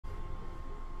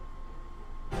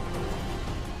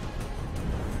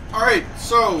Alright,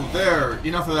 so there.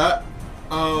 Enough of that.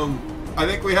 I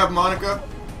think we have Monica.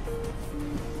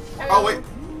 Hello. Oh, wait.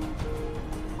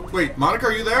 Wait, Monica,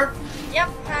 are you there? Yep.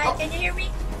 Hi, Oh. can you hear me?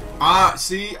 Ah,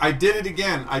 see, I did it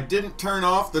again. I didn't turn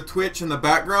off the Twitch in the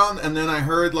background, and then I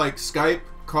heard, like, Skype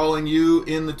calling you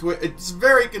in the Twitch. It's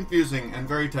very confusing and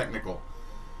very technical.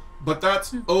 But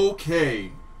that's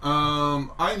okay.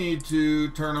 I need to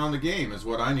turn on the game is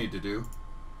what I need to do.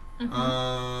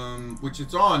 Which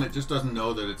it's on, it just doesn't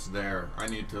know that it's there. I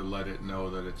need to let it know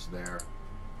that it's there.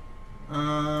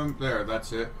 There,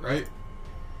 that's it, right?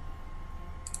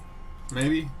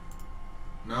 Maybe?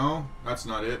 No, that's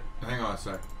not it. Hang on a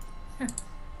sec.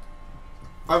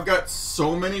 I've got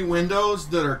so many windows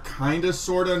that are kinda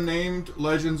sorta named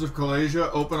Legends of Callasia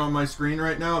open on my screen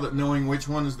right now that knowing which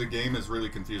one is the game is really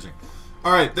confusing.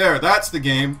 Alright, there, that's the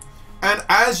game. And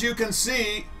as you can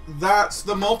see, that's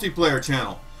the multiplayer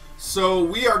channel. So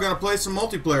we are going to play some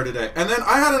multiplayer today. And then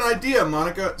I had an idea,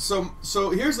 Monica. So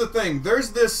here's the thing.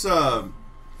 There's this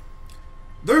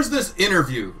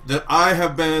interview that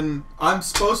I'm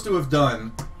supposed to have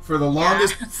done for the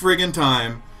longest friggin'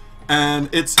 time. And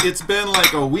it's been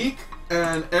like a week,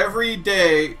 and every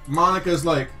day Monica's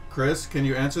like, Chris, can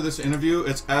you answer this interview?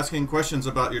 It's asking questions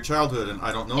about your childhood, and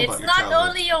I don't know about your childhood. It's not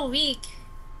only a week.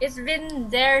 It's been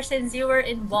there since you were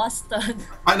in Boston.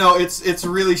 I know, it's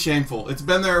really shameful. It's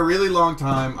been there a really long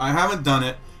time. I haven't done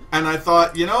it, and I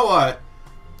thought, you know what?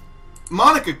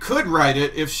 Monica could write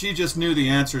it if she just knew the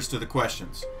answers to the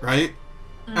questions, right?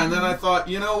 And then I thought,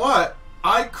 you know what?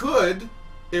 I could,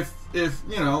 if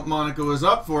you know, Monica was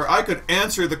up for it, I could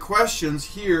answer the questions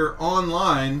here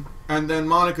online, and then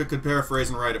Monica could paraphrase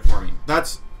and write it for me.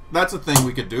 That's a thing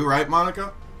we could do, right,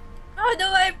 Monica? How do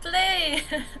I play?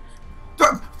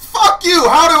 Fuck you!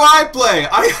 How do I play?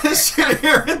 I just sit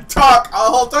here and talk the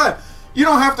whole time. You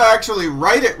don't have to actually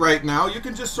write it right now. You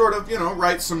can just sort of, you know,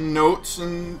 write some notes,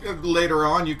 and later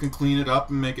on you can clean it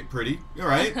up and make it pretty. All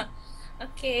right?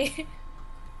 Okay.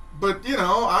 But you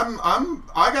know,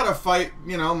 I gotta fight,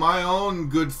 you know, my own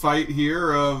good fight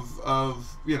here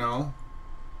of you know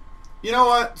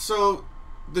what? So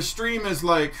the stream is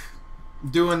like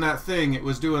doing that thing it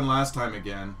was doing last time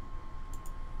again.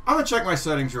 I'm gonna check my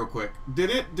settings real quick. Did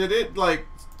it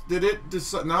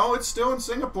decide? No, it's still in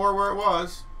Singapore where it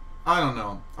was. I don't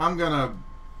know. I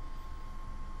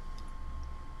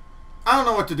don't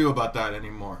know what to do about that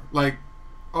anymore. Like,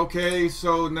 okay,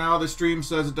 so now the stream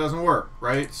says it doesn't work,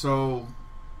 right? So,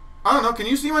 I don't know. Can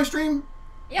you see my stream,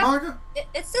 Monica?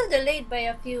 It's still delayed by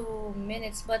a few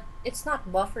minutes, but it's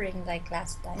not buffering like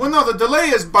last time. Well, no, the delay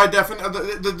is by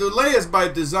the delay is by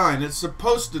design. It's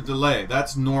supposed to delay.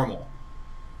 That's normal.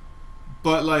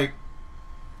 But, like,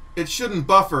 it shouldn't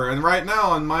buffer. And right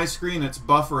now on my screen, it's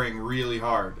buffering really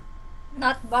hard.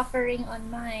 Not buffering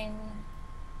on mine.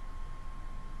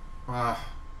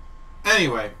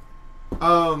 Anyway,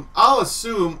 I'll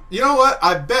assume. You know what?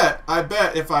 I bet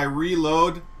if I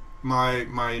reload my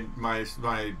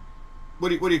what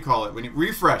do you call it when you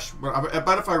refresh? I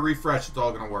bet if I refresh, it's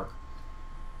all gonna work.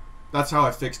 That's how I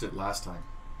fixed it last time.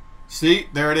 See,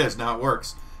 there it is. Now it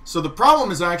works. So the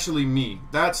problem is actually me.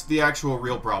 That's the actual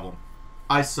real problem.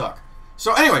 I suck.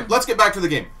 So anyway, let's get back to the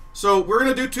game. So we're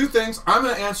going to do two things. I'm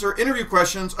going to answer interview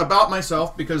questions about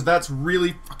myself because that's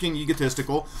really fucking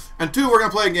egotistical. And two, we're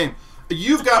going to play a game.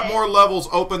 You've got more levels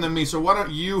open than me, so why don't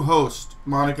you host,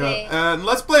 Monica? Okay. And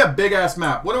let's play a big-ass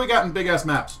map. What do we got in big-ass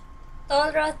maps?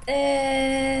 Tallrot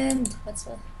and... what's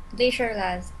that? Glacier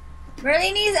Lands.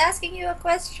 Merlini is asking you a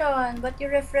question, but you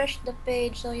refreshed the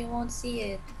page so you won't see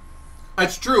it.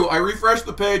 It's true. I refreshed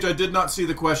the page. I did not see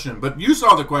the question. But you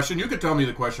saw the question. You could tell me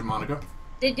the question, Monica.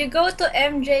 Did you go to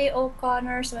MJ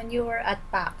O'Connor's when you were at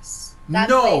PAX?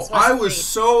 No, I was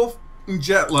so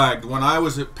jet lagged when I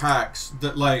was at PAX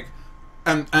that like,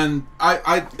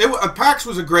 PAX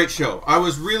was a great show.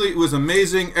 It was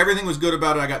amazing. Everything was good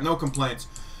about it. I got no complaints.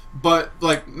 But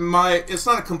like it's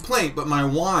not a complaint, but my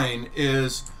whine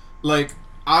is like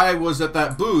I was at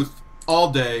that booth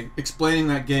all day explaining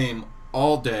that game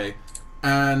all day.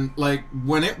 And like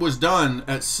when it was done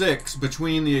at 6,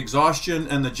 between the exhaustion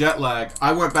and the jet lag,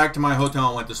 I went back to my hotel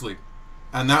and went to sleep.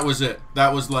 And that was it.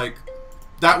 That was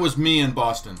me in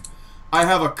Boston. I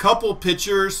have a couple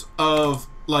pictures of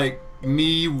like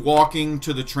me walking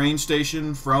to the train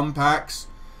station from PAX,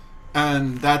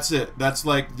 and that's it. That's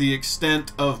like the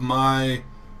extent of my,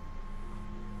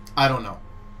 I don't know.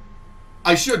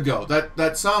 I should go.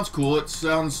 That sounds cool. It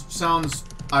sounds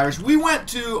Irish. We went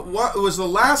to, what was the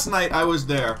last night I was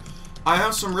there. I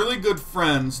have some really good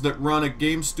friends that run a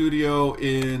game studio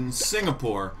in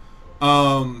Singapore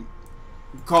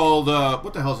called,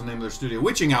 what the hell's the name of their studio?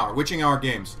 Witching Hour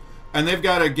Games. And they've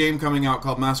got a game coming out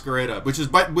called Masquerada,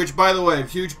 which by the way,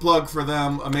 huge plug for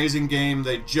them. Amazing game.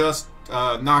 They just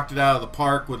knocked it out of the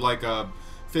park with like a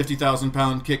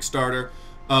 50,000-pound Kickstarter.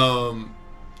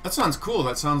 That sounds cool.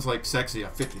 That sounds like sexy, a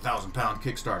 50,000-pound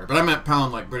Kickstarter. But I meant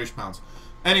pound like British pounds.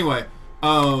 Anyway,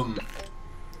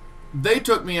 they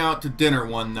took me out to dinner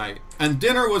one night. And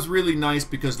dinner was really nice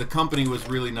because the company was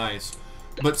really nice.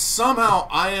 But somehow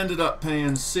I ended up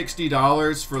paying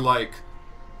 $60 for like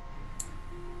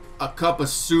a cup of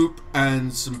soup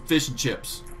and some fish and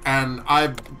chips. And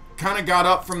I kind of got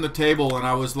up from the table and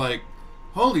I was like,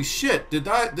 holy shit, did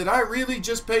I really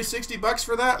just pay $60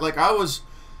 for that? Like I was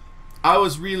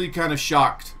really kind of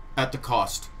shocked at the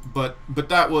cost. But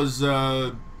that was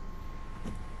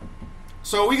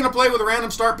so are we gonna play with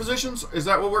random start positions? Is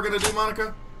that what we're gonna do,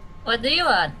 Monica? What do you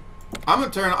want?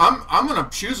 I'm gonna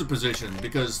choose a position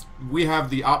because we have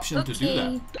the option to do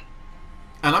that.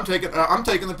 And I'm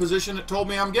taking the position it told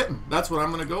me I'm getting. That's what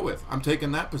I'm gonna go with. I'm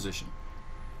taking that position.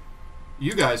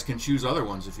 You guys can choose other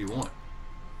ones if you want.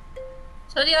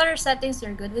 So the other settings,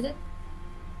 you're good with it?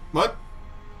 What?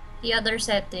 The other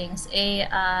settings,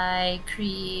 AI,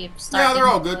 creep, yeah, they're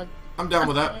all good. I'm down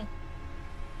with that.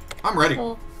 I'm ready.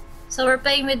 Cool. So we're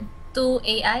playing with 2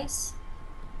 AIs.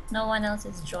 No one else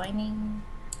is joining.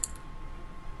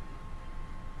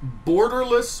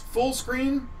 Borderless full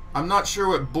screen? I'm not sure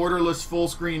what borderless full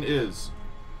screen is.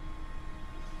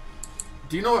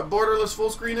 Do you know what borderless full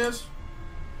screen is?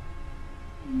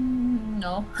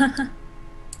 No.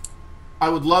 I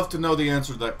would love to know the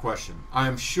answer to that question. I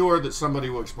am sure that somebody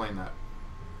will explain that.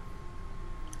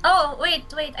 Oh, wait.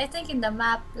 I think in the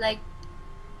map, like,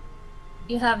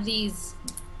 you have these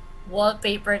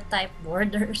wallpaper type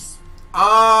borders.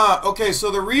 Ah, okay.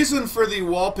 So the reason for the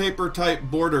wallpaper type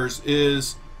borders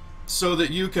is so that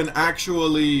you can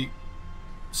actually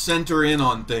center in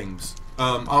on things.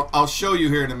 I'll show you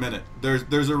here in a minute.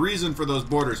 There's a reason for those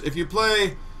borders. If you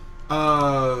play,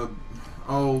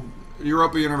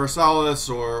 Europa Universalis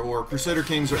or Crusader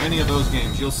Kings or any of those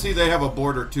games, you'll see they have a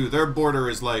border too. Their border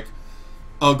is like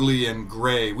ugly and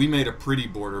gray. We made a pretty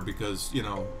border because, you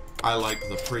know, I like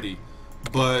the pretty.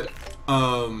 But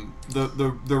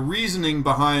the reasoning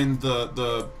behind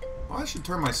the well, I should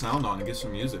turn my sound on and get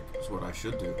some music is what I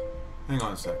should do. Hang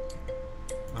on a sec.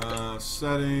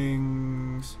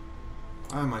 Settings.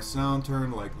 I have my sound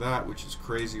turned like that, which is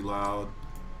crazy loud,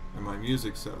 and my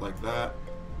music set like that.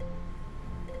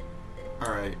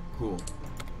 Alright, cool.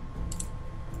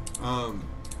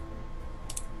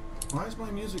 Why is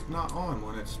my music not on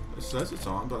when it says it's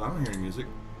on, but I don't hear any music?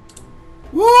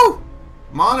 Woo!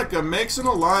 Monica makes an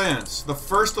alliance. The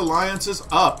first alliance is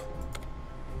up.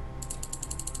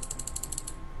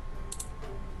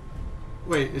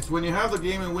 Wait, it's when you have the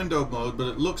game in window mode, but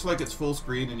it looks like it's full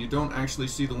screen and you don't actually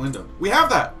see the window. We have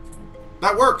that!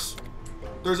 That works!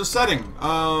 There's a setting.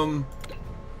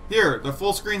 Here, the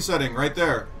full screen setting right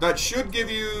there. That should give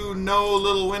you no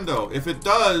little window. If it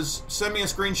does, send me a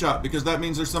screenshot because that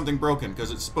means there's something broken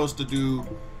because it's supposed to do...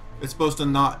 It's supposed to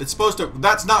not... It's supposed to...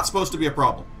 That's not supposed to be a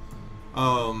problem.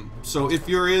 So if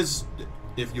it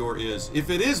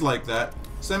is like that,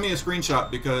 send me a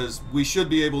screenshot because we should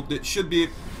be able... It should be...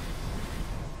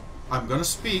 I'm gonna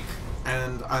speak,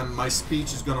 and my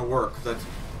speech is gonna work.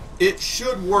 It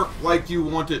should work like you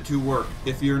want it to work.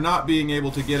 If you're not being able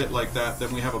to get it like that,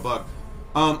 then we have a bug.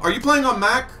 Are you playing on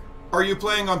Mac? Or are you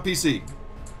playing on PC?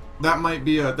 That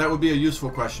would be a useful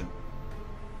question.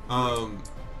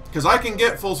 Because I can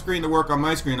get full screen to work on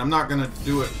my screen. I'm not gonna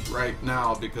do it right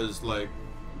now because like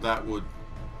that would,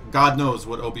 God knows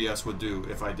what OBS would do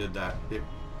if I did that.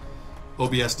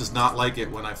 OBS does not like it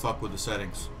when I fuck with the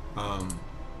settings.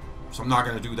 So I'm not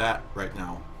going to do that right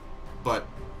now. But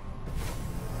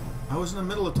I was in the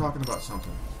middle of talking about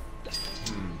something.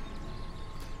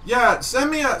 Yeah,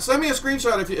 send me a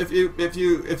screenshot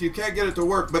if you can't get it to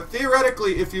work. But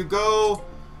theoretically, if you go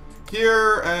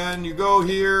here and you go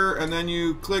here and then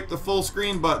you click the full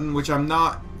screen button, which I'm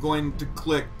not going to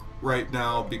click right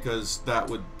now because that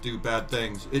would do bad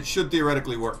things, it should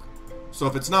theoretically work. So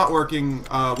if it's not working,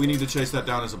 we need to chase that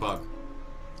down as a bug.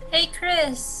 Hey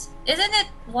Chris, isn't it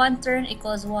 1 turn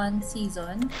equals 1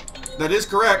 season? That is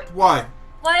correct. Why?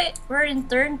 Why we're in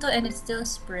turn 2 and it's still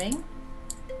spring?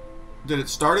 Did it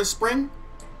start as spring?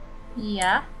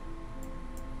 Yeah.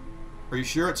 Are you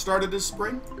sure it started as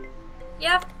spring?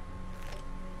 Yep.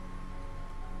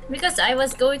 Because I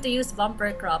was going to use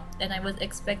bumper crop and I was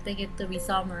expecting it to be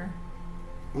summer.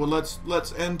 Well,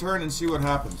 let's end turn and see what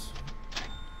happens.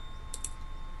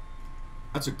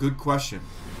 That's a good question.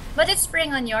 But it's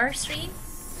spring on your stream?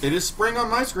 It is spring on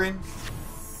my screen.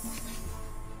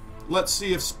 Let's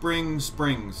see if spring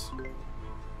springs.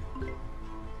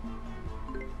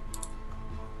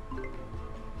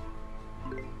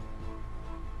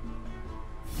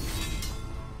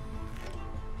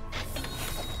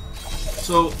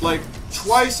 So, like,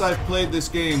 twice I've played this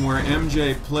game where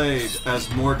MJ played as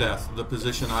Mordeth, the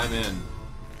position I'm in.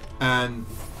 And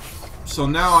so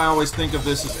now I always think of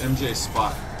this as MJ's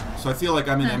spot. So I feel like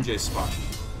I'm in MJ's spot.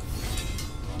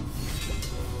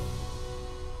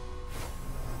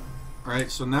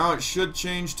 Alright, so now it should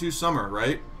change to summer,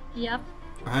 right? Yep.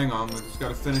 Hang on, we just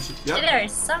gotta finish it. Yep.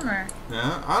 There's summer.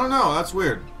 Yeah, I don't know, that's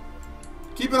weird.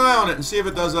 Keep an eye on it and see if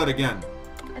it does that again.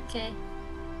 Okay.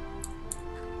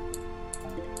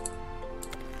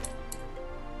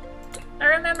 I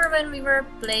remember when we were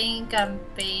playing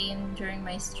campaign during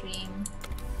my stream.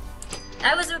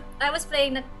 I was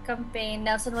playing the campaign.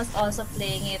 Nelson was also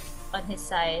playing it on his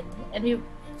side, and we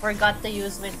forgot to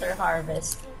use Winter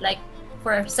Harvest. Like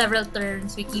for several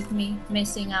turns, we keep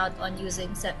missing out on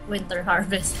using Winter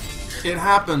Harvest. It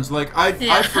happens. Like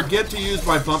I forget to use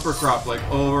my bumper crop like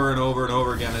over and over and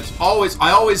over again.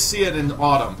 I always see it in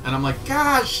autumn, and I'm like,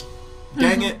 gosh,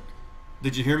 dang it!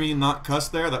 Did you hear me not cuss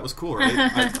there? That was cool, right?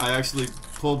 I actually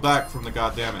pulled back from the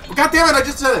goddamn it. God damn it! I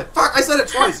just said it. Fuck! I said it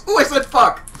twice. Ooh, I said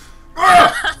fuck.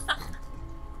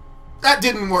 That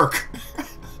didn't work.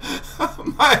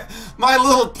 my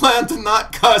little plan to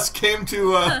not cuss came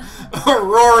to a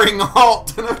roaring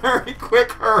halt in a very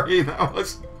quick hurry. That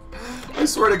was. I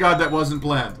swear to God, that wasn't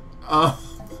planned.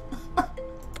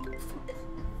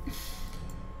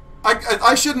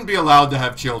 I shouldn't be allowed to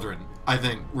have children. I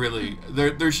think really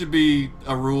there should be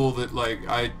a rule that like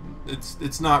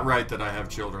it's not right that I have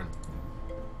children.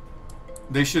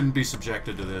 They shouldn't be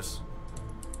subjected to this.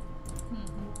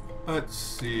 Let's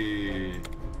see.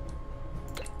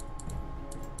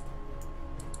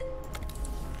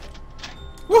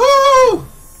 Woohoo!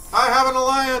 I have an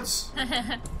alliance.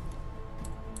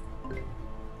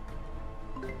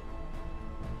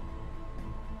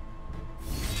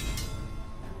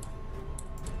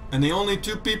 And the only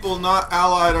two people not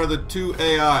allied are the two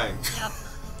AI. Yep.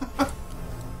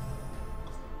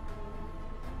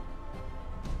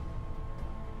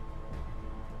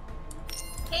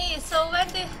 Hey, so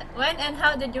when and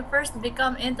how did you first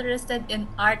become interested in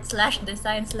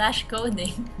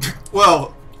art/design/coding?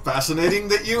 Well, fascinating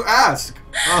that you ask.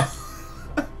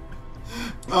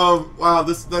 Oh, wow,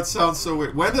 that sounds so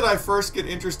weird. When did I first get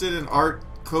interested in art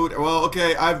code? Well,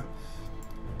 okay, I've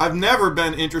never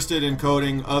been interested in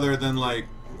coding other than like,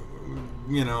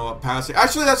 you know, a passing.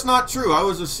 Actually, that's not true. I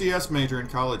was a CS major in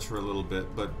college for a little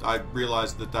bit, but I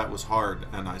realized that was hard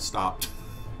and I stopped.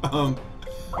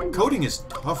 Coding is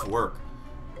tough work.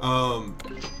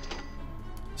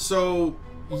 So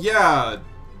yeah,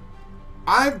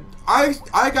 I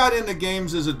got into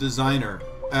games as a designer,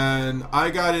 and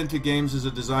I got into games as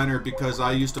a designer because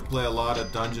I used to play a lot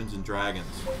of Dungeons and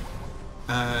Dragons.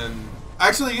 And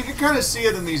actually, you can kind of see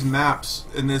it in these maps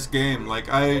in this game. Like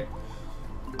I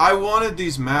wanted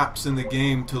these maps in the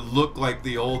game to look like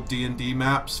the old D&D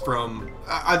maps from.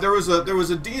 There was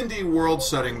a D&D world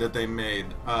setting that they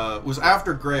made. It was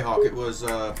after Greyhawk. It was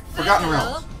Forgotten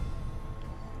Realms.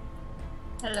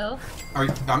 Hello.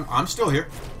 I'm still here.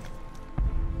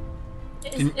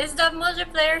 Is the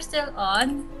multiplayer still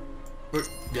on?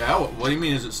 Yeah. What do you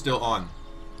mean? Is it still on?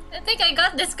 I think I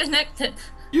got disconnected.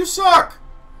 You suck.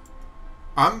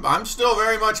 I'm still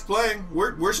very much playing.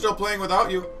 We're still playing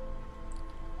without you.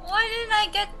 Why didn't I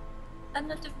get a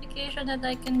notification that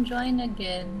I can join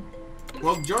again?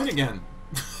 Well, join again.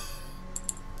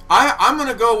 I'm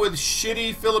gonna go with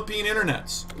shitty Philippine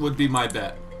internets, would be my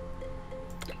bet.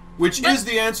 Which is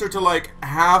the answer to like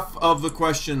half of the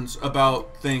questions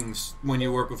about things when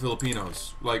you work with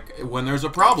Filipinos. Like when there's a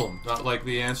problem, like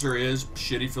the answer is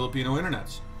shitty Filipino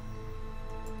internets.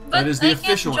 But that is the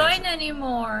official I can't join answer.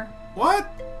 anymore.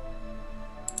 What?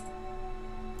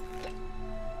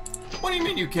 What do you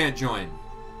mean you can't join?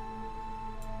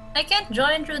 I can't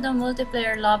join through the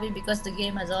multiplayer lobby because the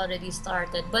game has already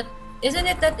started. But isn't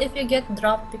it that if you get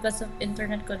dropped because of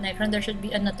internet connection, there should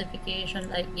be a notification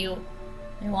like you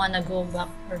wanna go back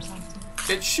or something?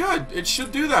 It should. It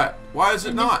should do that. Why is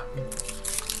it not?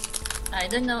 I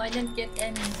don't know. I didn't get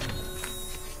any.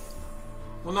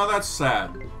 Well, now that's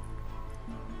sad.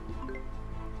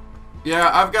 Yeah,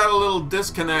 I've got a little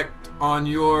disconnect on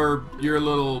your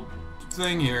little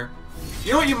thing here.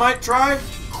 You know what you might try?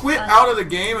 Quit out of the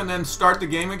game and then start the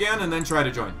game again and then try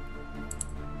to join.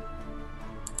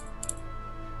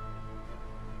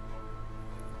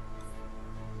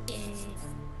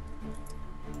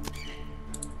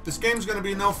 This game's gonna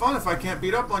be no fun if I can't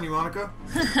beat up on you, Monica.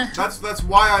 That's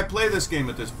why I play this game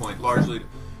at this point, largely.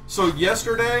 So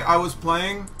yesterday I was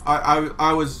playing.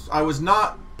 I was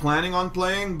not planning on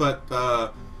playing, but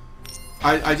I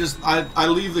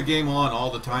leave the game on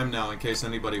all the time now in case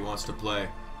anybody wants to play.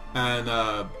 And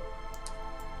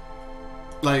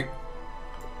like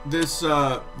this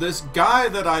guy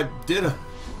that I did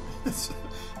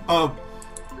a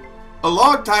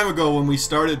long time ago when we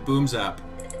started BoomZap,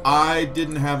 I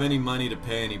didn't have any money to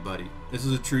pay anybody. This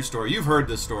is a true story. You've heard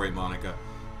this story, Monica.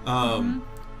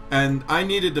 And I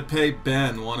needed to pay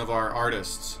Ben, one of our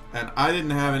artists, and I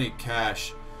didn't have any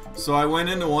cash. So I went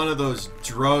into one of those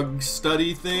drug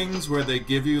study things where they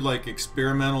give you like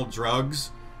experimental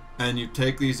drugs, and you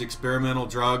take these experimental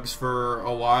drugs for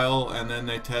a while, and then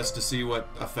they test to see what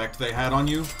effect they had on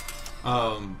you.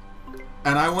 And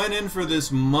I went in for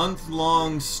this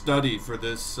month-long study for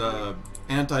this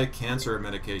anti-cancer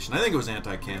medication. I think it was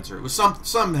anti-cancer. It was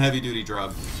some heavy-duty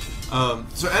drug.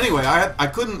 So anyway, I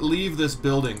couldn't leave this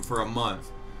building for a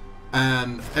month,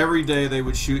 and every day they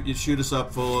would shoot us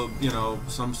up full of, you know,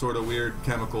 some sort of weird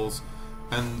chemicals,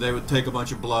 and they would take a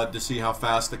bunch of blood to see how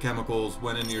fast the chemicals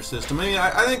went into your system. I mean,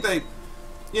 I think they,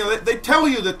 you know, they tell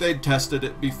you that they'd tested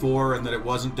it before and that it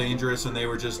wasn't dangerous, and they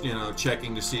were just, you know,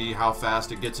 checking to see how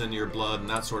fast it gets into your blood and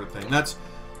that sort of thing.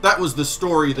 That was the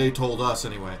story they told us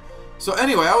anyway. So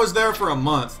anyway, I was there for a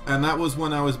month, and that was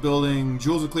when I was building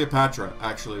Jewels of Cleopatra,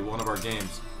 actually, one of our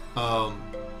games.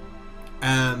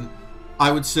 And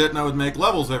I would sit and I would make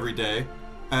levels every day,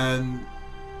 and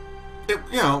it,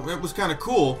 you know, it was kind of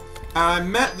cool. And I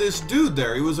met this dude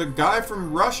there. He was a guy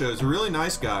from Russia. He was a really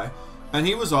nice guy, and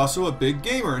he was also a big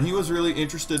gamer, and he was really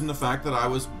interested in the fact that I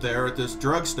was there at this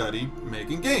drug study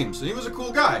making games. And he was a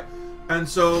cool guy. And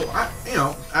so, you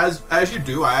know, as you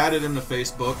do, I added him to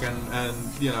Facebook,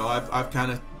 and you know, I've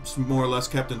kind of more or less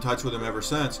kept in touch with him ever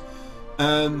since.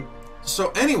 And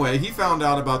so anyway, he found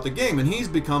out about the game, and he's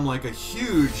become like a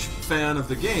huge fan of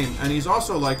the game, and he's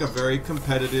also like a very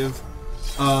competitive,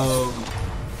 what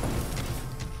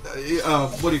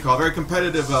do you call it? Very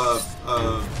competitive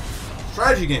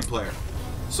strategy game player.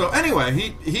 So anyway,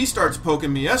 he starts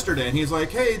poking me yesterday, and he's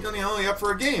like, "Hey, you know, you up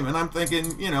for a game?" And I'm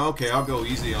thinking, you know, okay, I'll go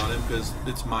easy on him because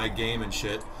it's my game and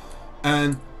shit.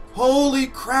 And holy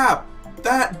crap,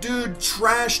 that dude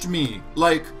trashed me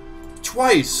like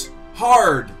twice,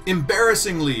 hard,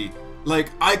 embarrassingly. Like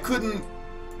I couldn't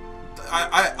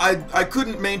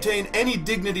maintain any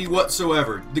dignity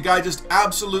whatsoever. The guy just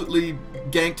absolutely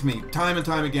ganked me time and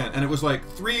time again, and it was like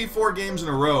 3-4 games in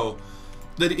a row.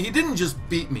 That he didn't just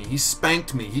beat me, he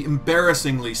spanked me. He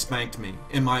embarrassingly spanked me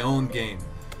in my own game.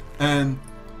 And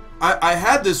I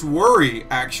had this worry,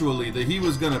 actually, that he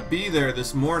was going to be there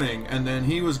this morning and then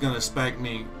he was going to spank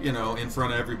me, you know, in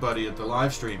front of everybody at the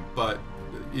live stream. But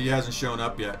he hasn't shown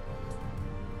up yet.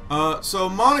 So,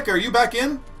 Monica, are you back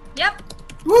in? Yep.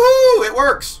 Woohoo! It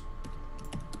works!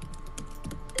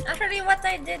 Actually, what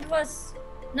I did was...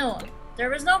 No. There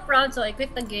was no prompt, so I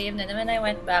quit the game. Then when I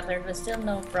went back, there was still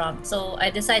no prompt. So I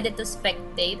decided to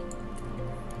spectate.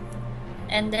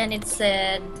 And then it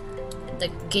said the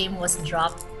game was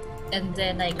dropped. And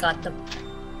then I got the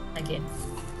again.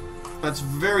 That's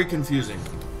very confusing.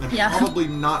 And yeah. Probably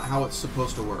not how it's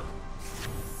supposed to work.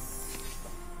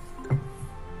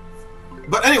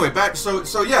 But anyway, back.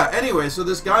 So yeah. Anyway, so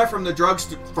this guy from the drug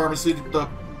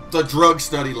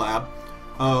study lab.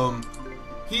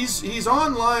 He's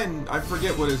online. I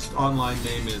forget what his online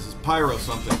name is. It's Pyro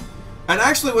something. And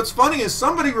actually, what's funny is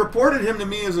somebody reported him to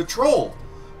me as a troll,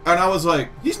 and I was like,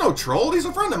 he's no troll. He's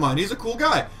a friend of mine. He's a cool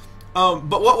guy.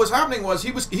 But what was happening was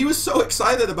he was so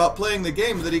excited about playing the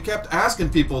game that he kept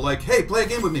asking people like, hey, play a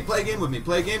game with me, play a game with me,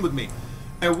 play a game with me.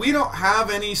 And we don't have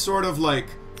any sort of like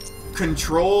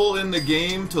control in the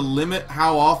game to limit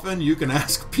how often you can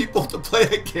ask people to play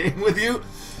a game with you.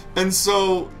 And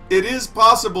so it is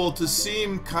possible to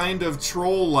seem kind of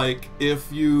troll-like if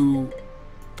you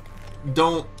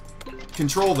don't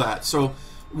control that. So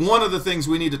one of the things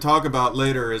we need to talk about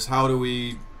later is how do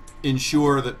we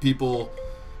ensure that people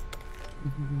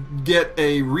get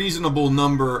a reasonable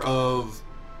number of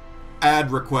ad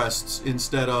requests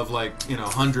instead of, like, you know,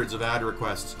 hundreds of ad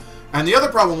requests. And the other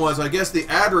problem was, I guess the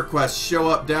ad requests show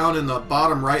up down in the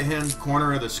bottom right-hand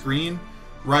corner of the screen,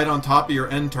 right on top of your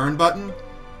end turn button.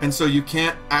 And so you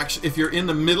can't actually, if you're in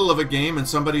the middle of a game and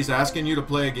somebody's asking you to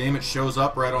play a game, it shows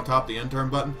up right on top of the end turn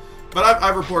button. But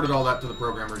I've reported all that to the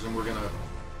programmers, and we're going to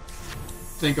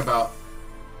think about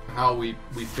how we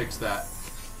fix that.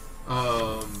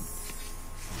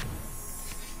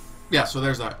 Yeah, so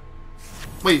there's that.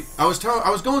 Wait, I was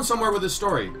going somewhere with this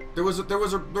story. There was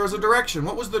a direction.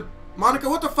 What was the... Monica,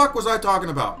 what the fuck was I talking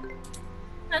about?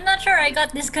 I'm not sure. I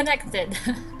got disconnected.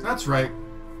 That's right.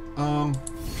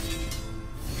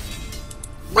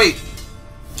 Wait,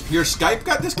 your Skype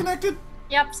got disconnected?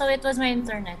 Yep, so it was my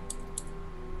internet.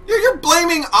 You're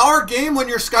blaming our game when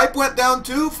your Skype went down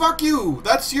too? Fuck you!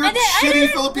 That's your shitty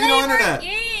Filipino internet.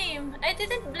 Game. I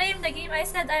didn't blame the game. I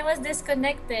said I was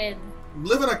disconnected.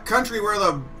 Live in a country where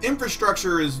the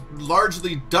infrastructure is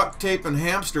largely duct tape and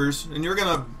hamsters, and you're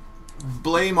gonna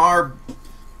blame our...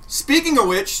 Speaking of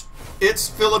which, it's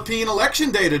Philippine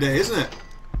election day today, isn't it?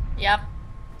 Yep.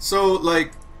 So,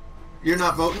 like, you're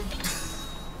not voting?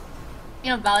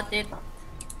 About it.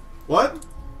 What?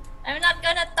 I'm not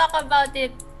gonna talk about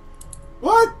it.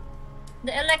 What?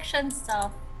 The election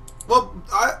stuff. Well,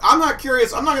 I'm not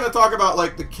curious. I'm not going to talk about,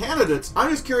 like, the candidates.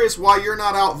 I'm just curious why you're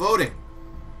not out voting.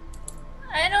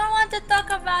 I don't want to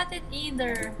talk about it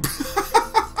either.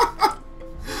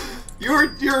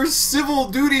 Your civil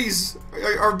duties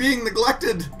are being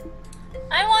neglected.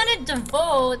 I wanted to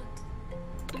vote.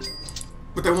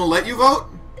 But they won't let you vote?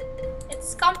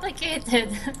 It's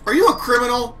complicated. Are you a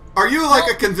criminal? Are you, like,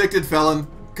 a convicted felon?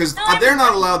 Because they're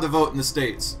not allowed to vote in the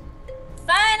States.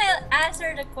 Fine, I'll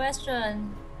answer the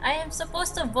question. I am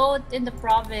supposed to vote in the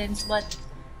province, but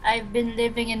I've been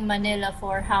living in Manila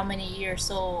for how many years,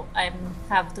 so I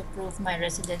have to prove my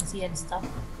residency and stuff.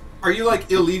 Are you, like,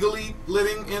 illegally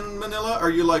living in Manila? Are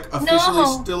you, like, officially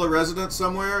No. still a resident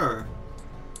somewhere? Or?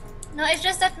 No, it's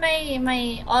just that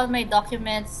all my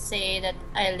documents say that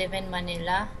I live in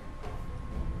Manila.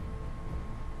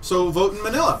 So vote in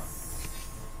Manila.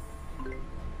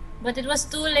 But it was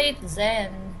too late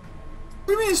then.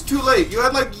 What do you mean it's too late? You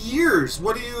had like years.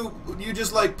 What do you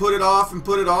just like put it off and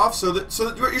put it off? So that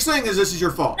what you're saying is this is your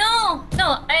fault. No.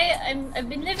 I've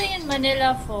been living in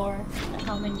Manila for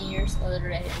how many years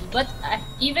already? But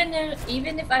even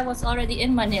if I was already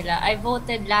in Manila, I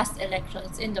voted last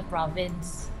elections in the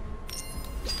province.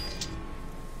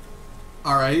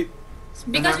 All right.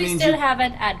 Because we still have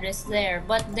an address there,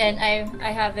 but then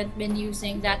I haven't been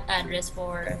using that address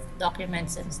for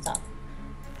documents and stuff.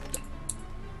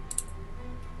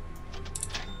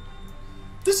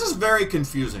 This is very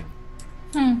confusing.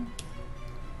 I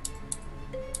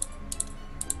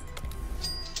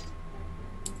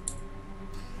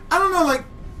don't know, like,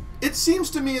 it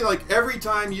seems to me like every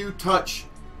time you touch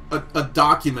a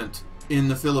document in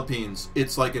the Philippines,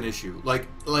 it's like an issue. Like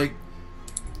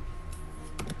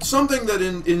something that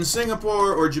in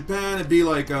Singapore or Japan, it'd be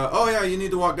like, oh yeah, you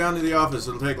need to walk down to the office.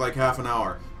 It'll take like half an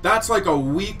hour. That's like a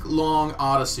week-long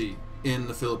odyssey in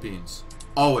the Philippines.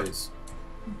 Always.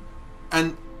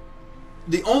 And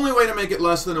the only way to make it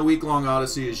less than a week-long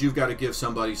odyssey is you've got to give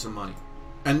somebody some money.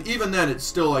 And even then, it's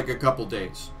still like a couple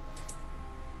days.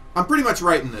 I'm pretty much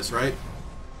right in this, right?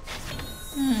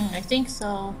 I think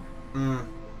so.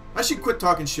 I should quit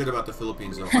talking shit about the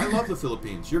Philippines, though. I love the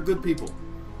Philippines. You're good people.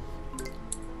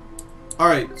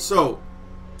 Alright, so,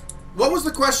 what was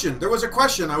the question? There was a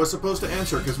question I was supposed to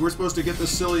answer, because we're supposed to get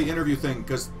this silly interview thing,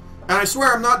 and I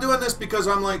swear I'm not doing this because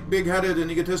I'm, like, big-headed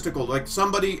and egotistical. Like,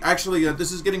 somebody, actually,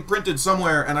 this is getting printed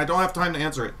somewhere, and I don't have time to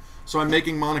answer it. So I'm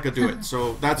making Monica do it.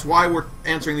 So that's why we're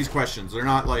answering these questions. They're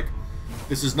not, like,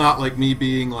 this is not, like, me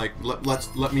being, like,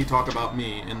 let me talk about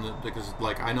me, because,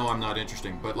 like, I know I'm not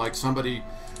interesting. But, like, somebody...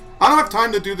 I don't have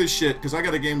time to do this shit, because I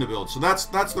got a game to build. So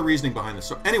that's the reasoning behind this.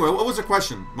 So anyway, what was the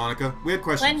question, Monica? We had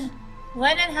questions.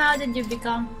 When and how did you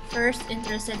become first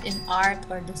interested in art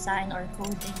or design or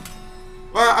coding?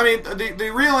 Well, I mean, the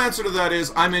real answer to that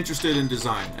is I'm interested in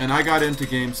design, and I got into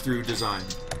games through design.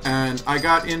 And I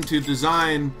got into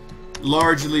design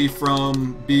largely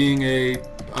from being a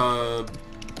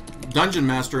dungeon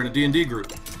master in a D&D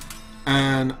group.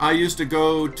 And I used to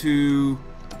go to...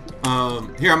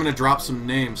 here, I'm going to drop some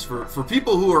names. For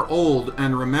people who are old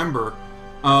and remember,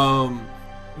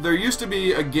 there used to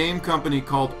be a game company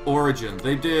called Origin.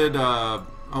 They did,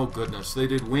 oh goodness, they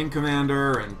did Wing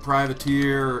Commander and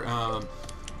Privateer.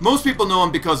 Most people know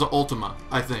them because of Ultima,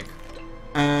 I think.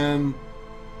 And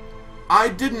I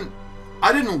didn't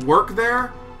work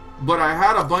there, but I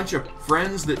had a bunch of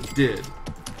friends that did.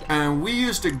 And we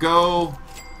used to go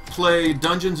play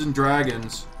Dungeons and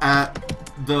Dragons at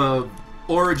the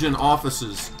Origin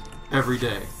offices every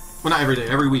day. Well, not every day,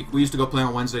 every week. We used to go play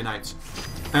on Wednesday nights.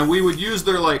 And we would use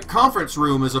their, like, conference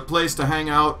room as a place to hang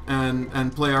out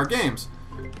and play our games.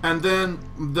 And then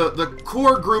the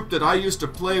core group that I used to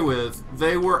play with,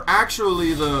 they were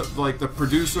actually the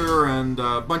producer and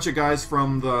a bunch of guys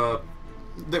from the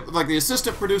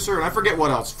assistant producer, and I forget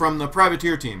what else, from the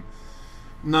Privateer team.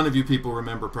 None of you people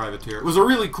remember Privateer. It was a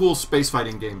really cool space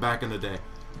fighting game back in the day.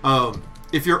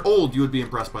 If you're old, you would be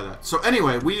impressed by that. So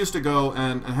anyway, we used to go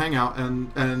and hang out,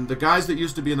 and the guys that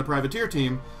used to be in the Privateer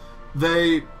team,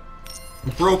 they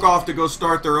broke off to go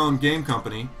start their own game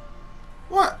company.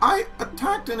 What? I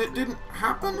attacked and it didn't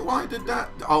happen? Why did that?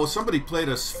 Oh, somebody played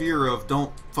a sphere of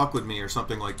don't fuck with me or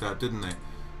something like that, didn't they?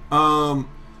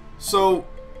 So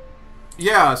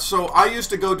Yeah, so I used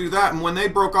to go do that, and when they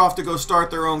broke off to go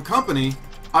start their own company,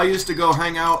 I used to go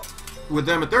hang out with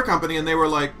them at their company, and they were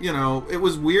like, you know, it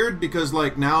was weird because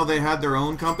like now they had their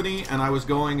own company, and I was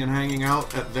going and hanging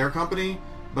out at their company,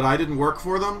 but I didn't work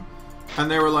for them,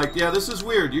 and they were like, yeah, this is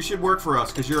weird, you should work for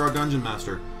us because you're our dungeon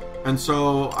master. And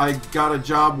so I got a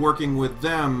job working with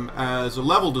them as a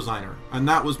level designer, and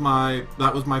that was my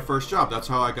first job. That's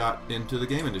how I got into the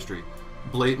game industry.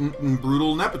 Blatant and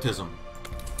brutal nepotism.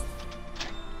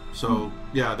 So,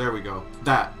 yeah, there we go.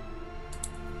 That.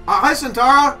 Hi,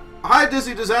 Centara! Hi,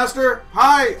 Dizzy Disaster!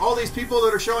 Hi, all these people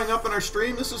that are showing up in our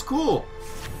stream. This is cool.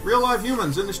 Real live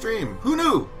humans in the stream. Who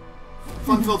knew?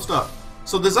 Fun-filled stuff.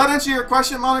 So, does that answer your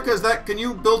question, Monica? Is that, can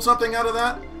you build something out of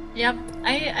that? Yep.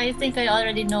 I think I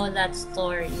already know that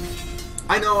story.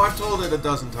 I know, I've told it a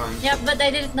dozen times. Yep, but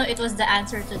I didn't know it was the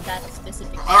answer to that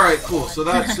specific question. Alright, cool. So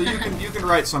that you can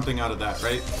write something out of that,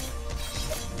 right?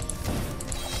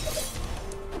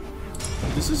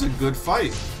 This is a good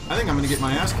fight. I think I'm going to get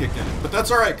my ass kicked in it. But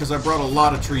that's alright, because I brought a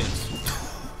lot of treants.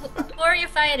 Who are you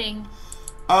fighting?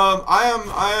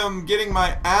 I am getting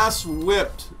my ass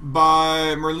whipped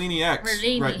by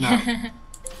MerliniX right now.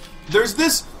 There's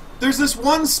this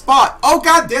one spot. Oh,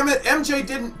 god damn it. MJ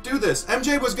didn't do this.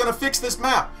 MJ was going to fix this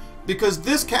map. Because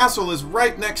this castle is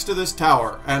right next to this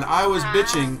tower. And I was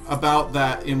bitching about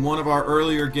that in one of our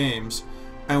earlier games.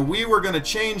 And we were going to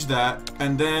change that.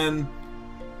 And then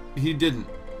he didn't.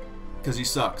 Because he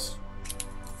sucks.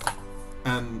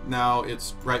 And now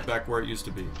it's right back where it used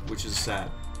to be. Which is sad.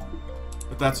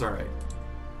 But that's alright.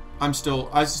 I still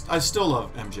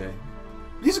love MJ.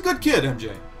 He's a good kid,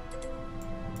 MJ.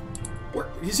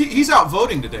 He's out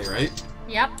voting today, right?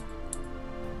 Yep.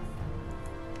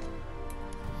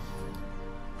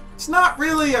 It's not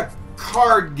really a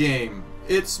card game.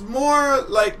 It's more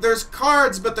like there's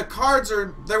cards, but the cards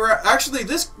are... Actually,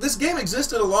 this game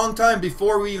existed a long time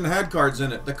before we even had cards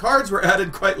in it. The cards were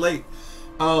added quite late.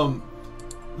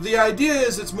 The idea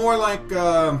is it's more like...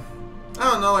 I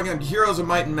don't know, like a Heroes of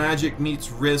Might and Magic meets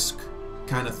Risk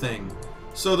kind of thing.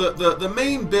 So the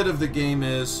main bit of the game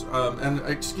is, and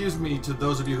excuse me to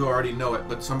those of you who already know it,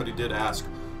 but somebody did ask.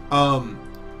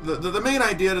 The main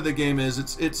idea to the game is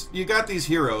it's you got these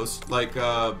heroes like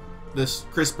this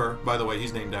CRISPR, by the way,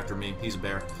 he's named after me. He's a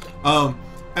bear.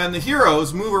 And the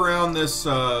heroes move around this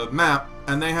map,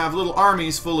 and they have little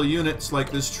armies full of units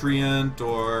like this Treant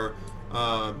or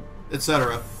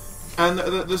etc. And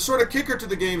the sort of kicker to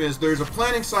the game is there's a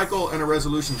planning cycle and a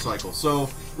resolution cycle. So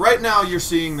right now you're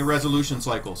seeing the resolution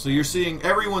cycle. So you're seeing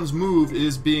everyone's move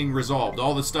is being resolved.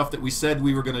 All the stuff that we said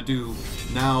we were going to do,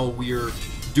 now we're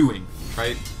doing,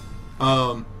 right?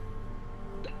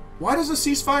 Why does the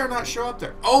ceasefire not show up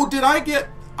there? Oh,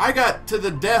 I got to the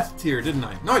death tier, didn't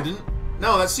I? No, I didn't.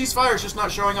 No, that ceasefire is just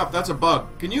not showing up. That's a bug.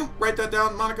 Can you write that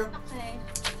down, Monica? Okay.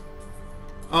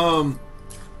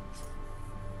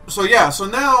 So yeah, so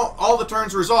now all the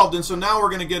turns are resolved, and so now we're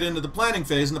going to get into the planning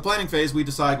phase. In the planning phase, we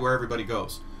decide where everybody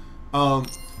goes.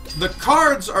 The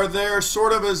cards are there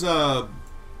sort of as a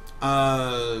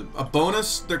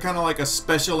bonus. They're kind of like a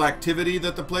special activity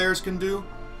that the players can do.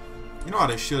 You know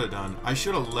what I should have done? I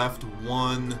should have left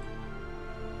one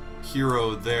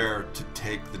hero there to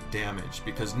take the damage,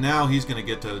 because now he's going to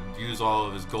get to use all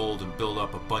of his gold and build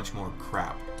up a bunch more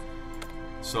crap.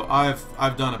 So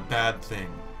I've done a bad thing.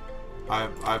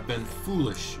 I've been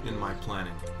foolish in my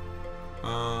planning.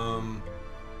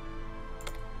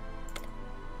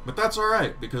 But that's all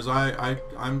right, because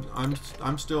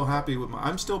I'm still happy with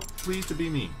I'm still pleased to be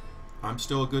me. I'm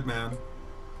still a good man.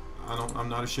 I'm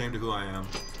not ashamed of who I am.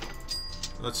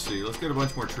 Let's see. Let's get a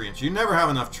bunch more treants. You never have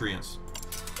enough treants.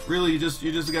 Really, you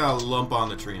just gotta lump on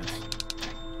the treants.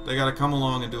 They gotta come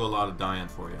along and do a lot of dying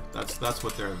for you. That's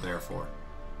what they're there for.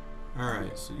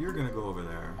 Alright, so you're gonna go over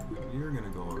there. You're gonna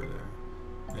go over there.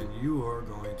 And you are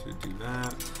going to do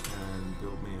that and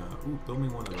build me a... Ooh, build me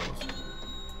one of those.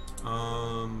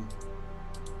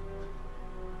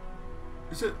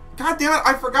 Is it... God damn it,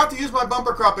 I forgot to use my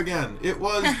bumper crop again. It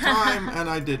was time and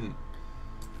I didn't.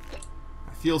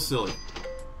 I feel silly.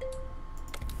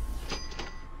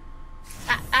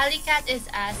 Alicat is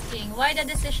asking, why the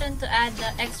decision to add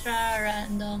the extra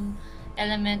random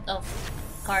element of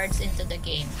cards into the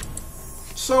game?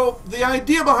 So the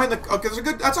idea behind the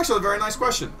that's actually a very nice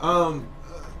question.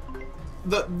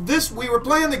 We were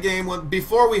playing the game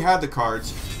before we had the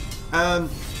cards, and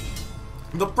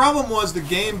the problem was the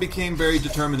game became very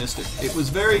deterministic. It was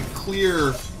very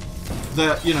clear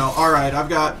that, you know, all right, I've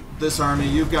got this army,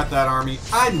 you've got that army.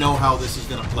 I know how this is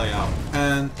going to play out,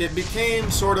 and it became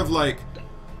sort of like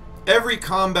every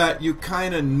combat you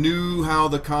kind of knew how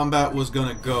the combat was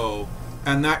going to go.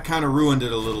 and that kind of ruined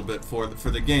it a little bit for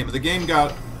the game. The game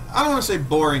got, I don't want to say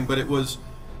boring, but it was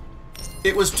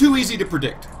too easy to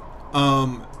predict.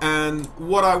 And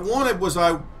what I wanted was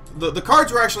the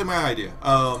cards were actually my idea.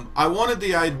 I wanted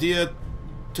the idea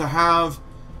to have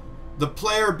the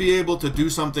player be able to do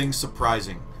something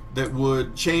surprising that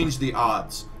would change the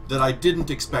odds that I didn't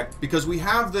expect, because we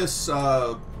have this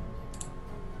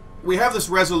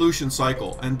resolution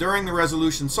cycle, and during the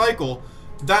resolution cycle,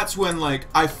 that's when, like,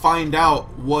 I find out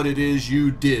what it is you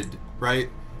did, right?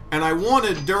 And I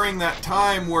wanted, during that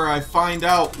time where I find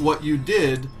out what you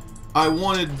did, I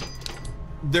wanted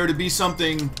there to be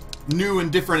something new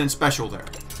and different and special there.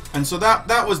 And so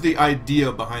that was the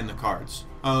idea behind the cards.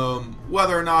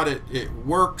 Whether or not it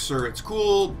works or it's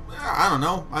cool, I don't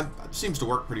know. It seems to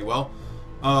work pretty well.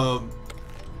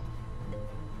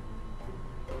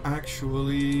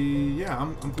 Actually, yeah,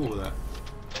 I'm cool with that.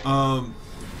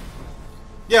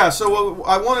 Yeah, so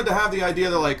I wanted to have the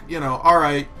idea that, like, you know,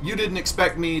 alright, you didn't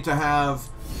expect me to have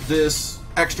this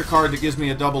extra card that gives me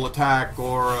a double attack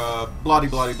or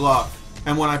blah-de-blah-de-blah.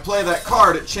 And when I play that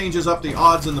card, it changes up the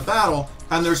odds in the battle,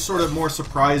 and there's sort of more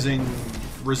surprising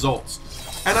results.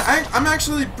 And I'm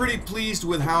actually pretty pleased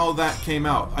with how that came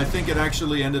out. I think it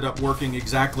actually ended up working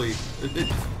exactly.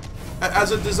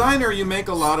 As a designer, you make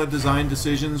a lot of design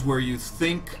decisions where you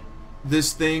think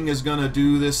this thing is going to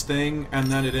do this thing, and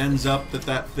then it ends up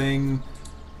that thing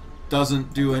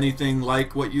doesn't do anything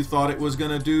like what you thought it was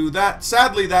going to do.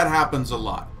 Sadly, that happens a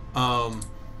lot.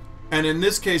 And in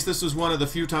this case, this was one of the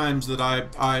few times that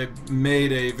I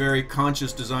made a very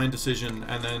conscious design decision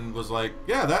and then was like,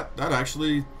 yeah, that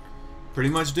actually pretty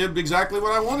much did exactly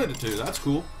what I wanted it to. That's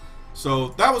cool. So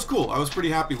that was cool. I was pretty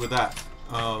happy with that.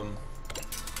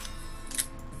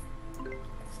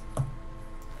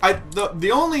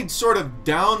 The only sort of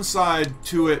downside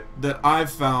to it that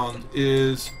I've found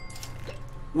is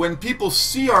when people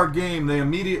see our game, they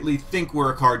immediately think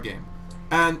we're a card game.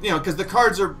 And, you know, because the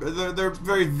cards they're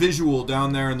very visual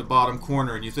down there in the bottom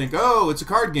corner, and you think, oh, it's a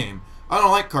card game. I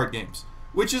don't like card games.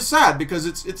 Which is sad, because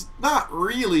it's not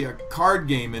really a card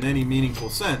game in any meaningful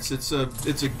sense. It's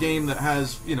a game that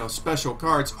has, you know, special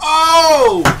cards.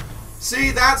 Oh!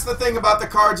 See, that's the thing about the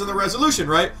cards and the resolution,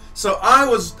 right? So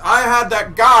I had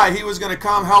that guy, he was going to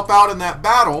come help out in that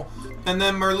battle, and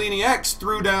then MerliniX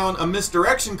threw down a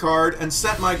misdirection card and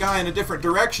sent my guy in a different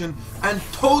direction and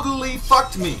totally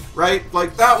fucked me, right?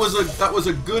 Like, that was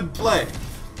a good play.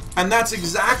 And that's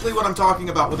exactly what I'm talking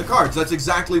about with the cards. That's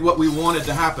exactly what we wanted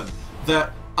to happen.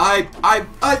 That I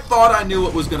thought I knew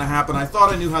what was going to happen. I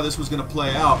thought I knew how this was going to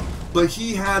play out. But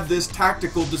he had this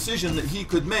tactical decision that he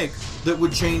could make that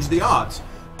would change the odds.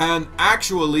 And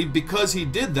actually, because he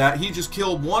did that, he just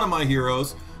killed one of my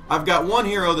heroes. I've got one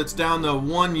hero that's down to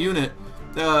 1 unit.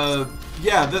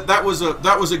 Yeah, that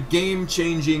was a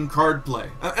game-changing card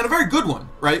play, and a very good one,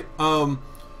 right?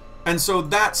 And so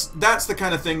that's the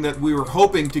kind of thing that we were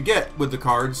hoping to get with the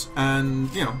cards,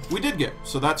 and, you know, we did get.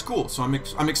 So that's cool. So I'm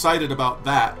excited about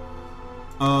that.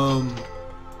 I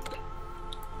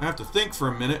have to think for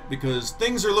a minute because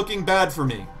things are looking bad for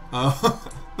me. I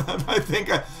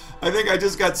think I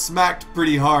just got smacked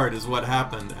pretty hard is what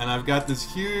happened, and I've got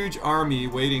this huge army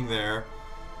waiting there.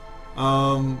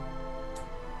 Yeah,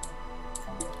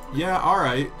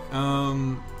 alright.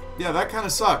 Yeah, that kind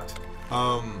of sucked.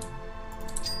 I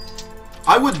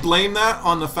would blame that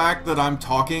on the fact that I'm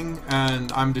talking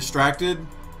and I'm distracted,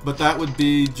 but that would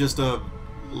be just a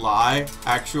lie.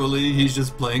 Actually, he's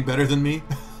just playing better than me.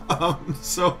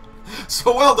 So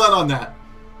well done on that.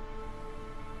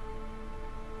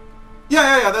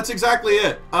 Yeah, that's exactly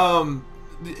it.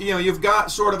 You know, you've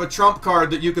got sort of a trump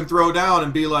card that you can throw down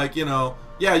and be like, you know,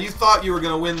 yeah, you thought you were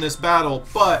going to win this battle,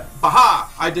 but,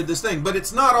 aha, I did this thing. But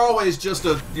it's not always just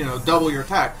a, you know, double your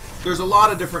attack. There's a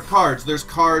lot of different cards. There's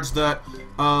cards that,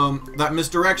 that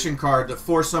misdirection card that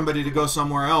force somebody to go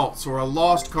somewhere else, or a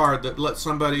lost card that lets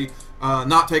somebody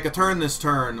not take a turn this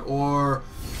turn, or,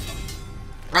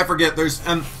 I forget,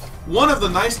 and one of the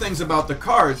nice things about the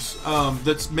cards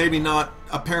that's maybe not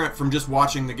apparent from just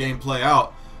watching the game play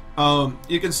out,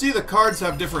 you can see the cards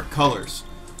have different colors.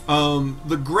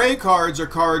 The gray cards are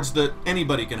cards that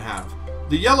anybody can have.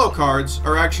 The yellow cards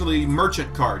are actually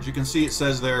merchant cards. You can see it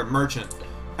says there, merchant.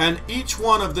 And each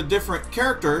one of the different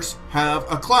characters have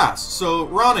a class. So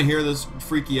Rana here, this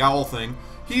freaky owl thing,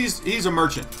 he's a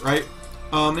merchant, right?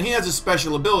 And he has a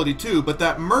special ability too, but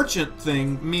that merchant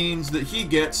thing means that he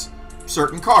gets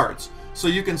certain cards. So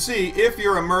you can see if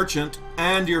you're a merchant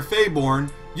and you're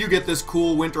Feyborn, you get this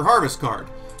cool Winter Harvest card.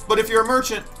 But if you're a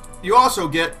merchant, you also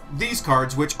get these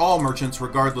cards, which all merchants,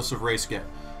 regardless of race, get.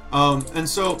 And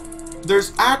so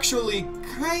there's actually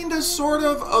kind of, sort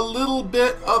of, a little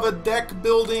bit of a deck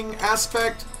building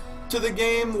aspect to the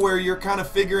game where you're kind of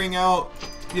figuring out,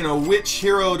 you know, which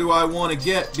hero do I want to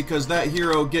get because that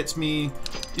hero gets me,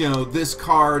 you know, this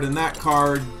card and that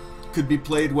card could be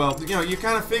played well. You know, you're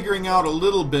kind of figuring out a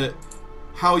little bit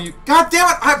how you... God damn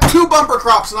it! I have 2 bumper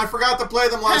crops and I forgot to play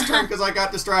them last turn because I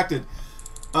got distracted.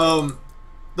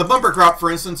 The bumper crop,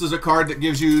 for instance, is a card that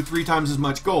gives you 3 times as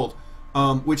much gold,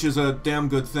 which is a damn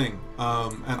good thing.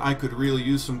 And I could really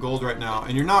use some gold right now.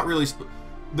 And you're not really...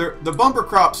 The bumper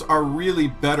crops are really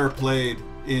better played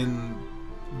in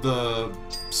the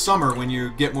summer when you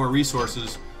get more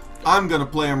resources. I'm going to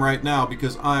play them right now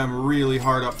because I am really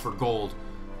hard up for gold.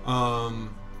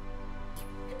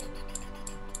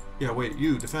 Yeah, wait,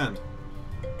 you defend.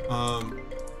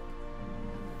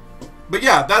 But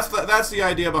yeah, that's the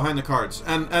idea behind the cards,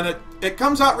 and it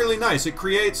comes out really nice. It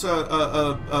creates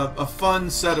a fun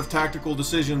set of tactical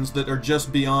decisions that are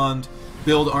just beyond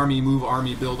build army, move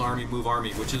army, build army, move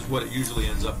army, which is what it usually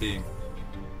ends up being.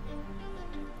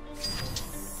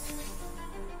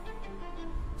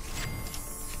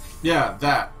 Yeah,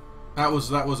 that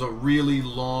was a really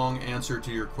long answer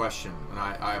to your question, and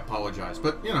I apologize.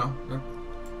 But you know,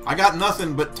 I got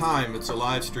nothing but time. It's a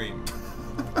live stream.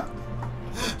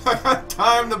 I got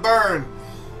time to burn.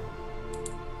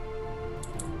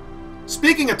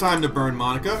 Speaking of time to burn,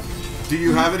 Monica, do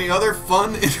you have any other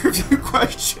fun interview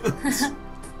questions?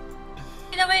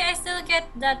 In a way, I still get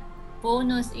that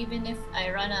bonus even if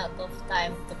I run out of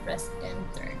time to press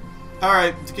enter. All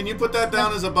right, can you put that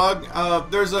down as a bug?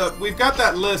 We've got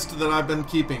that list that I've been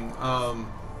keeping.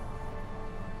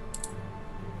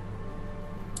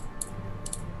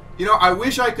 You know, I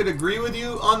wish I could agree with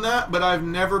you on that, but I've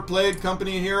never played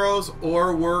Company of Heroes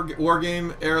or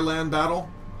Wargame Air-Land Battle.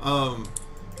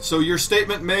 So your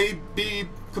statement may be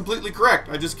completely correct.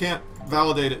 I just can't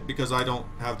validate it because I don't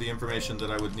have the information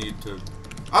that I would need to...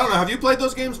 I don't know, have you played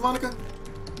those games, Monica?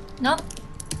 No.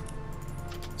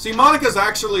 See, Monica's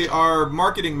actually our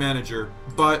marketing manager,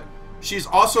 but she's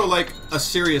also, like, a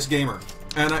serious gamer.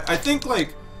 And I think,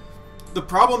 like... The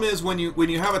problem is when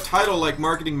you have a title like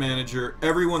marketing manager,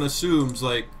 everyone assumes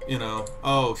like, you know,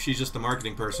 oh, she's just a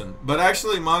marketing person. But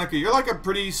actually, Monica, you're like a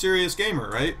pretty serious gamer,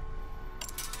 right?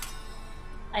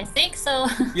 I think so.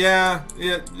 Yeah,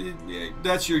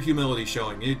 that's your humility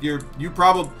showing. You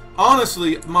probably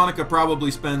honestly, Monica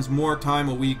probably spends more time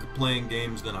a week playing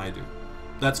games than I do.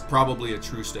 That's probably a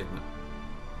true statement.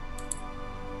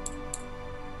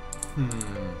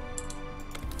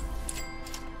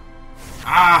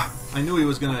 Ah! I knew he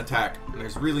was going to attack.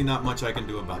 There's really not much I can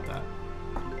do about that.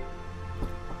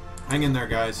 Hang in there,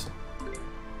 guys.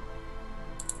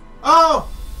 Oh!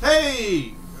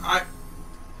 Hey!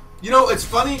 You know, it's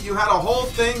funny, you had a whole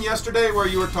thing yesterday where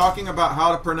you were talking about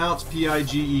how to pronounce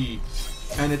P-I-G-E.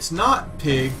 And it's not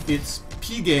pig, it's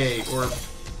pigay, or...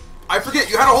 I forget,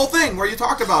 you had a whole thing where you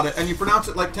talked about it, and you pronounce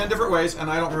it like 10 different ways, and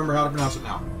I don't remember how to pronounce it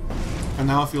now. And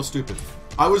now I feel stupid.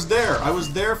 I was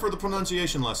there for the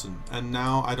pronunciation lesson, and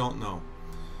now I don't know.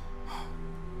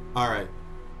 Alright.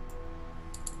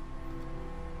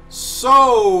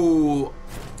 So,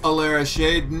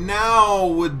 AlaraShade, now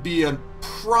would be a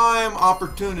prime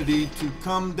opportunity to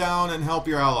come down and help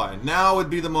your ally. Now would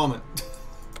be the moment.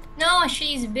 No,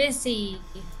 she's busy.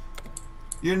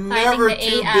 You're never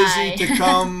too busy to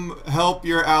come help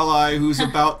your ally who's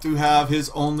about to have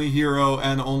his only hero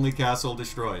and only castle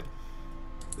destroyed.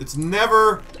 It's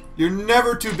never... You're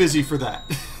never too busy for that.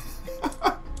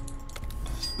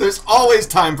 There's always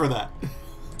time for that.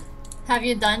 Have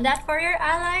you done that for your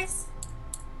allies?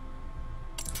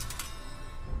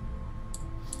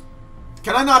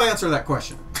 Can I not answer that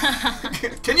question?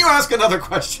 Can you ask another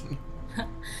question?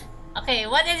 Okay,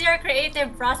 what is your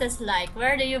creative process like?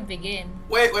 Where do you begin?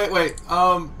 Wait.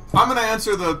 I'm going to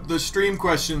answer the stream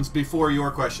questions before your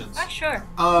questions. Ah, sure.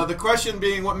 The question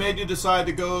being, what made you decide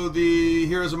to go the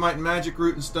Heroes of Might and Magic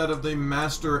route instead of the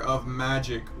Master of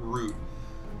Magic route?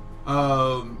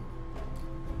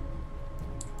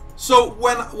 So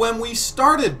when we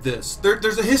started this,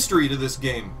 there's a history to this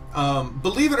game.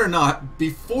 Believe it or not,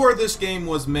 before this game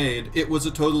was made, it was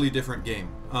a totally different game.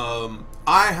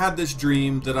 I had this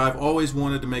dream that I've always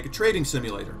wanted to make a trading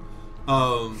simulator.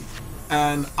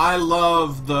 And I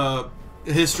love the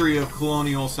history of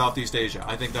colonial Southeast Asia.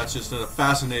 I think that's just a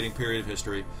fascinating period of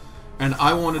history. And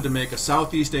I wanted to make a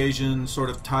Southeast Asian sort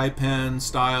of Taipan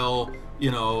style,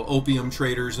 you know, opium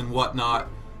traders and whatnot,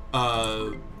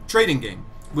 trading game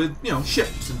with, you know,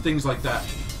 ships and things like that.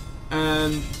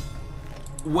 And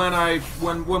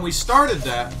when we started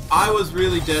that, I was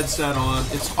really dead set on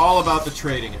it's all about the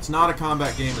trading. It's not a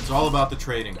combat game. It's all about the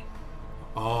trading.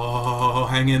 Oh,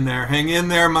 hang in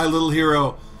there, my little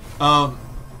hero.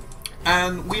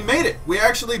 And we made it. We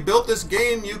actually built this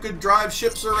game. You could drive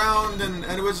ships around, and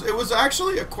it was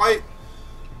actually a quite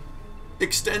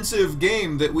extensive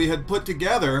game that we had put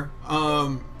together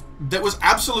that was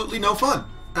absolutely no fun.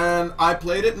 And I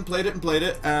played it and played it and played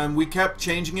it, and we kept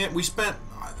changing it. We spent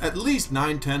at least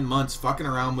 9-10 months fucking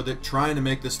around with it, trying to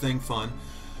make this thing fun,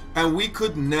 and we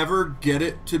could never get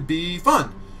it to be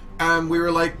fun. And we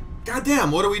were like, God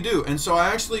damn, what do we do? And so I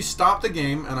actually stopped the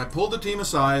game, and I pulled the team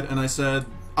aside, and I said,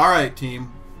 alright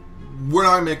team, we're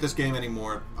not going to make this game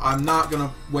anymore. I'm not going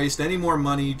to waste any more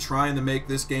money trying to make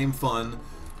this game fun.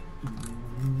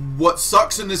 What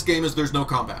sucks in this game is there's no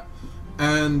combat.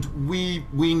 And we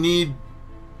need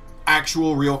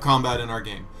actual real combat in our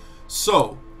game.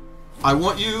 So, I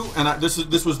want you, and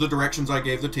this was the directions I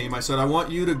gave the team. I said, I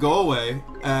want you to go away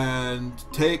and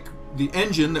take the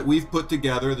engine that we've put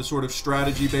together, the sort of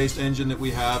strategy-based engine that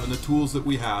we have and the tools that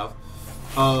we have,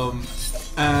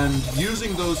 and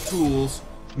using those tools,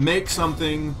 make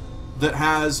something that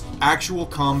has actual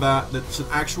combat, that's an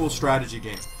actual strategy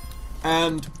game.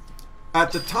 And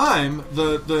at the time,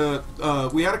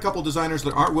 we had a couple designers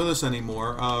that aren't with us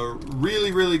anymore.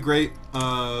 Really, really great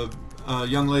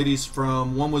young ladies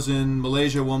from, one was in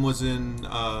Malaysia, one was in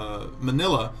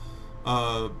Manila,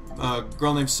 a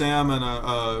girl named Sam and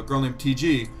a girl named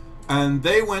TG, and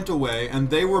they went away, and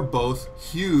they were both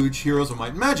huge Heroes of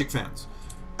Might and Magic fans.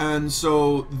 And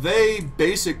so they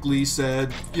basically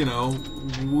said, you know,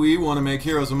 we want to make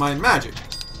Heroes of Might and Magic.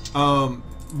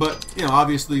 But, you know,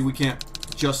 obviously we can't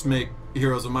just make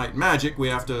Heroes of Might and Magic. We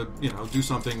have to, you know, do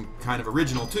something kind of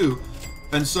original too.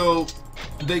 And so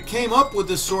they came up with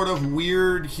this sort of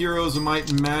weird Heroes of Might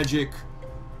and Magic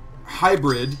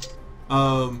hybrid.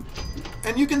 And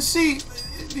you can see,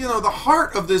 you know, the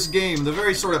heart of this game, the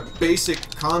very sort of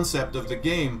basic concept of the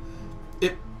game,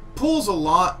 it pulls a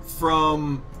lot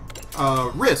from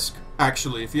Risk,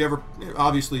 actually. If you ever,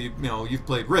 obviously, you know, you've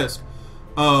played Risk,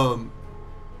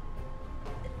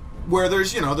 where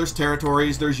there's, you know, there's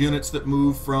territories, there's units that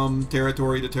move from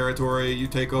territory to territory. You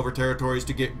take over territories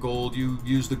to get gold. You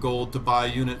use the gold to buy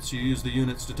units. You use the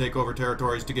units to take over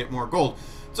territories to get more gold.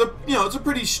 It's a, you know, it's a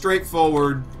pretty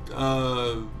straightforward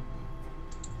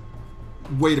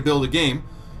way to build a game.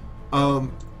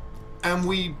 And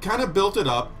we kind of built it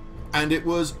up, and it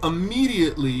was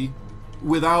immediately,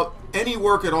 without any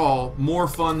work at all, more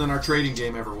fun than our trading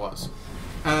game ever was.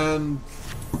 And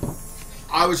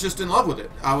I was just in love with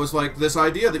it. I was like, this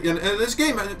idea that, and this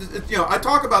game, you know, I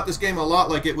talk about this game a lot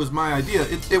like it was my idea.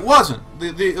 It wasn't.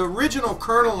 The original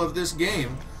kernel of this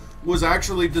game was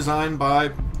actually designed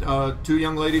by two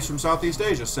young ladies from Southeast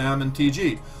Asia, Sam and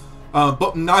TG.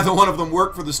 But neither one of them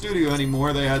work for the studio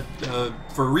anymore. They had,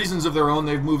 for reasons of their own,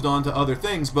 they've moved on to other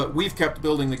things, but we've kept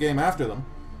building the game after them.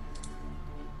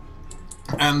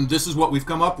 And this is what we've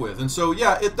come up with. And so,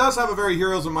 yeah, it does have a very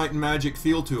Heroes of Might and Magic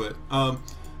feel to it.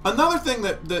 Another thing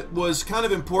that was kind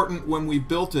of important when we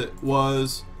built it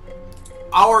was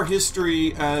our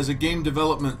history as a game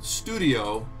development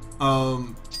studio.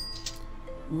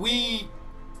 We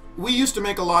used to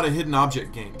make a lot of hidden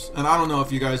object games, and I don't know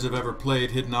if you guys have ever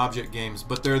played hidden object games,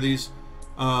 but they're these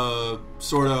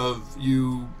sort of,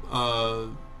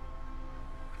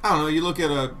 I don't know, you look at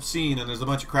a scene and there's a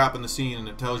bunch of crap in the scene and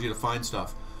it tells you to find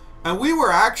stuff. And we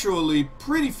were actually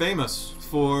pretty famous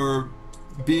for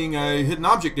being a hidden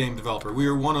object game developer. We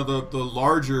were one of the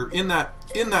larger, in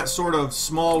that sort of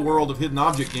small world of hidden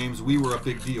object games, we were a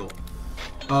big deal.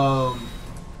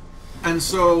 And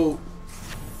so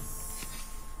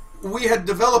we had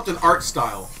developed an art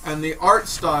style, and the art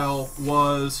style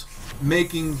was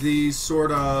making these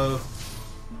sort of,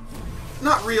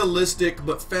 not realistic,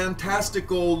 but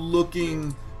fantastical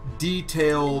looking,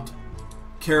 detailed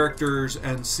characters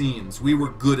and scenes. We were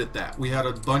good at that. We had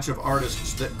a bunch of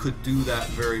artists that could do that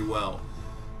very well.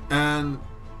 And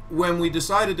when we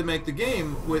decided to make the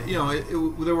game, you know,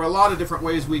 there were a lot of different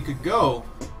ways we could go,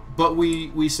 but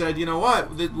we said, you know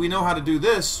what, we know how to do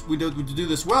this, we do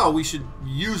this well, we should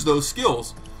use those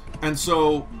skills. And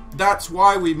so that's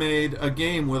why we made a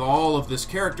game with all of this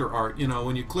character art. You know,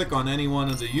 when you click on any one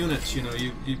of the units, you know,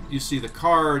 you see the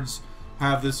cards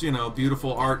have this, you know,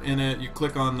 beautiful art in it. You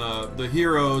click on the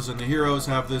heroes, and the heroes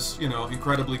have this, you know,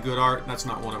 incredibly good art. That's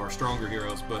not one of our stronger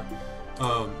heroes, but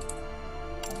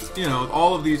you know,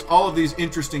 all of these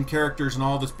interesting characters and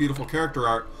all this beautiful character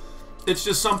art. It's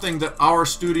just something that our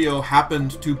studio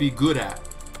happened to be good at,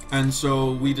 and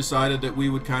so we decided that we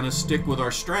would kind of stick with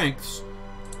our strengths.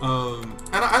 And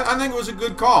I think it was a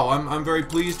good call. I'm very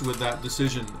pleased with that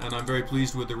decision, and I'm very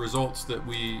pleased with the results that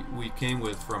we came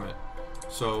with from it.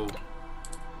 So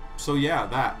yeah,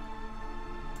 that.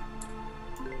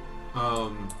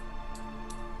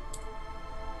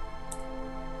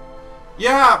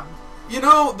 Yeah, you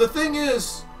know, the thing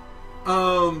is,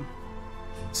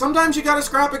 sometimes you gotta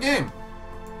scrap a game.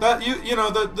 That you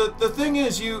know, the thing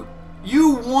is, you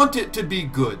want it to be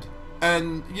good,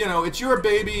 and you know, it's your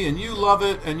baby, and you love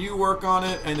it, and you work on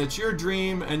it, and it's your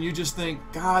dream, and you just think,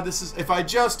 God, this is, if I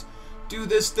just do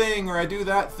this thing or I do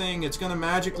that thing, it's gonna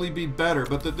magically be better.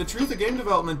 But the truth of game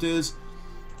development is,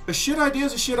 a shit idea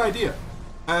is a shit idea.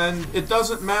 And it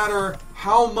doesn't matter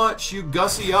how much you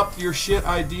gussy up your shit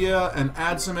idea and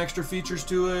add some extra features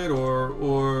to it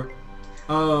or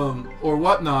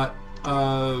whatnot.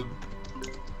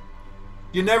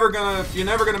 You're never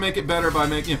gonna make it better by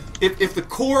making if the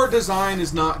core design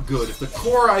is not good, if the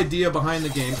core idea behind the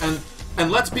game, and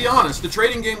let's be honest, the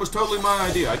trading game was totally my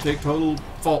idea. I take total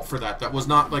fault for that. That was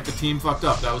not like the team fucked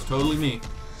up. That was totally me.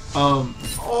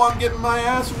 Oh, I'm getting my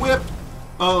ass whipped.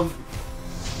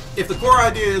 If the core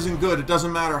idea isn't good, it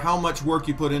doesn't matter how much work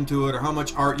you put into it or how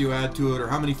much art you add to it or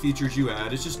how many features you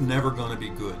add. It's just never going to be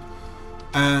good.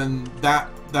 And that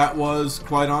was,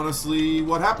 quite honestly,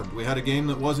 what happened. We had a game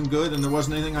that wasn't good and there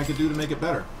wasn't anything I could do to make it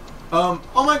better. Oh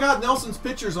my god, Nelson's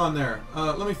picture's on there.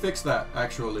 Let me fix that,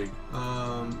 actually.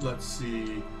 Let's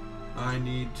see. I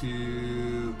need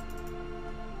to...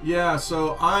 Yeah,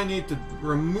 so I need to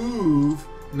remove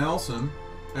Nelson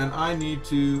and I need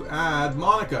to add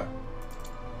Monica.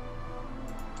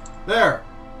 There!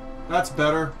 That's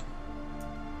better.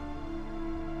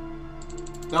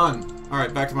 Done.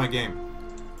 Alright, back to my game.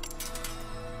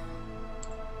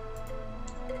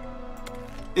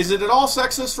 Is it at all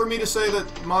sexist for me to say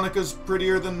that Monica's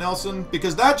prettier than Nelson?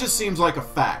 Because that just seems like a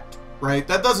fact, right?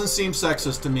 That doesn't seem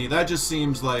sexist to me. That just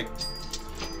seems like...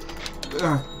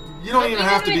 you don't even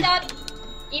have to be...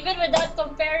 Even without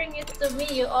comparing it to me,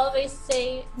 you always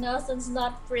say Nelson's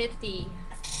not pretty.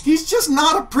 He's just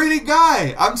not a pretty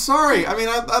guy. I'm sorry. I mean,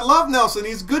 I love Nelson.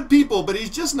 He's good people, but he's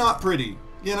just not pretty.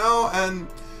 You know? And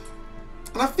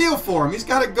I feel for him. He's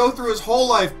got to go through his whole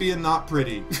life being not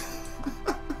pretty.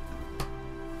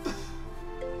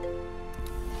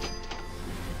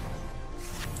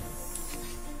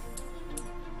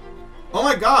 Oh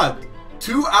my god.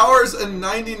 2 hours and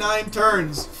 99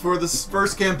 turns for this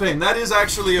first campaign. That is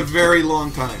actually a very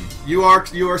long time. You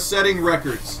are setting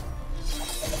records.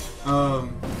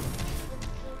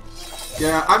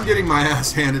 Yeah, I'm getting my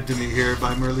ass handed to me here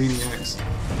by MerliniX.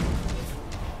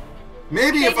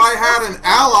 Maybe if I had an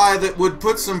ally that would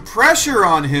put some pressure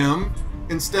on him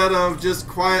instead of just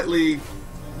quietly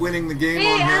winning the game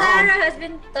on her own. Alara has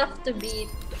been tough to beat.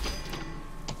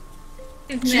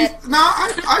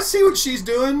 I see what she's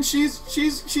doing.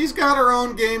 She's got her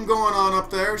own game going on up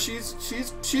there.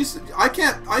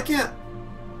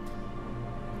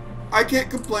 I can't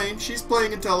complain. She's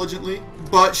playing intelligently,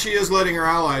 but she is letting her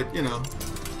ally, you know,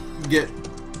 get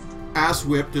ass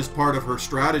whipped as part of her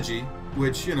strategy,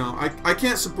 which, you know, I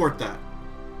can't support that.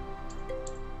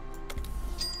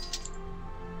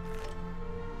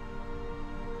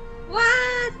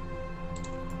 What?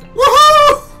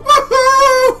 Woohoo!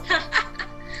 Woohoo!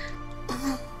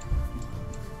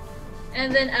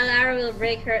 And then Alara will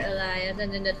break her alliance,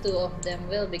 and then the two of them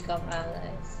will become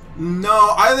allies.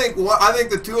 No, I think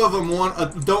the two of them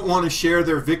don't want to share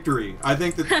their victory. I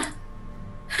think that.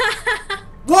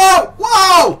 Whoa!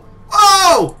 Whoa!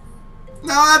 Whoa!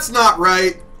 No, that's not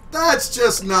right. That's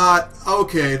just not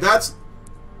okay. That's.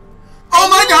 Oh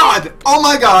my god! Oh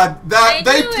my god! That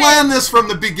they planned this from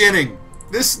the beginning.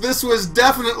 This was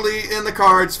definitely in the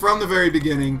cards from the very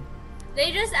beginning.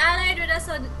 They just allied with us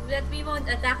so that we won't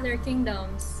attack their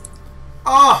kingdoms.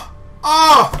 Oh!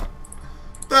 Oh!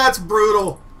 That's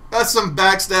brutal. That's some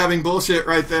backstabbing bullshit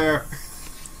right there.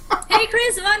 Hey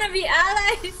Chris, wanna be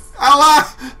allies? Ally!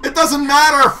 It doesn't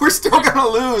matter. We're still gonna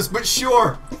lose, but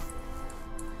sure.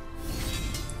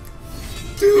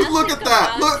 Dude, look at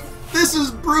that. Look, this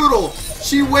is brutal.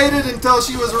 She waited until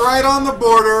she was right on the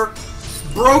border,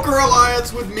 broke her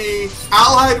alliance with me,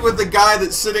 allied with the guy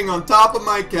that's sitting on top of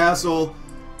my castle.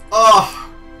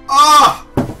 Oh! Oh!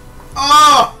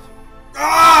 Oh!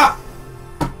 Ah!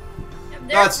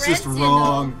 That's just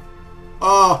wrong.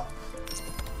 Oh!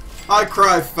 I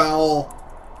cry foul.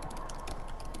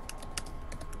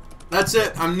 That's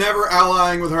it. I'm never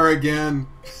allying with her again.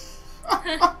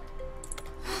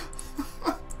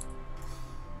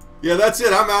 Yeah, that's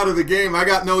it. I'm out of the game. I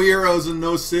got no heroes and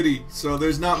no city, so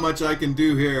there's not much I can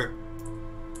do here.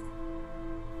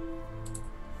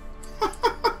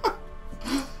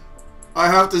 I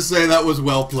have to say that was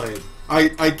well played.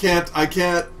 I can't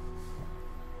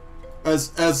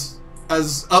as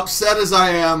upset as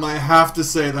I am, I have to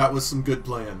say that was some good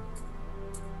playing.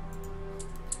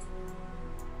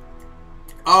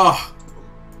 Oh.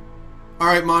 All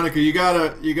right, Monica, you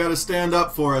gotta stand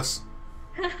up for us.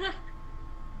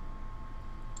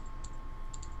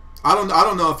 I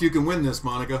don't know if you can win this,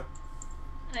 Monica.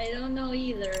 I don't know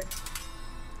either.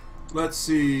 Let's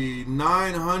see,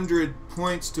 900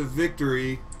 points to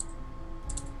victory.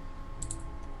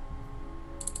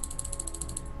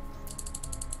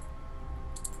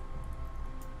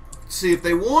 See, if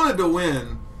they wanted to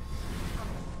win,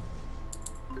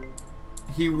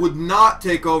 he would not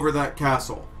take over that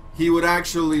castle. He would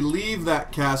actually leave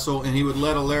that castle and he would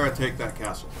let Alara take that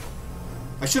castle.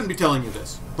 I shouldn't be telling you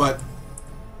this, but...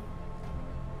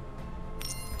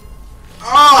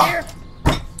 Ah!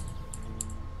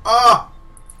 Ah!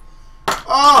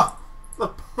 Ah! The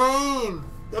pain!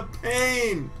 The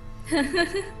pain!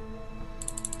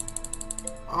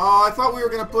 Oh, I thought we were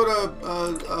going to put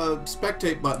a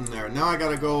spectate button there. Now I got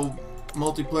to go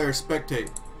multiplayer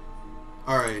spectate.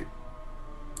 Alright.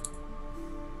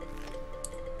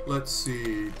 Let's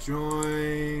see.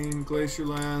 Join Glacier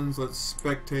Lands. Let's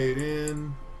spectate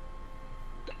in.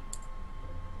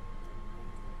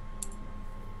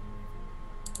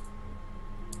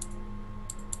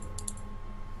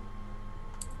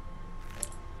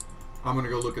 I'm going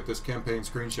to go look at this campaign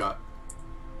screenshot.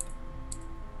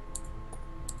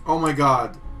 Oh my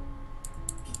god.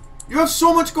 You have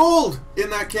so much gold in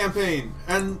that campaign,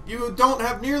 and you don't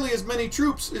have nearly as many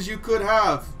troops as you could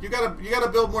have. You gotta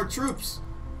build more troops.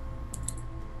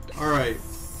 Alright.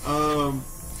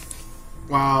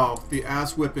 Wow, the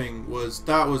ass whipping was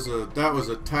that was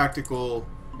a tactical,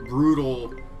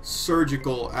 brutal,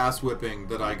 surgical ass whipping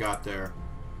that I got there.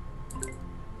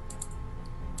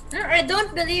 I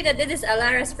don't believe that this is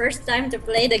Alara's first time to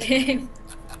play the game.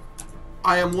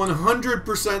 I am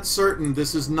 100% certain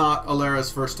this is not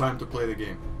Alara's first time to play the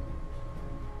game.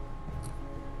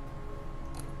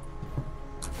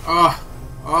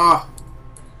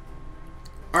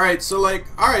 Alright, so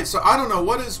I don't know,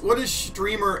 what is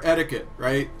streamer etiquette,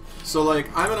 right? So like,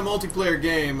 I'm in a multiplayer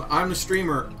game, I'm the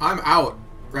streamer, I'm out,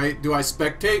 right? Do I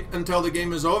spectate until the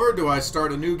game is over? Do I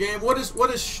start a new game? What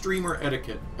is streamer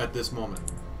etiquette at this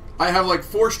moment? I have like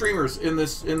 4 streamers in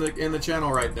the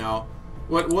channel right now.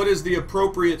 What is the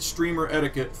appropriate streamer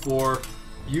etiquette for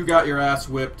you got your ass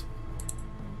whipped?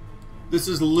 This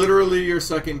is literally your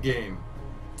second game.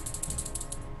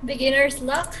 Beginner's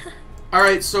luck?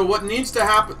 Alright, so what needs to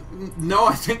happen... No,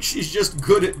 I think she's just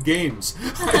good at games.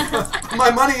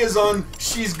 My money is on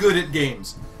she's good at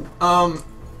games. Yeah,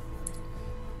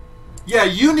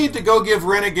 you need to go give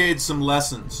Renegade some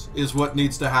lessons, is what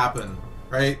needs to happen.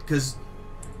 Right? Because...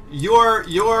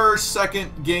 Your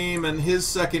second game and his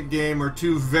second game are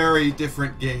 2 very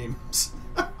different games.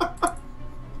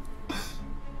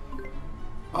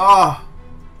 Ah.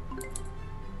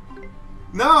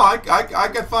 No, I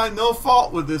can find no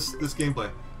fault with this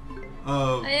gameplay.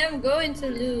 I am going to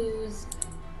lose.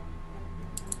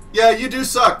 Yeah, you do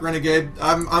suck, Renegade.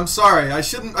 I'm sorry. I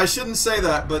shouldn't say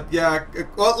that, but yeah.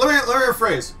 Well, let me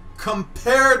rephrase.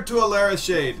 Compared to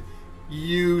AlaraShade,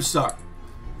 you suck.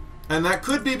 And that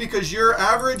could be because you're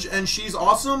average and she's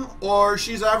awesome, or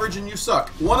she's average and you suck.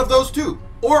 One of those 2.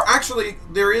 Or actually,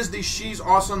 there is the she's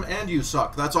awesome and you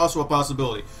suck. That's also a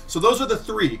possibility. So those are the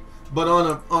 3. But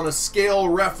on a scale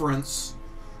reference,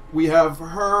 we have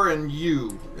her and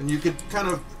you. And you could kind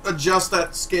of adjust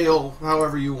that scale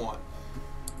however you want.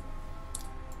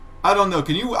 I don't know.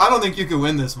 Can you? I don't think you can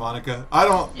win this, Monica. I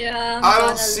don't. Yeah. I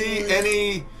don't see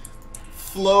any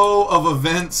flow of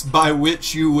events by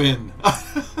which you win.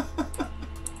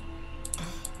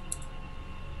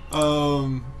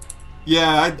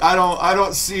 Yeah, I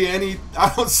don't see any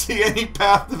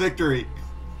path to victory.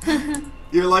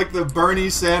 You're like the Bernie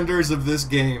Sanders of this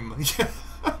game.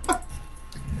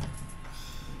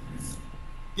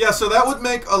 Yeah, so that would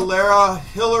make Alara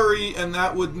Hillary, and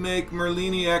that would make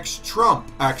MerliniX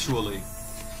Trump, actually.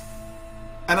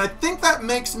 And I think that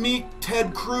makes me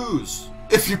Ted Cruz,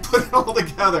 if you put it all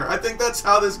together. I think that's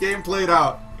how this game played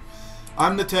out.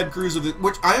 I'm the Ted Cruz of it,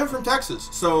 which I am from Texas,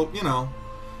 so, you know,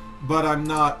 but I'm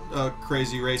not a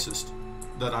crazy racist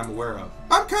that I'm aware of.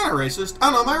 I'm kind of racist. I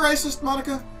don't know, am I racist,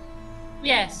 Monica?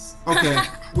 Yes. Okay,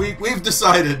 we've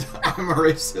decided I'm a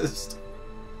racist.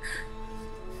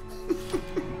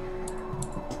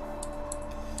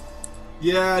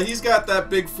 Yeah, he's got that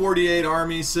big 48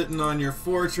 army sitting on your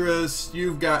fortress.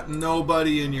 You've got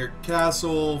nobody in your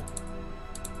castle.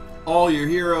 All your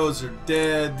heroes are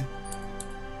dead.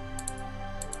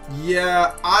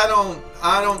 Yeah, I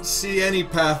don't see any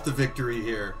path to victory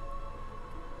here.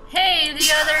 Hey,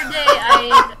 the other day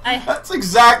I That's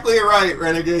exactly right,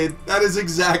 Renegade. That is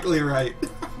exactly right.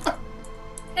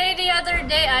 Hey, the other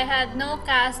day I had no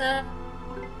casa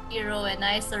hero and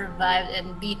I survived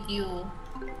and beat you.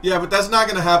 Yeah, but that's not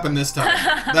gonna happen this time.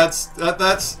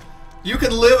 That's you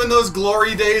can live in those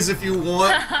glory days if you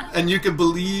want, and you can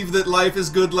believe that life is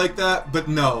good like that. But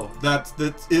no, that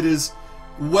it is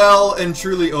well and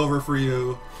truly over for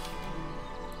you.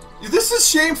 This is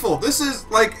shameful. This is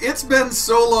like, it's been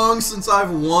so long since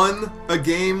I've won a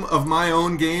game of my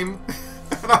own game,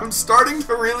 and I'm starting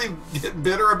to really get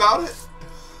bitter about it.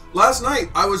 Last night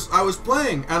I was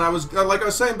playing, and I was like I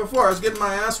was saying before, I was getting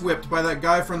my ass whipped by that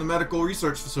guy from the medical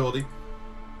research facility.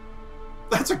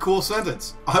 That's a cool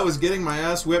sentence. I was getting my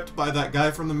ass whipped by that guy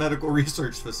from the medical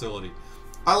research facility.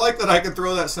 I like that I can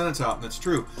throw that sentence out, and it's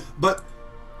true.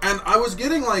 And I was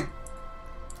getting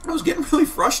really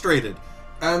frustrated.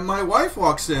 And my wife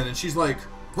walks in, and she's like,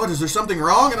 "What, is there something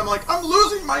wrong?" And I'm like, "I'm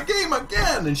losing my game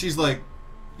again." And she's like,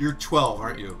 "You're 12,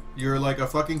 aren't you? You're like a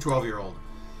fucking 12-year-old."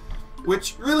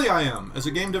 Which, really I am. As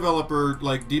a game developer,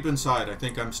 like, deep inside, I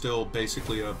think I'm still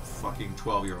basically a fucking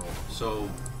 12-year-old. So,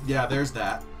 yeah, there's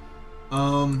that.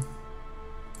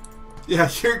 Yeah,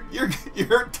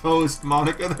 you're toast,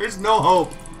 Monica. There's no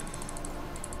hope.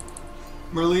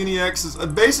 MerliniX is...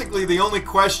 basically, the only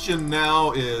question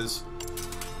now is...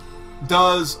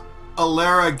 does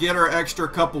Alara get her extra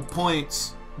couple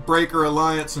points, break her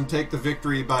alliance, and take the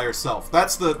victory by herself?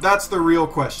 That's the real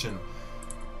question.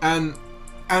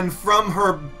 And from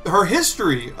her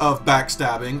history of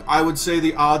backstabbing, I would say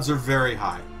the odds are very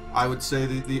high. I would say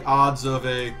the odds of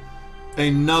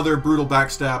another brutal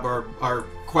backstab are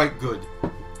quite good.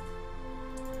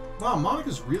 Wow,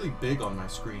 Monica's really big on my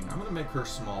screen. I'm gonna make her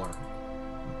smaller.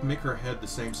 Make her head the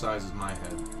same size as my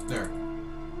head. There.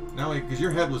 Now, because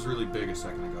your head was really big a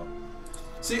second ago.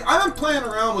 See, I've been playing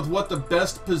around with what the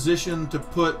best position to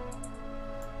put...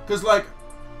 because, like,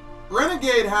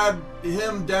 Renegade had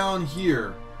him down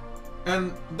here.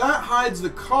 And that hides the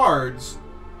cards.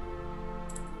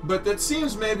 But that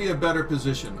seems maybe a better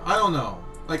position. I don't know.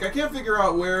 Like, I can't figure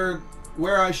out where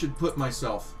I should put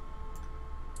myself.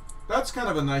 That's kind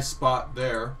of a nice spot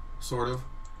there, sort of.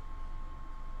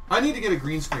 I need to get a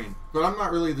green screen, but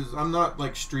I'm not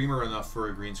like streamer enough for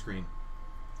a green screen.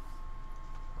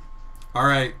 All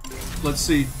right, let's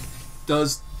see.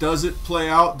 Does it play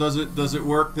out? Does it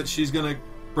work that she's gonna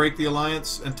break the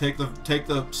alliance and take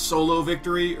the solo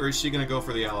victory, or is she gonna go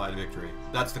for the allied victory?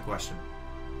 That's the question.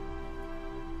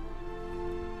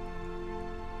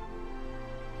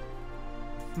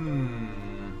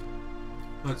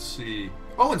 Let's see.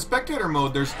 Oh, in spectator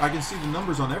mode, I can see the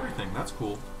numbers on everything. That's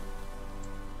cool.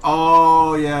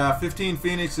 Oh, yeah, 15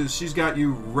 Phoenixes. She's got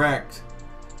you wrecked.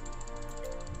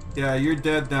 Yeah, you're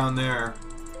dead down there.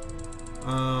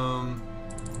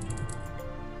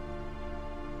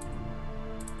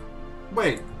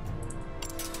 Wait.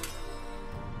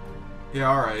 Yeah,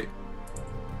 alright.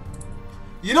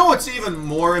 You know what's even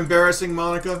more embarrassing,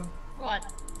 Monica? What?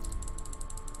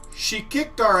 She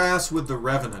kicked our ass with the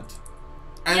Revenant.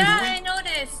 And yeah, I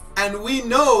noticed. And we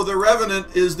know the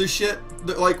Revenant is the shit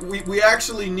that, like, we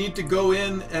actually need to go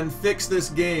in and fix this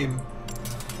game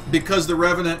because the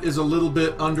Revenant is a little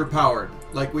bit underpowered.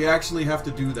 Like, we actually have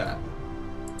to do that.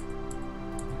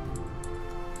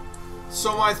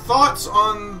 So my thoughts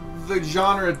on the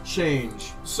genre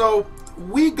change. So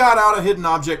we got out of Hidden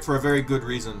Object for a very good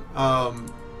reason.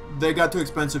 They got too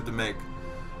expensive to make.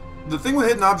 The thing with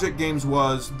Hidden Object games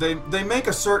was they make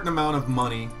a certain amount of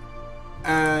money,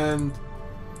 and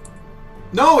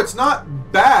no, it's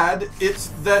not bad, it's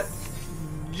that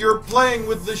you're playing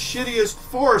with the shittiest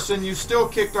force and you still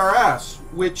kicked our ass,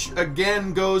 which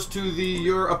again goes to the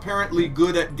you're apparently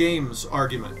good at games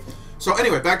argument. So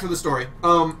anyway, back to the story.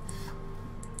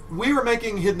 We were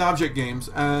making Hidden Object games,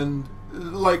 and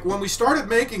like when we started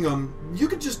making them, you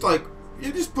could just like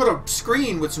you just put a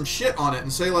screen with some shit on it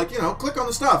and say, like, you know, click on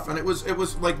the stuff, and it was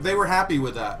like they were happy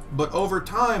with that. But over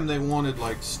time they wanted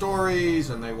like stories,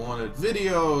 and they wanted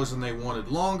videos, and they wanted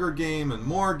longer game and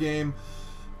more game.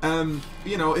 And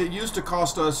you know, it used to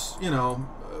cost us, you know,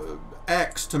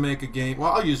 X to make a game.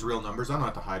 Well, I'll use real numbers, I don't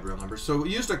have to hide real numbers. So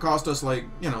it used to cost us like,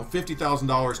 you know,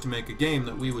 $50,000 to make a game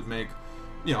that we would make,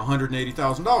 you know,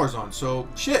 $180,000 on. So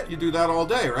shit, you do that all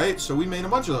day, right? So we made a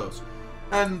bunch of those.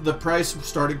 And the price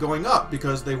started going up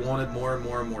because they wanted more and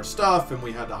more and more stuff, and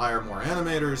we had to hire more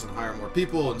animators and hire more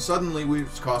people, and suddenly we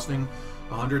was costing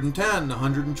 $110,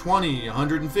 $120,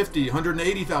 $150,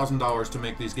 $180,000 to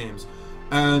make these games.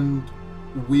 And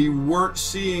we weren't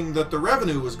seeing that the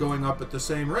revenue was going up at the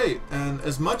same rate. And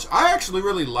as much, I actually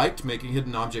really liked making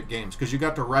Hidden Object games because you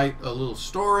got to write a little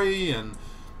story, and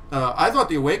I thought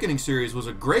the Awakening series was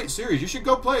a great series. You should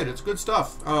go play it. It's good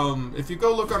stuff. If you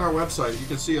go look on our website, you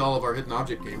can see all of our Hidden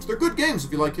Object games. They're good games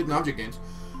if you like Hidden Object games.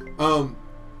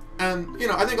 And, you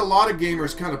know, I think a lot of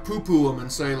gamers kind of poo-poo them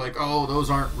and say, like, oh,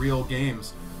 those aren't real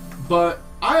games. But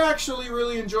I actually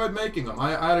really enjoyed making them.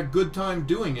 I had a good time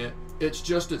doing it. It's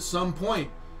just at some point,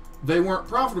 they weren't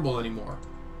profitable anymore.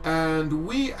 And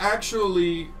we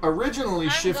actually originally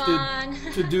shifted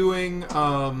to doing,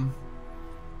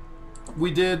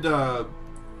 we did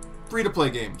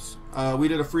free-to-play games. We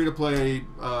did a free-to-play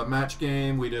match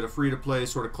game. We did a free-to-play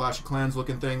sort of Clash of Clans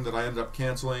looking thing that I ended up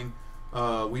canceling.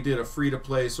 We did a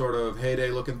free-to-play sort of Heyday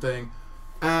looking thing.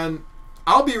 And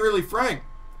I'll be really frank,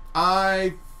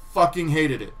 I fucking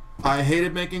hated it. I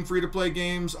hated making free-to-play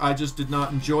games. I just did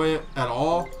not enjoy it at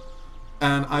all.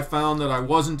 And I found that I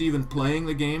wasn't even playing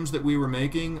the games that we were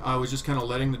making. I was just kind of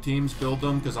letting the teams build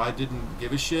them because I didn't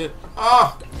give a shit.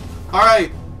 Ah!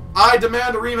 Alright. I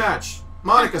demand a rematch.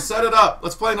 Monica, set it up.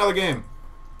 Let's play another game.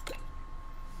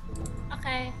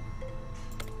 Okay.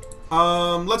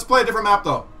 Let's play a different map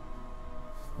though.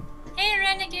 Hey,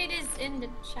 Renegade is in the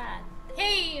chat.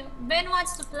 Hey, Ben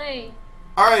wants to play.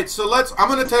 Alright, so I'm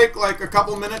going to take like a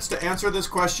couple minutes to answer this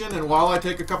question, and while I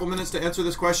take a couple minutes to answer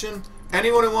this question,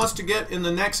 anyone who wants to get in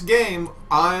the next game,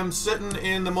 I'm sitting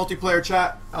in the multiplayer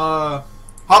chat.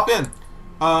 Hop in.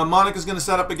 Monica's going to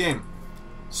set up a game.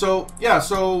 So, yeah,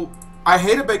 so I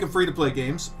hated making free-to-play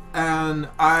games, and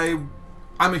I'm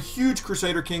a huge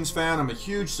Crusader Kings fan, I'm a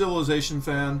huge Civilization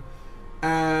fan,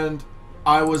 and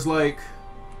I was like,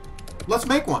 let's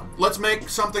make one. Let's make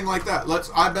something like that.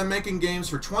 I've been making games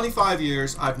for 25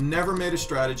 years. I've never made a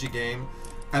strategy game.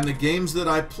 And the games that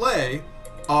I play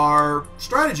are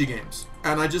strategy games.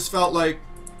 And I just felt like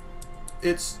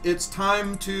it's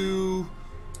time to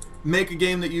make a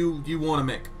game that you want to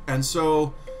make. And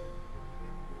so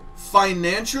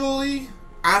financially,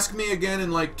 ask me again in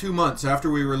like 2 months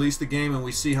after we release the game and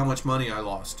we see how much money I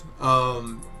lost.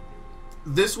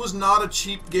 This was not a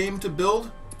cheap game to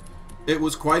build. It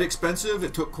was quite expensive.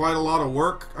 It took quite a lot of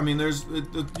work. I mean, there's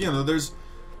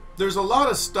a lot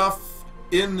of stuff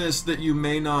in this that you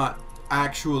may not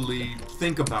actually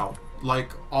think about,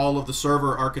 like all of the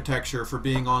server architecture for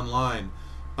being online.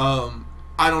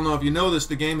 I don't know if you know this,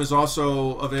 the game is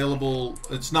also available.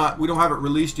 It's not, we don't have it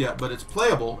released yet, but it's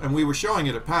playable, and we were showing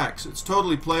it at PAX. It's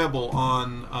totally playable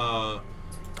on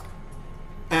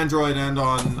Android and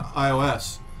on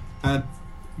iOS. And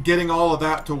getting all of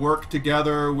that to work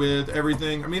together with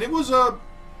everything. I mean, it was a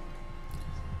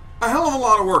hell of a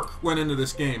lot of work went into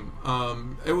this game.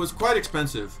 It was quite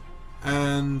expensive,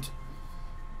 and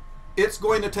it's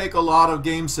going to take a lot of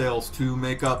game sales to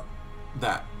make up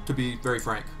that, to be very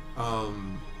frank. We're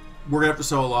going to have to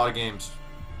sell a lot of games,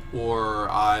 or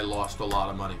I lost a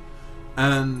lot of money.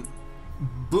 And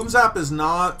BoomZap is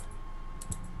not...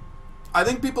 I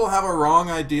think people have a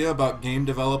wrong idea about game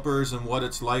developers and what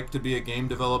it's like to be a game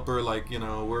developer. Like, you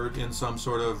know, we're in some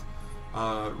sort of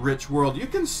rich world. You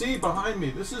can see behind me.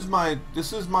 This is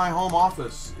my home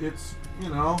office. It's, you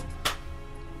know,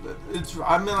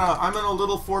 I'm in a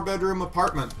little 4-bedroom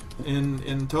apartment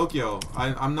in Tokyo.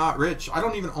 I'm not rich. I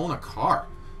don't even own a car.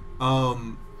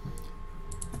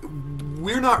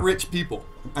 We're not rich people.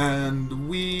 And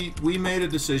we made a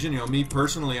decision, you know, me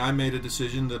personally, I made a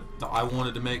decision that I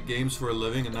wanted to make games for a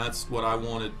living, and that's what I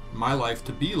wanted my life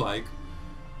to be like.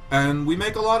 And we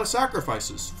make a lot of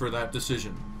sacrifices for that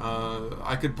decision.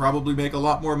 I could probably make a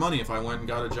lot more money if I went and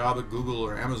got a job at Google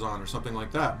or Amazon or something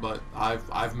like that, but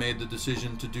I've made the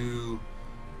decision to do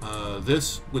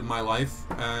this with my life,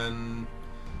 and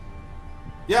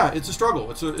yeah, it's a struggle.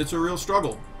 It's a real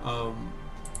struggle.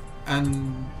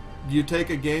 And you take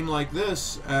a game like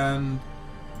this and,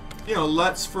 you know,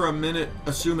 let's for a minute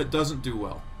assume it doesn't do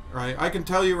well, right? I can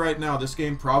tell you right now, this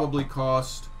game probably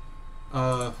cost,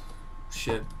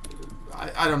 shit,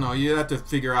 I don't know, you have to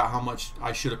figure out how much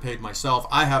I should have paid myself.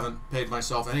 I haven't paid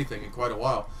myself anything in quite a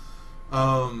while.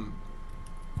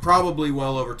 Probably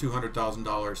well over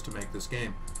 $200,000 to make this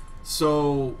game.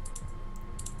 So,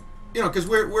 you know, because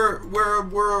we're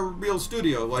a real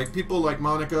studio. Like, people like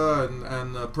Monica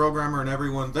and the programmer and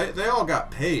everyone, they all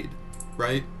got paid,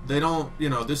 right? They don't, you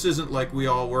know, this isn't like we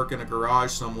all work in a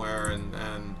garage somewhere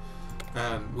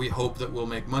and we hope that we'll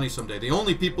make money someday. The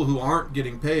only people who aren't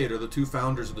getting paid are the two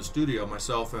founders of the studio,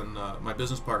 myself and my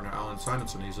business partner, Alan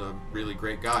Simonson. He's a really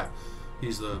great guy.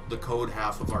 He's the code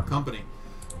half of our company.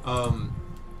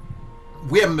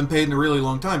 We haven't been paid in a really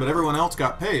long time, but everyone else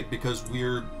got paid because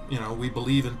we're, you know, we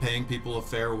believe in paying people a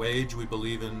fair wage. We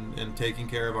believe in taking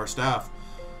care of our staff.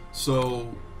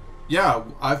 So, yeah,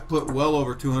 I've put well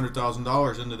over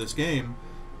 $200,000 into this game.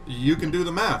 You can do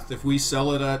the math. If we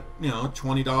sell it at, you know,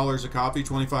 $20 a copy,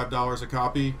 $25 a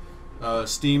copy,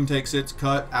 Steam takes its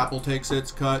cut, Apple takes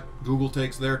its cut, Google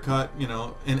takes their cut. You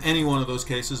know, in any one of those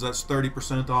cases, that's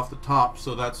 30% off the top.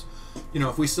 So that's, you know,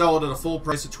 if we sell it at a full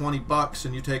price of $20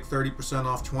 and you take 30%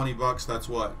 off $20, that's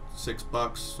what,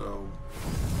 $6. So,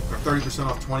 or 30%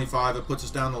 off 25, it puts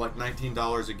us down to like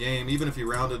 $19 a game. Even if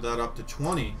you rounded that up to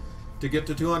 20, to get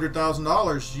to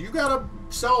 $200,000, you gotta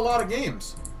sell a lot of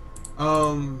games.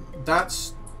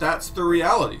 That's the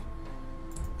reality.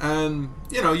 And,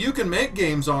 you know, you can make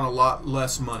games on a lot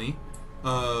less money,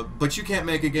 but you can't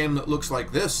make a game that looks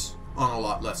like this on a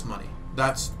lot less money.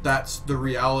 That's the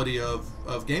reality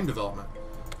of game development.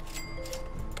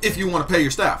 If you want to pay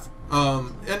your staff.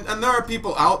 And there are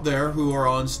people out there who are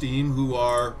on Steam who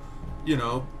are, you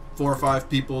know, 4 or 5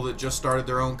 people that just started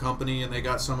their own company and they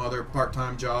got some other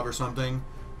part-time job or something.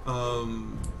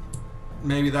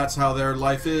 Maybe that's how their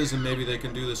life is and maybe they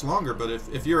can do this longer. But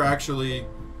if you're actually,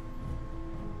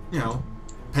 you know,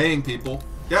 paying people,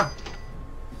 yeah.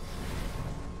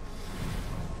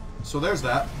 So there's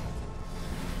that.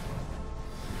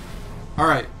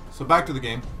 Alright, so back to the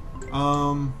game.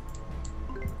 I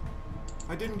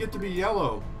didn't get to be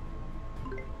yellow.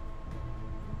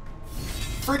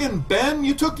 Friggin' Ben,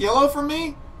 you took yellow from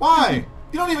me? Why?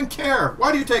 You don't even care.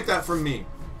 Why do you take that from me?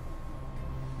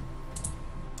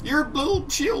 Your little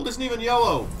shield isn't even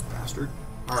yellow, bastard.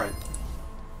 Alright.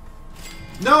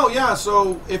 No, yeah,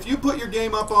 so if you put your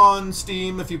game up on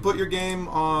Steam, if you put your game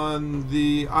on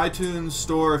the iTunes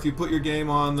store, if you put your game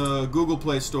on the Google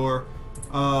Play Store,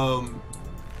 oh,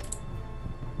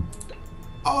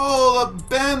 the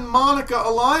Ben Monica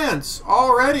Alliance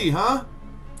already, huh?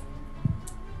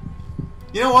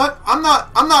 You know what? I'm not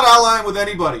allying with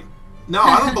anybody. No,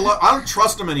 I don't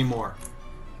trust them anymore.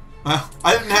 I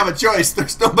didn't have a choice.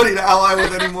 There's nobody to ally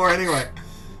with anymore anyway.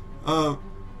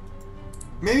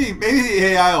 Maybe the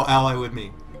AI will ally with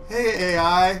me. Hey,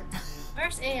 AI.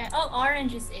 Where's AI? Oh,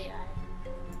 orange is AI.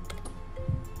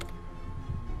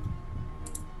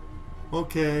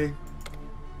 Okay.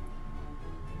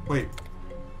 Wait.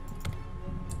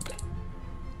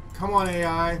 Come on,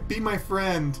 AI. Be my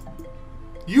friend.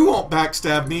 You won't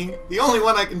backstab me. The only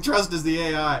one I can trust is the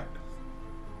AI.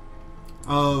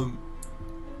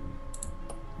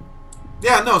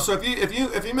 Yeah, no. So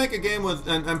if you make a game with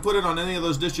and put it on any of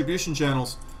those distribution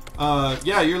channels,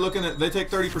 yeah, you're looking at, they take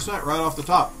 30% right off the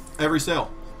top every sale,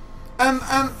 and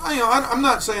you know, I'm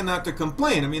not saying that to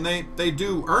complain. I mean, they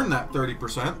do earn that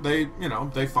 30%. They, you know,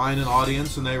 they find an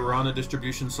audience and they run a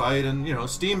distribution site, and you know,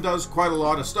 Steam does quite a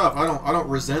lot of stuff. I don't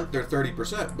resent their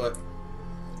 30%, but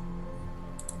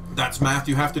that's math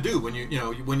you have to do when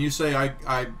when you say I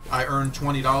earn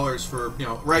 $20 for, you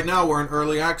know, right now we're in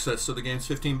early access, so the game's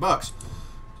 $15.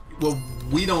 Well,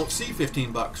 we don't see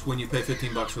 $15 when you pay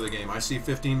 $15 for the game. I see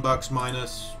 $15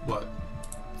 minus what,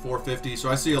 $4.50, so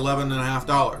I see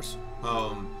 $11.50.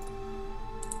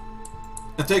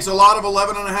 It takes a lot of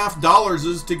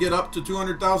 $11.50 to get up to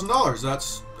 $200,000.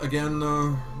 That's again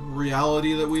the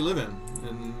reality that we live in,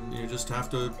 and you just have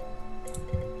to.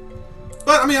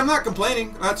 But I mean, I'm not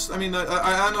complaining. That's, I mean,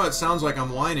 I know it sounds like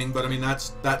I'm whining, but I mean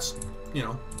that's you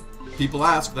know, people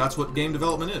ask. That's what game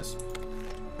development is,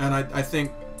 and I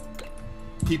think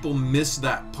people miss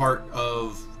that part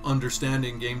of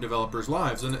understanding game developers'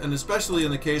 lives, and especially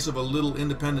in the case of a little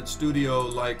independent studio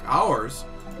like ours.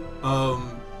 Yeah,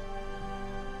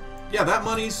 that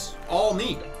money's all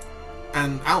me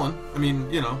and Alan. I mean,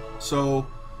 you know, so.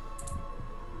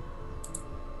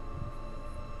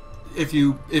 If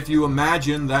you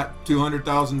imagine that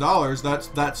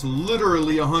 $200,000, that's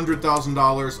literally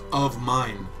 $100,000 of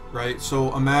mine, right?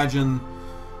 So imagine,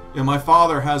 you know, my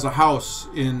father has a house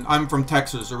in, I'm from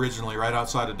Texas originally, right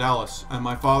outside of Dallas, and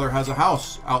my father has a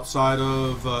house outside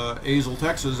of Azle,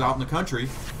 Texas, out in the country.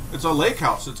 It's a lake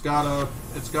house. It's got a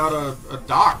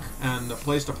dock and a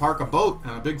place to park a boat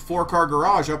and a big 4-car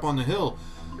garage up on the hill.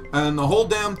 And the whole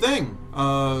damn thing,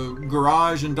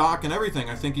 garage and dock and everything.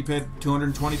 I think he paid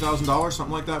 $220,000,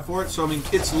 something like that for it. So I mean,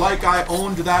 it's like I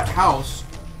owned that house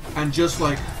and just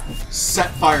like set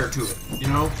fire to it, you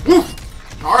know? Woof!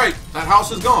 All right, that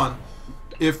house is gone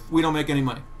if we don't make any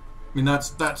money. I mean,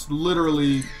 that's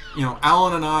literally, you know,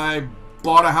 Alan and I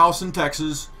bought a house in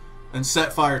Texas and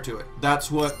set fire to it. That's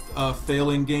what a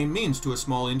failing game means to a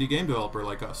small indie game developer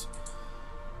like us.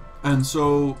 And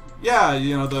so, yeah,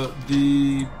 you know,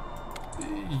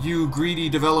 you greedy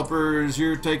developers,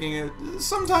 you're taking it.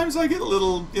 Sometimes I get a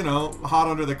little, you know, hot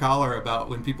under the collar about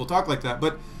when people talk like that.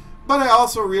 But I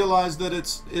also realize that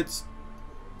it's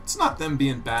not them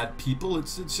being bad people.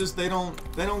 It's just they don't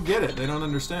get it. They don't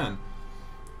understand.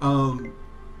 The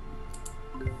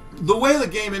way the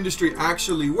game industry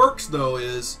actually works, though,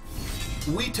 is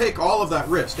we take all of that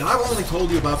risk. And I've only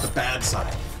told you about the bad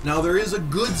side. Now, there is a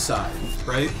good side,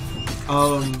 right?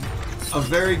 A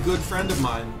very good friend of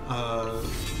mine,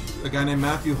 a guy named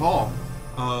Matthew Hall,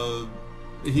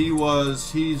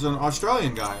 he's an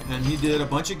Australian guy, and he did a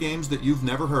bunch of games that you've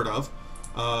never heard of,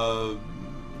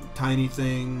 Tiny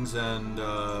Things, and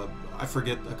I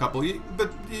forget a couple,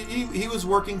 but he was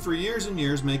working for years and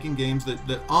years making games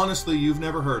that honestly you've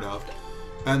never heard of.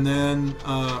 And then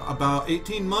about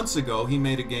 18 months ago, he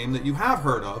made a game that you have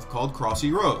heard of called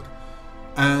Crossy Road.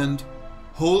 And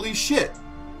holy shit,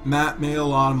 Matt made a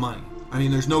lot of money. I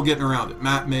mean, there's no getting around it.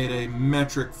 Matt made a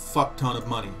metric fuck ton of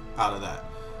money out of that.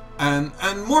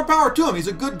 And more power to him. He's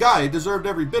a good guy. He deserved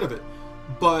every bit of it.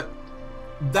 But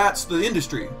that's the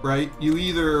industry, right? You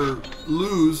either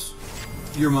lose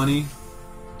your money,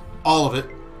 all of it,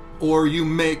 or you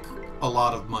make a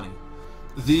lot of money.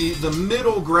 The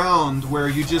middle ground where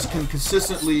you just can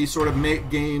consistently sort of make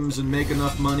games and make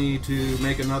enough money to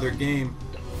make another game,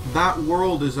 that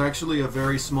world is actually a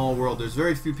very small world. There's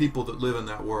very few people that live in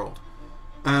that world.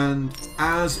 And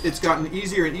as it's gotten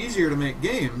easier and easier to make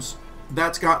games,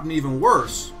 that's gotten even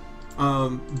worse,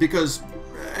 because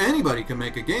anybody can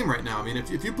make a game right now. I mean,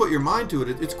 if you put your mind to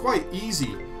it, it's quite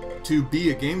easy to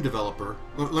be a game developer.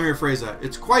 Let me rephrase that.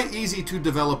 It's quite easy to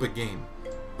develop a game.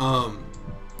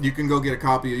 You can go get a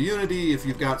copy of Unity if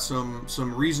you've got some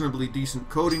reasonably decent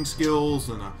coding skills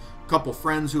and a couple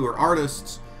friends who are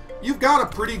artists. You've got a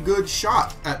pretty good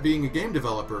shot at being a game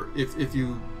developer if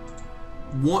you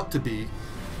want to be.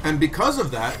 And because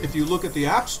of that, if you look at the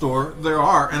App Store, there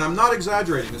are, and I'm not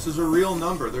exaggerating, this is a real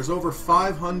number, there's over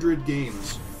 500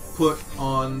 games put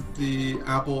on the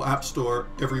Apple App Store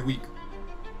every week.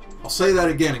 I'll say that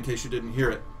again in case you didn't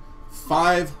hear it.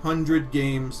 500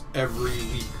 games every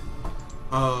week.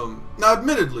 Now,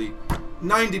 admittedly,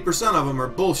 90% of them are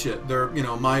bullshit. They're, you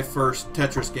know, my first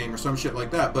Tetris game or some shit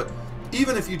like that. But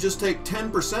even if you just take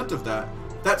 10% of that,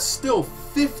 that's still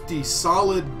 50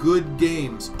 solid good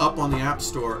games up on the App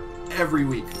Store every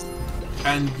week.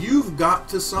 And you've got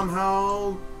to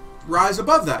somehow rise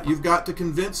above that. You've got to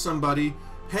convince somebody,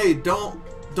 hey, don't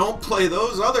play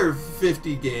those other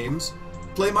 50 games.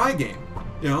 Play my game.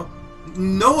 You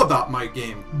know about my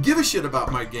game. Give a shit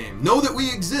about my game. Know that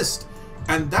we exist.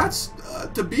 And that's,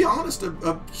 to be honest,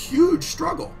 a huge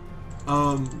struggle.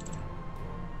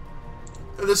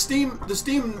 The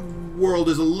Steam world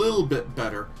is a little bit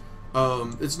better.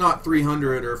 It's not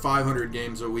 300 or 500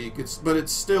 games a week. But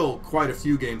it's still quite a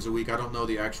few games a week. I don't know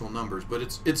the actual numbers, but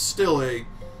it's still a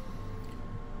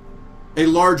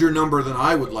larger number than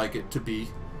I would like it to be.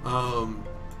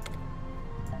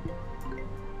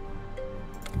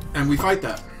 And we fight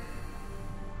that.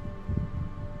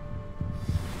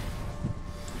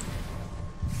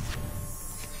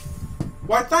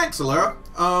 Why, thanks, Alara.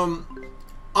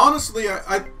 Honestly,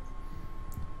 I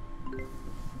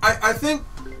think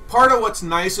part of what's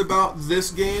nice about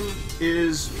this game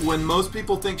is when most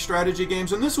people think strategy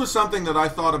games, and this was something that I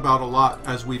thought about a lot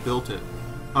as we built it.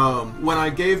 When I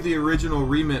gave the original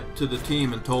remit to the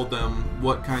team and told them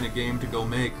what kind of game to go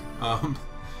make,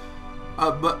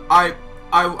 but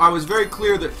I was very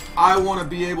clear that I want to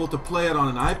be able to play it on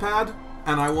an iPad,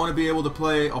 and I want to be able to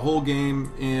play a whole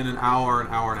game in an hour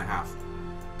and a half.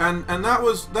 And that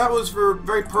was for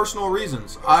very personal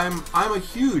reasons. I'm a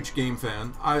huge game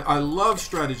fan. I love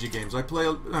strategy games. I play.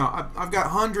 I've got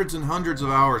hundreds and hundreds of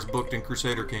hours booked in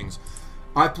Crusader Kings.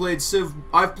 I've played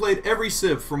every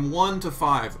Civ from 1 to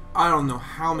 5. I don't know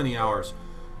how many hours,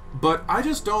 but I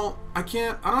just don't. I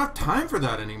don't have time for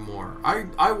that anymore.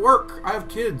 I work. I have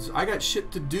kids. I got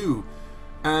shit to do,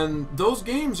 and those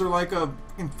games are like a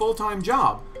full-time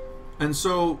job, and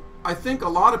so. I think a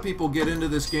lot of people get into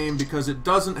this game because it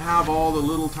doesn't have all the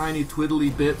little tiny twiddly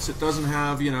bits. It doesn't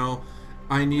have,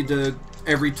 I need to,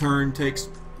 every turn takes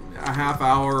a half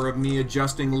hour of me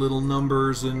adjusting little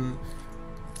numbers, and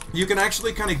you can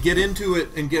actually kind of get into it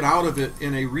and get out of it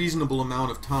in a reasonable amount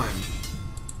of time.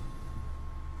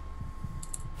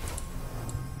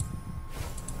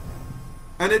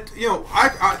 And it,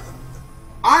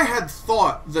 I had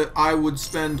thought that I would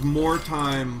spend more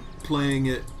time playing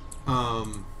it,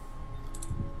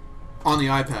 on the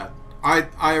iPad.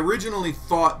 I originally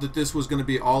thought that this was going to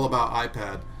be all about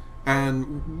iPad,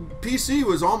 and PC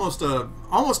was almost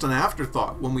an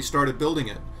afterthought when we started building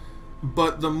it.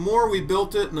 But the more we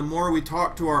built it, and the more we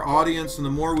talked to our audience, and the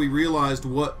more we realized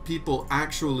what people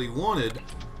actually wanted,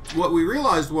 what we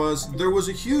realized was there was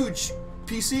a huge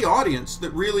PC audience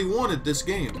that really wanted this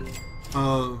game.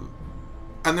 And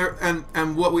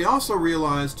what we also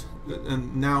realized,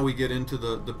 and now we get into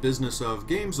the business of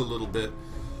games a little bit.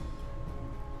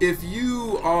 If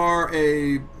you are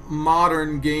a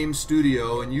modern game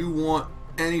studio and you want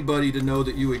anybody to know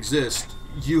that you exist,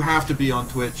 you have to be on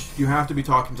Twitch. You have to be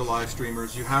talking to live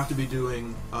streamers. You have to be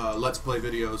doing Let's Play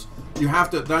videos. You have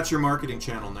to. That's your marketing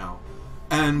channel now.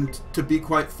 And to be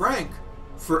quite frank,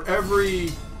 for every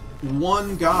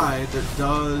one guy that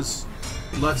does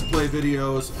Let's Play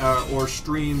videos or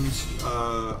streams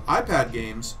iPad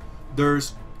games,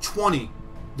 there's 20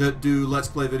 that do Let's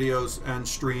Play videos and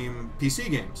stream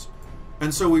PC games.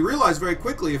 And so we realized very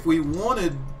quickly, if we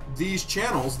wanted these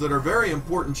channels that are very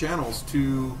important channels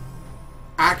to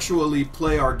actually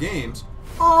play our games...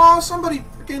 Oh, somebody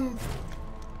freaking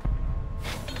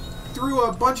threw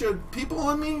a bunch of people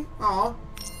on me? Aw.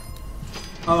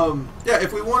 Yeah,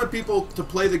 if we wanted people to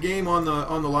play the game on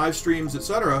the live streams,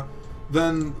 etc.,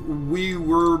 then we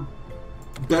were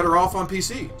better off on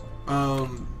PC.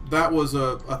 That was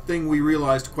a thing we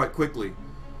realized quite quickly.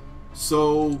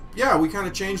 So yeah, we kind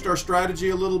of changed our strategy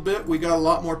a little bit. We got a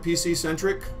lot more PC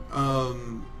centric,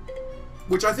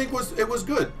 which I think was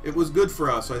good. It was good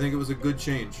for us. I think it was a good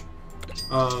change.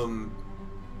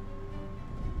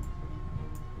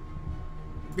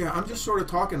 Yeah, I'm just sort of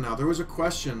talking now. There was a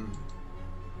question,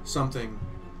 something.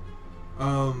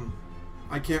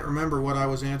 I can't remember what I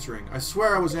was answering. I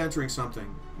swear I was answering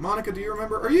something. Monica, do you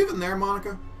remember? Are you even there,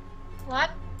 Monica?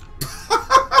 What?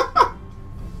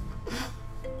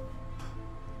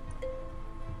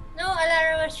 No,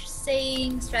 Alara was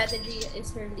saying strategy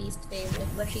is her least favorite,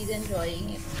 but she's enjoying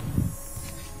it.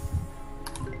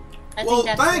 Well,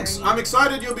 thanks. I'm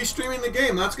excited you'll be streaming the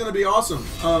game. That's going to be awesome.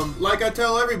 Like I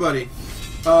tell everybody,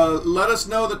 let us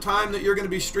know the time that you're going to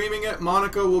be streaming it.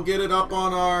 Monica will get it up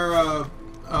on our...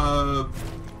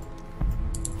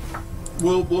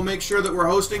 We'll make sure that we're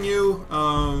hosting you.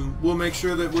 We'll make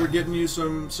sure that we're getting you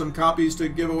some copies to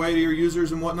give away to your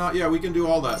users and whatnot. Yeah, we can do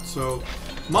all that. So,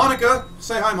 Monica,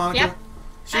 say hi, Monica. Yep.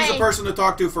 She's hi. the person to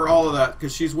talk to for all of that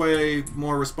because she's way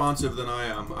more responsive than I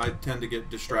am. I tend to get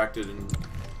distracted and...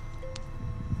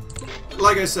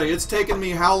 Like I say, it's taken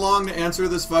me how long to answer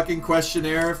this fucking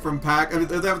questionnaire from Pack? I mean,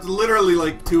 that was literally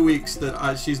like 2 weeks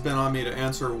that she's been on me to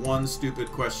answer one stupid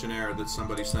questionnaire that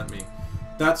somebody sent me.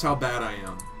 That's how bad I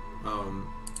am.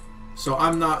 So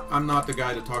I'm not the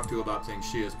guy to talk to about things.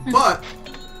 She is. But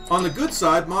on the good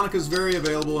side, Monica's very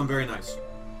available and very nice.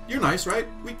 You're nice, right?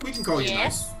 We can call you nice.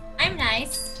 Yes, I'm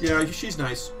nice. Yeah, she's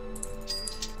nice.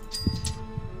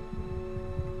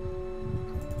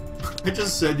 I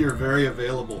just said you're very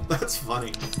available. That's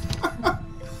funny.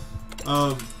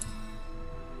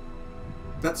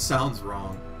 That sounds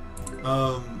wrong.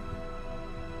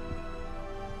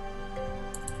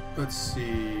 Let's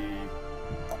see.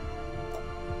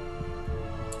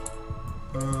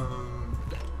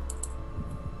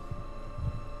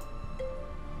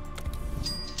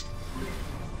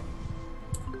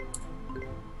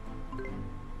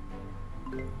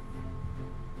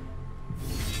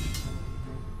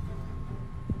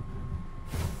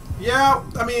 Yeah,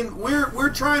 I mean,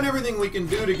 we're trying everything we can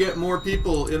do to get more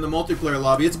people in the multiplayer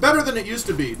lobby. It's better than it used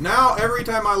to be. Now, every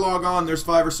time I log on, there's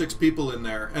 5 or 6 people in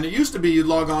there. And it used to be you'd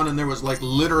log on and there was, like,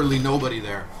 literally nobody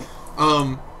there.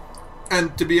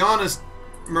 And to be honest,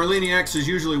 MerliniX is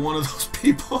usually one of those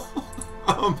people.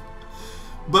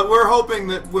 But we're hoping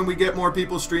that when we get more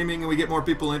people streaming and we get more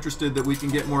people interested, that we can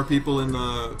get more people in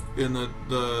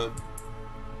the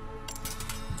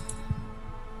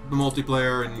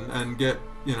multiplayer and get,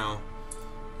 you know,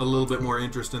 a little bit more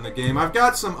interest in the game. I've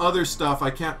got some other stuff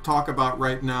I can't talk about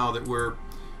right now that we're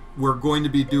going to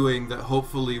be doing that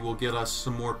hopefully will get us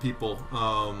some more people,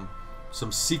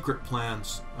 some secret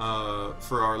plans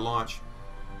for our launch.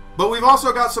 But we've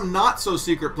also got some not so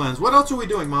secret plans. What else are we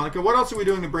doing, Monica? What else are we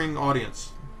doing to bring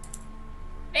audience?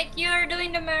 Like, you're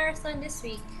doing the marathon this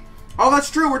week. Oh, that's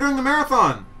true. We're doing the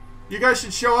marathon. You guys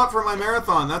should show up for my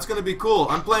marathon. That's going to be cool.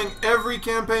 I'm playing every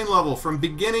campaign level from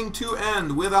beginning to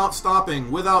end without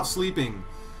stopping, without sleeping.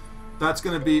 That's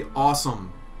going to be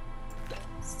awesome.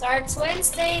 Starts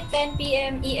Wednesday, 10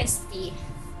 p.m. EST.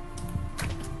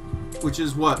 Which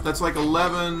is what? That's like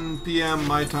 11 p.m.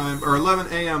 my time, or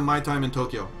 11 a.m. my time in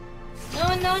Tokyo.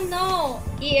 No.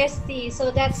 EST.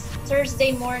 So that's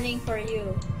Thursday morning for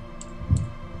you.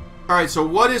 Alright, so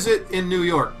what is it in New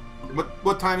York?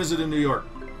 What time is it in New York?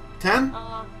 10?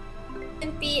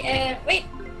 10 p.m. Wait,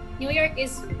 New York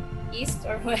is east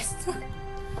or west?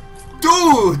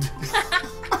 Dude!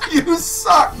 You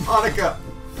suck, Monica!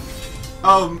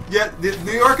 Yeah,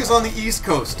 New York is on the east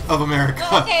coast of America.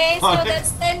 Okay, so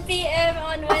that's 10 p.m.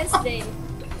 on Wednesday.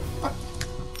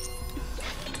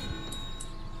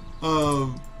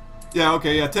 Yeah,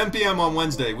 okay, yeah, 10 p.m. on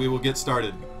Wednesday we will get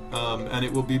started. And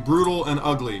it will be brutal and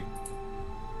ugly.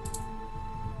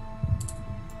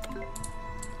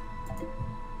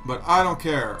 but I don't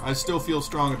care. I still feel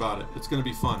strong about it. It's going to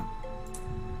be fun.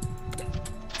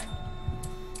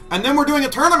 And then we're doing a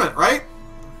tournament, right?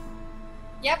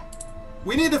 Yep.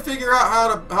 We need to figure out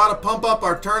how to pump up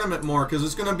our tournament more, because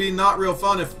it's going to be not real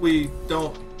fun if we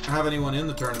don't have anyone in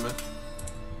the tournament.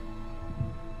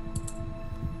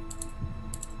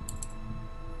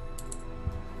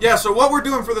 Yeah, so what we're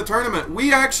doing for the tournament, we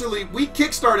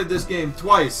kickstarted this game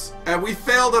twice, and we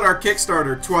failed at our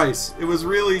Kickstarter twice. It was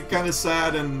really kind of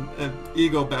sad and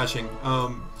ego bashing.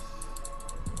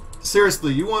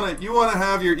 Seriously, you wanna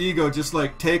have your ego just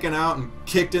like taken out and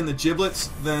kicked in the giblets,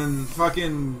 then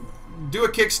fucking do a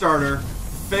Kickstarter,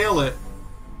 fail it,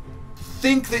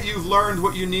 think that you've learned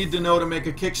what you need to know to make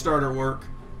a Kickstarter work,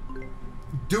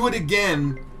 do it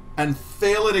again, and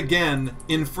fail it again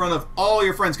in front of all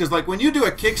your friends. Because like when you do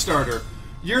a Kickstarter,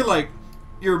 you're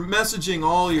messaging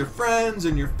all your friends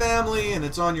and your family, and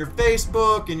it's on your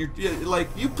Facebook, and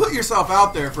you put yourself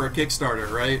out there for a Kickstarter,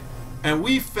 right? And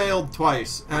we failed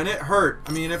twice, and it hurt.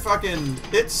 I mean,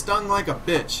 it stung like a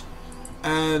bitch.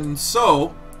 And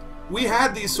so we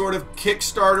had these sort of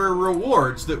Kickstarter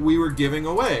rewards that we were giving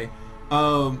away.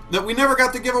 That we never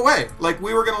got to give away. Like,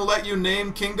 we were gonna let you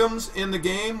name kingdoms in the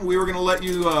game. We were gonna let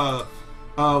you.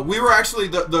 We were actually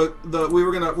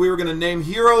we were gonna name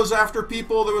heroes after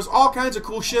people. There was all kinds of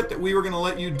cool shit that we were gonna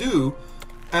let you do.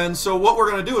 And so what we're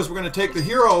gonna do is we're gonna take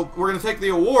the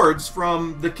awards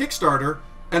from the Kickstarter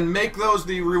and make those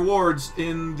the rewards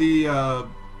in the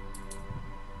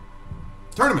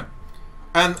tournament.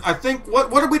 And I think, what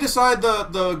did we decide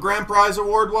the grand prize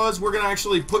award was? We're going to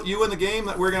actually put you in the game,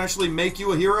 that we're going to actually make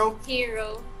you a hero?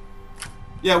 Hero.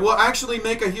 Yeah, we'll actually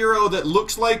make a hero that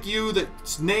looks like you,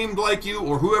 that's named like you,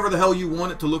 or whoever the hell you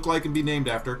want it to look like and be named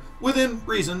after. Within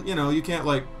reason, you know, you can't,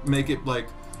 like, make it like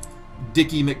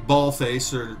Dickie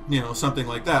McBallface or, you know, something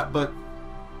like that. But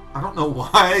I don't know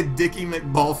why Dickie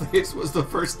McBallface was the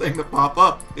first thing to pop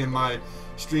up in my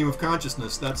stream of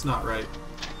consciousness. That's not right.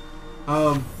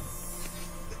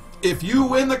 If you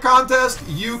win the contest,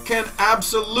 you can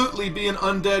absolutely be an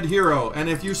undead hero. And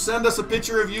if you send us a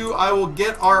picture of you, I will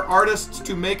get our artists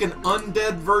to make an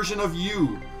undead version of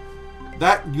you.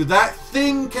 That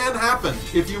thing can happen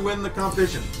if you win the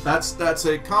competition. That's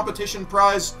a competition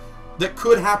prize that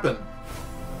could happen.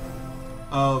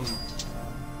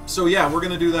 So yeah, we're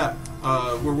gonna do that.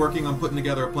 We're working on putting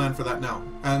together a plan for that now.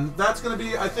 And that's gonna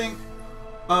be, I think,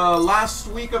 last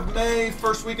week of May,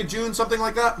 first week of June, something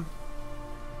like that.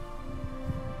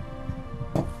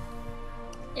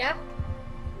 Yep.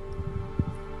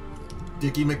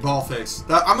 Dickie McBallface.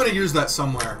 I'm going to use that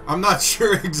somewhere. I'm not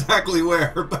sure exactly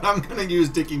where, but I'm going to use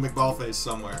Dickie McBallface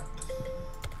somewhere.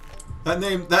 That's a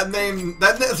name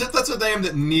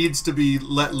that needs to be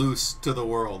let loose to the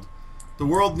world. The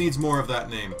world needs more of that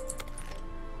name.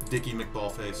 Dickie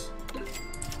McBallface.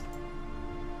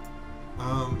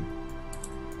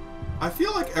 I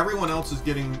feel like everyone else is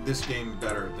getting this game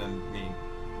better than me.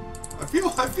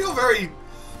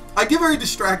 I get very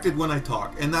distracted when I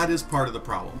talk, and that is part of the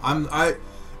problem. And I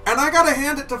gotta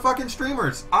hand it to fucking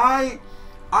streamers. I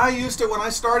used to, when I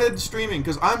started streaming,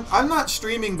 because I'm not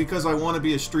streaming because I want to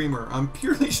be a streamer. I'm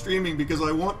purely streaming because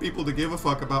I want people to give a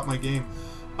fuck about my game.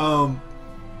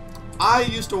 I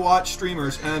used to watch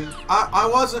streamers, and I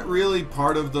wasn't really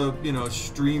part of the, you know,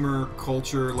 streamer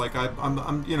culture. Like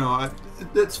I'm you know,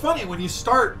 it's funny when you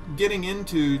start getting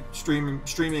into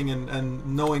streaming and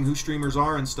knowing who streamers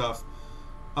are and stuff.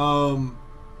 They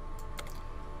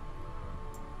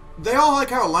all like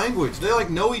have a language. They like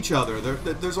know each other.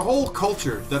 There's a whole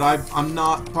culture that I'm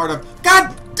not part of.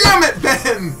 God damn it,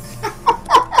 Ben!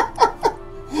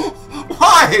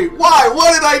 Why?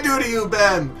 What did I do to you,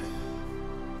 Ben?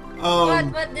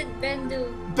 What did Ben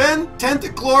do? Ben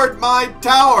tentaclored my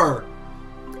tower,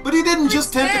 but he didn't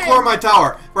just tentaclore my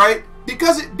tower, right?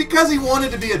 Because he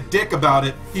wanted to be a dick about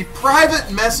it, he private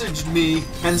messaged me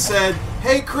and said,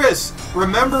 "Hey Chris,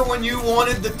 remember when you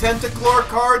wanted the Tentaclore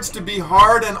cards to be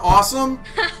hard and awesome?"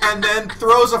 And then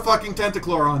throws a fucking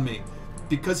Tentaclore on me.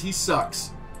 Because he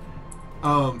sucks.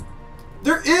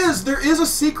 There is a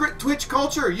secret Twitch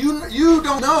culture. You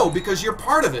don't know because you're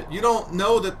part of it. You don't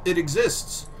know that it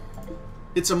exists.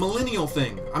 It's a millennial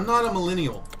thing. I'm not a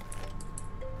millennial.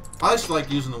 I just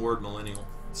like using the word millennial.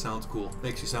 It sounds cool.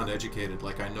 Makes you sound educated,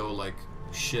 like I know like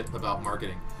shit about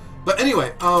marketing. But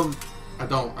anyway, I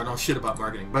don't shit about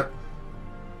marketing. But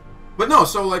no,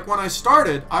 so like when I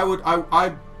started, I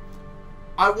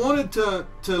wanted to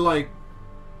like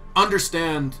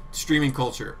understand streaming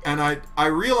culture, and I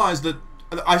realized that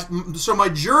so my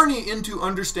journey into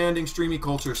understanding streaming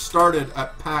culture started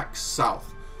at PAX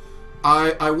South.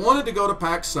 I wanted to go to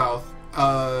PAX South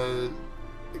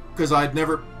because I'd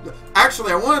never...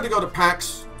 Actually, I wanted to go to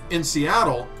PAX in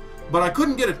Seattle, but I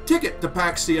couldn't get a ticket to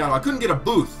PAX Seattle. I couldn't get a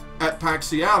booth at PAX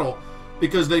Seattle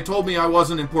because they told me I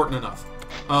wasn't important enough.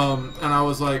 And I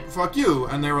was like, fuck you.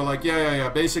 And they were like, yeah.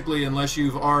 Basically, unless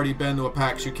you've already been to a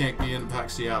PAX, you can't be in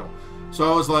PAX Seattle.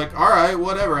 So I was like, alright,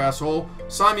 whatever, asshole.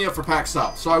 Sign me up for PAX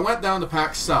South. So I went down to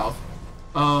PAX South.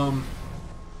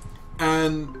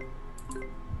 And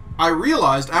I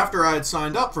realized after I had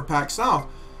signed up for PAX South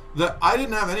that I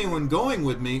didn't have anyone going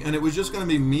with me, and it was just going to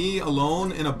be me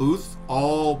alone in a booth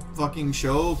all fucking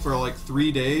show for like 3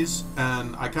 days,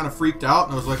 and I kind of freaked out,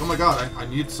 and I was like, oh my god, I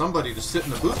need somebody to sit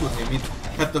in the booth with me. I mean,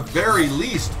 at the very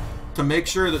least, to make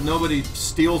sure that nobody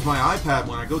steals my iPad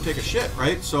when I go take a shit,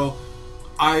 right? So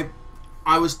I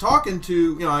was talking to,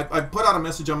 you know, I put out a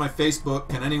message on my Facebook,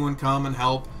 can anyone come and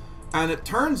help? And it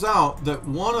turns out that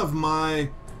one of my...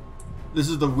 This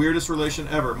is the weirdest relation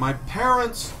ever. My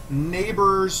parents'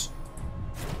 neighbor's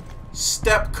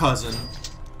step-cousin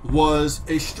was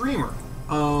a streamer.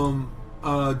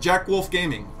 Jack Wolf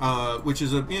Gaming, which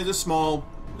is a small,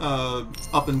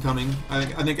 up-and-coming, I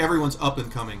think everyone's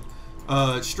up-and-coming,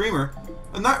 streamer.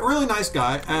 A really nice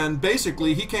guy, and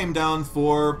basically he came down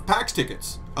for PAX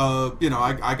tickets. You know,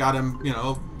 I got him, you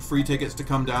know, free tickets to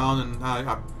come down, and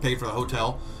I paid for the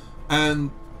hotel.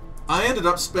 And I ended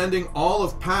up spending all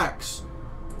of PAX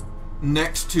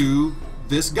next to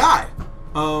this guy,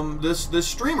 this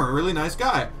streamer, a really nice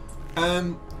guy,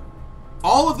 and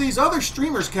all of these other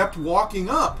streamers kept walking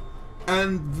up,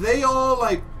 and they all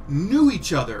like knew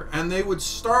each other, and they would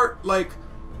start like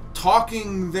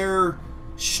talking their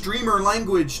streamer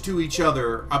language to each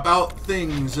other about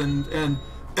things, and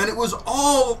it was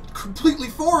all completely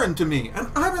foreign to me, and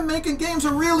I've been making games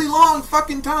a really long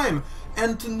fucking time.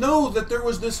 And to know that there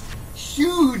was this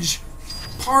huge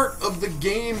part of the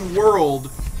game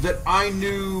world that I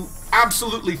knew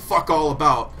absolutely fuck all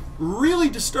about really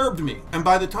disturbed me. And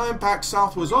by the time PAX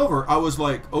South was over, I was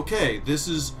like, okay, this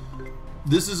is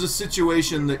a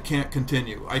situation that can't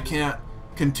continue. I can't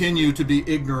continue to be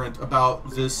ignorant about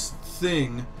this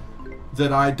thing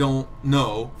that I don't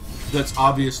know that's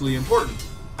obviously important.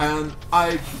 And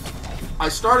I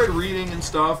started reading and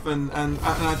stuff, and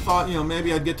I thought, you know,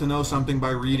 maybe I'd get to know something by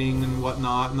reading and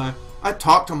whatnot, and I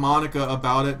talked to Monica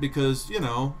about it because, you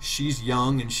know, she's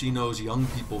young and she knows young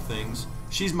people things.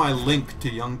 She's my link to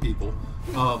young people.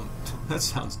 That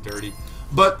sounds dirty.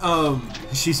 But,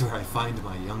 she's where I find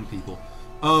my young people.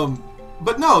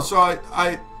 But no, so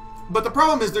but the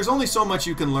problem is there's only so much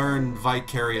you can learn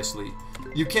vicariously.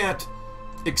 You can't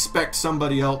expect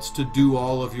somebody else to do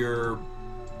all of your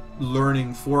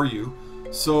learning for you.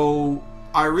 So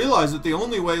I realized that the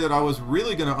only way that I was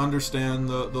really going to understand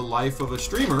the life of a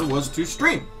streamer was to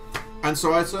stream. And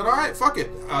so I said, alright, fuck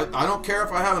it. I don't care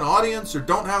if I have an audience or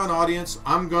don't have an audience.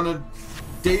 I'm going to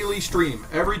daily stream.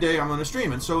 Every day I'm going to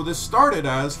stream. And so this started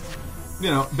as,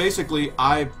 you know, basically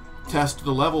I test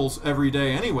the levels every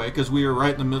day anyway, because we were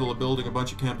right in the middle of building a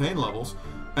bunch of campaign levels.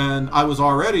 And I was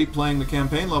already playing the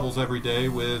campaign levels every day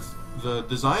with the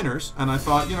designers, and I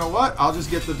thought, you know what, I'll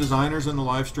just get the designers in the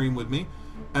live stream with me,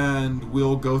 and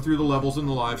we'll go through the levels in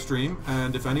the live stream,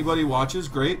 and if anybody watches,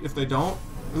 great. If they don't,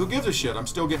 who gives a shit? I'm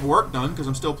still getting work done because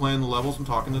I'm still playing the levels and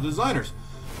talking to the designers.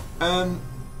 And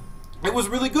it was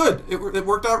really good. It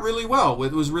worked out really well.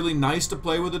 It was really nice to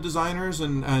play with the designers,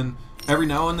 and every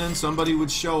now and then somebody would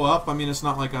show up. I mean, it's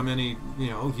not like I'm any, you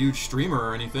know, huge streamer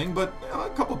or anything, but you know, a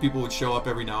couple people would show up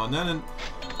every now and then,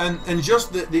 and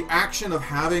just the action of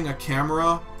having a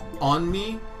camera on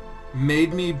me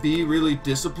made me be really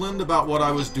disciplined about what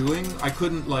I was doing. I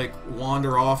couldn't like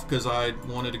wander off because I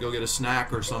wanted to go get a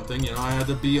snack or something. You know, I had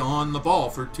to be on the ball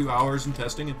for 2 hours and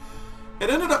testing, and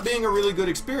it ended up being a really good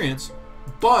experience.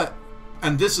 But,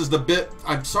 and this is the bit,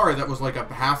 I'm sorry, that was like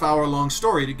a half-hour long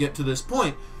story to get to this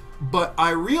point, but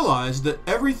I realized that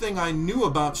everything I knew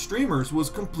about streamers was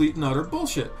complete and utter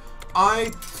bullshit.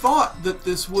 I thought that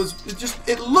this was,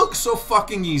 it looks so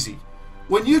fucking easy.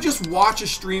 When you just watch a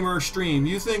streamer stream,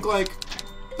 you think like,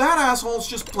 that asshole's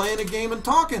just playing a game and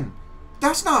talking.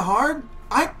 That's not hard.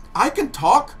 I can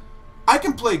talk. I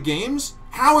can play games.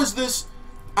 How is this?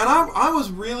 And I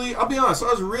was really, I'll be honest,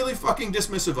 I was really fucking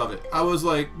dismissive of it. I was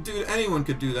like, dude, anyone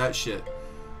could do that shit.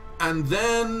 And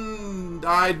then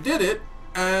I did it,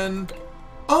 and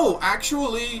oh,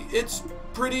 actually, it's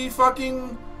pretty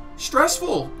fucking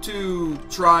stressful to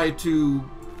try to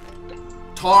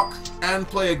talk and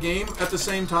play a game at the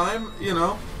same time, you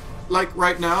know? Like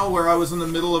right now, where I was in the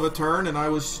middle of a turn and I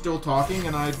was still talking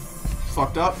and I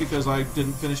fucked up because I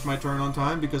didn't finish my turn on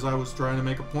time because I was trying to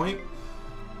make a point.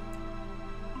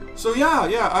 So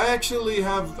yeah, I actually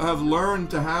have learned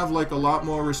to have like a lot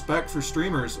more respect for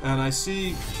streamers, and I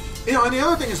see, you know, and the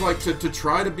other thing is like to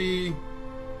try to be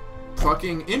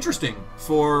fucking interesting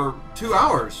for 2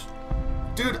 hours.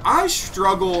 Dude, I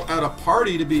struggle at a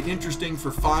party to be interesting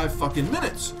for 5 fucking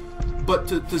minutes. But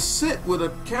to sit with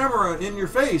a camera in your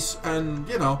face and,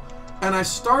 you know, and I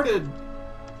started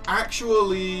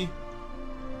actually,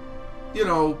 you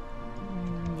know,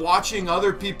 watching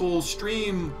other people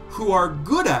stream who are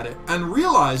good at it and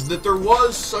realized that there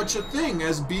was such a thing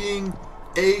as being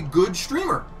a good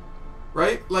streamer,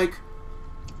 right? Like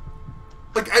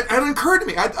it occurred to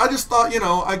me. I just thought, you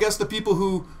know, I guess the people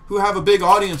who have a big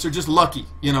audience are just lucky,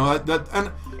 you know,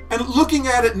 and looking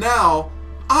at it now,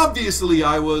 obviously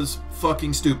I was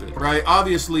fucking stupid, right?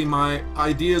 Obviously my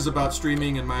ideas about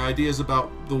streaming and my ideas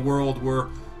about the world were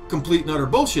complete and utter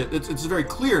bullshit. It's very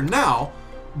clear now.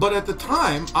 But at the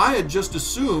time, I had just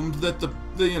assumed that the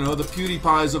you know, the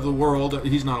PewDiePies of the world.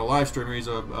 He's not a live streamer. He's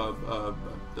a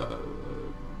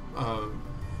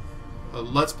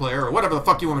Let's Player or whatever the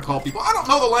fuck you want to call people. I don't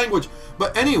know the language.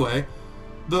 But anyway,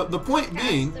 the point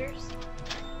being,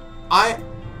 I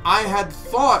had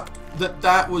thought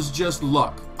that was just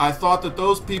luck. I thought that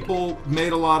those people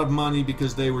made a lot of money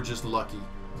because they were just lucky,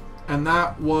 and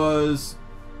that was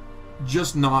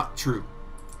just not true.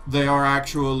 They are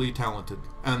actually talented.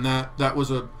 And that was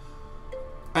a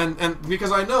and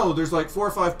because I know there's like 4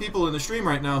 or 5 people in the stream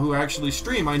right now who actually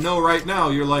stream. I know right now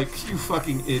you're like, you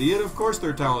fucking idiot. Of course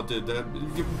they're talented.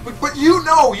 But you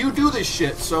know you do this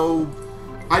shit. So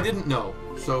I didn't know.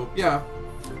 So yeah,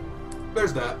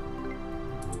 there's that.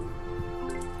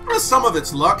 Some of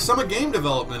it's luck. Some of game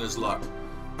development is luck.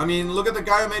 I mean, look at the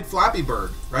guy who made Flappy Bird.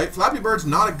 Right? Flappy Bird's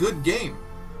not a good game.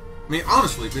 I mean,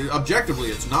 honestly, objectively,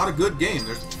 it's not a good game.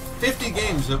 There's 50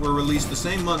 games that were released the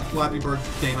same month Flappy Bird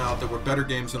came out that were better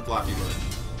games than Flappy Bird.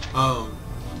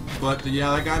 But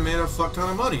yeah, that guy made a fuck ton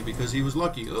of money because he was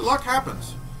lucky. Luck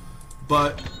happens.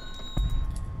 But,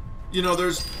 you know,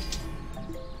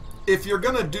 if you're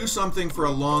gonna do something for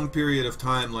a long period of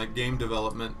time, like game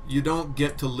development, you don't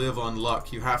get to live on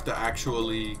luck. You have to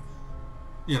actually,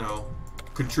 you know,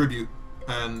 contribute,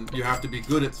 and you have to be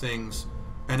good at things.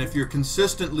 And if you're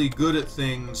consistently good at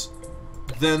things,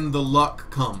 then the luck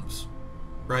comes,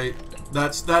 right?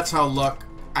 That's how luck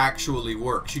actually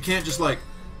works. You can't just like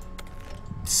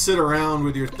sit around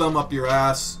with your thumb up your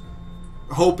ass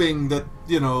hoping that,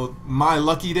 you know, my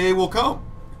lucky day will come.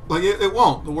 Like it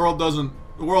won't. The world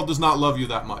does not love you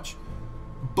that much.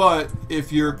 But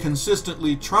if you're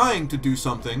consistently trying to do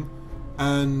something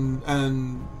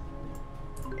and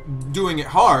doing it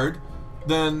hard,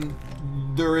 then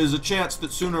there is a chance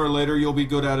that sooner or later you'll be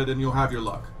good at it and you'll have your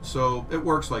luck. So it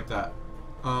works like that.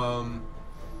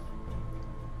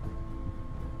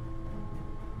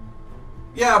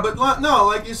 Yeah, but no,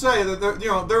 like you say, that there, you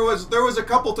know, there was a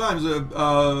couple times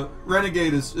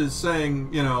Renegade is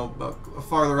saying, you know,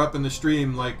 farther up in the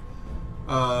stream, like,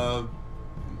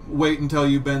 wait until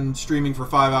you've been streaming for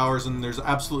 5 hours and there's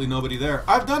absolutely nobody there.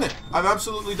 I've done it. I've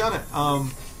absolutely done it.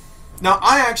 Now,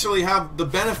 I actually have the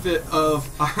benefit of,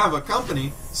 I have a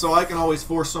company, so I can always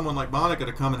force someone like Monica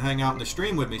to come and hang out in the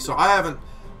stream with me. So I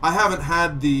haven't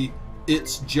had the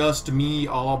it's just me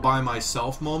all by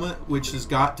myself moment, which has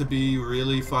got to be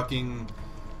really fucking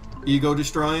ego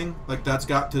destroying. Like that's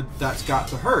got to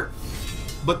hurt.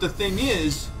 But the thing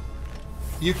is,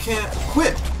 you can't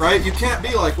quit, right? You can't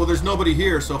be like, well, there's nobody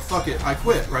here, so fuck it, I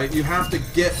quit, right? You have to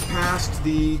get past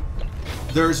the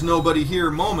there's nobody here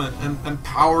moment and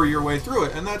power your way through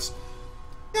it. And that's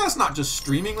not just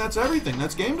streaming, that's everything.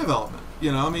 That's game development.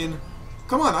 You know, I mean,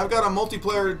 come on, I've got a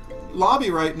multiplayer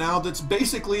lobby right now that's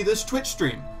basically this Twitch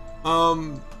stream.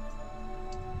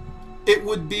 It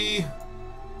would be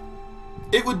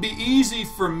easy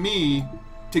for me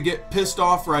to get pissed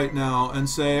off right now and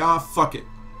say, ah, fuck it.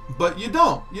 But you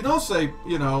don't. You don't say,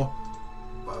 you know,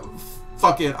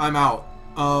 fuck it, I'm out.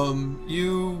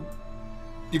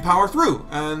 You power through,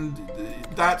 and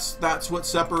that's what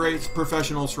separates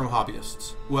professionals from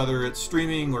hobbyists. Whether it's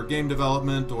streaming or game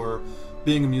development or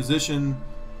being a musician,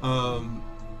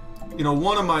 you know,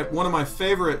 one of my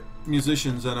favorite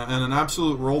musicians and an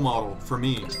absolute role model for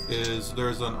me is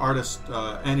there's an artist,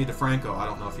 Annie DeFranco. I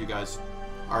don't know if you guys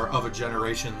are of a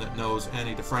generation that knows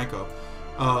Annie DeFranco.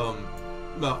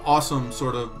 The awesome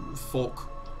sort of folk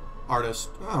artist.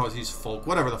 I don't know, he's folk,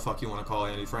 whatever the fuck you want to call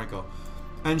Annie DeFranco.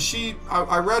 And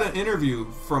I read an interview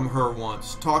from her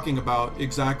once talking about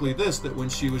exactly this, that when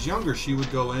she was younger, she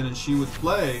would go in and she would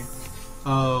play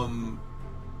in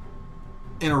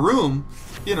a room,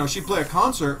 you know, she'd play a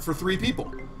concert for 3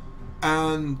 people.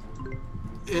 And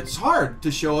it's hard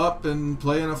to show up and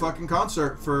play in a fucking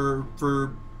concert for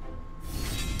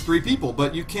 3 people,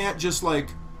 but you can't just like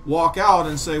walk out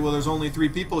and say, well, there's only 3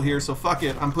 people here, so fuck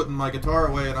it, I'm putting my guitar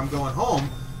away and I'm going home,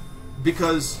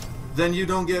 because then you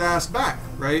don't get asked back,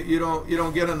 right? You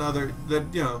don't get another,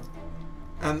 that, you know.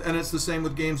 And it's the same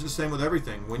with games, it's the same with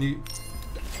everything.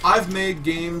 I've made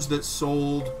games that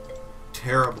sold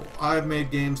terrible. I've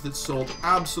made games that sold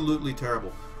absolutely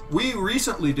terrible. We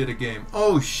recently did a game.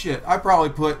 Oh shit! I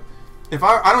probably put,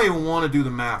 I don't even want to do the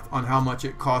math on how much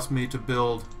it cost me to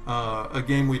build a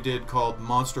game we did called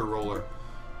Monster Roller,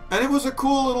 and it was a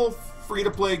cool little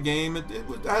free-to-play game. It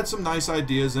had some nice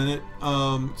ideas in it.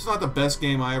 It's not the best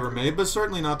game I ever made, but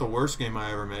certainly not the worst game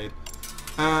I ever made.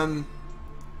 And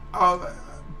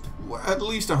at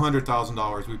least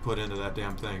 $100,000 we put into that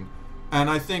damn thing, and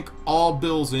I think all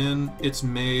bills in, it's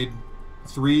made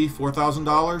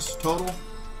 $4,000 total.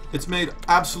 It's made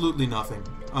absolutely nothing.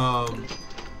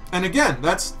 And again,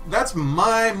 that's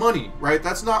my money, right?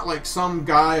 That's not like some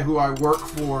guy who I work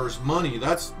for's money.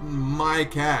 That's my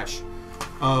cash,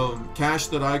 cash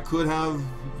that I could have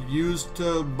used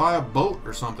to buy a boat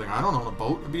or something. I don't own a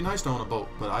boat. It'd be nice to own a boat,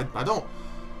 but I don't.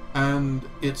 And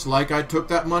it's like I took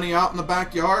that money out in the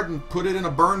backyard and put it in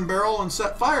a burn barrel and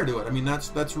set fire to it. I mean,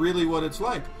 that's really what it's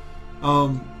like.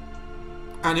 And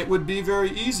it would be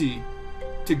very easy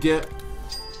to get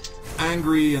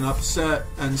angry and upset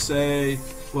and say,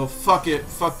 well, fuck it,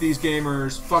 fuck these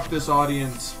gamers, fuck this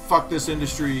audience, fuck this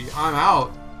industry, I'm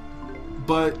out.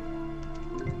 But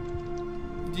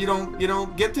you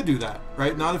don't get to do that,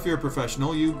 right? Not if you're a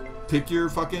professional. You pick your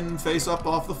fucking face up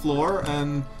off the floor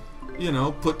and, you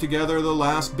know, put together the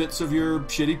last bits of your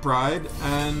shitty pride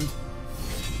and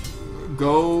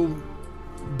go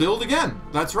build again.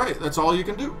 That's right. That's all you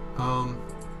can do.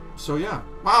 So yeah.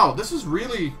 Wow, this is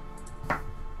really...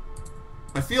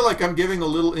 I feel like I'm giving a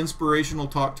little inspirational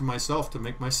talk to myself to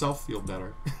make myself feel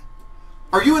better.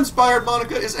 Are you inspired,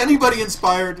 Monica? Is anybody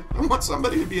inspired? I want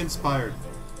somebody to be inspired.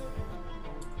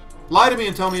 Lie to me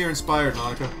and tell me you're inspired,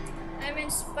 Monica. I'm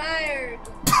inspired.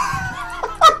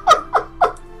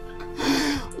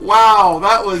 Wow,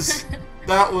 that was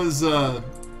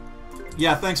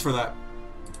yeah, thanks for that.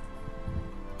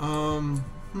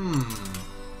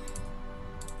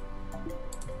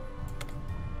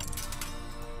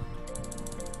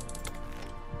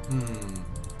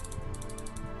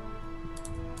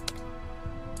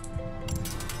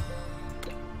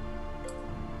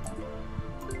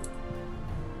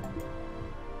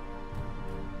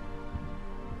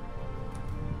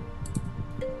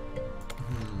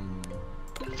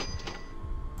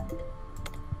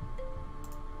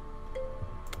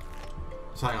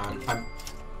 So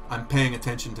I'm paying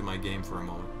attention to my game for a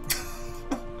moment.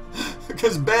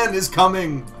 Because Ben is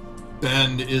coming.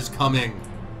 Ben is coming.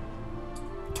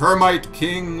 Termite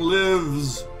King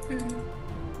lives.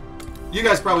 You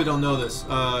guys probably don't know this.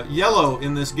 Yellow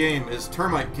in this game is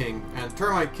Termite King, and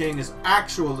Termite King is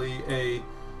actually a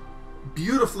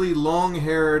beautifully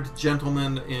long-haired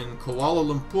gentleman in Kuala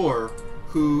Lumpur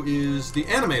who is the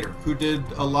animator who did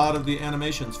a lot of the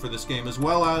animations for this game, as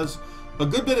well as a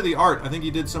good bit of the art. I think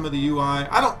he did some of the UI.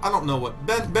 I don't know what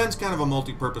Ben's kind of a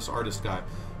multi-purpose artist guy,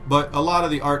 but a lot of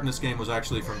the art in this game was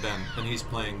actually from Ben, and he's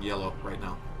playing Yellow right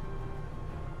now.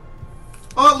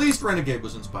 Oh, at least Renegade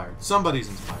was inspired. Somebody's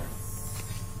inspired.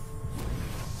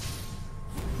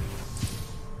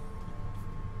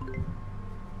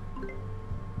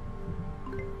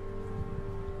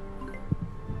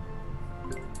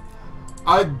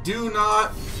 I do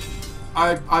not...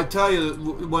 I tell you,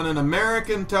 when an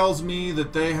American tells me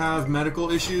that they have medical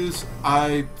issues,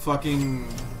 I fucking...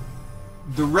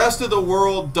 The rest of the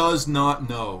world does not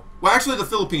know. Well, actually, the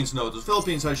Philippines knows. The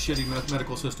Philippines has a shitty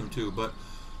medical system, too, but...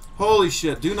 Holy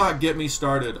shit, do not get me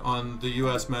started on the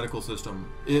U.S. medical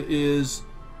system. It is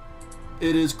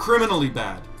criminally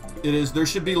bad. There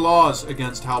should be laws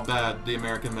against how bad the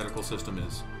American medical system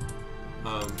is.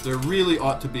 There really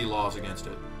ought to be laws against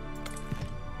it.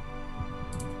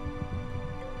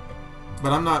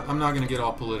 But I'm not going to get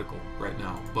all political right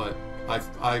now. But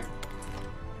I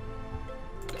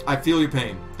feel your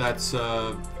pain. That's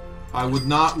I would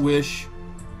not wish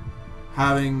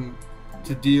having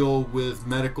to deal with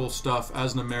medical stuff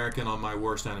as an American on my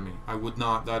worst enemy. I would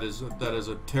not. That is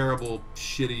a terrible,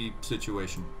 shitty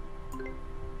situation.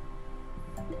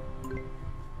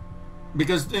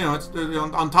 Because, you know, it's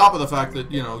on top of the fact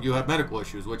that, you know, you have medical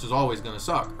issues, which is always going to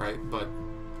suck, right? But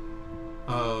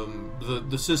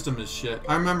the system is shit.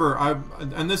 I remember,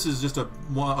 and this is just a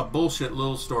bullshit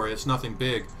little story. It's nothing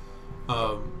big,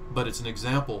 but it's an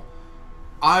example.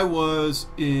 I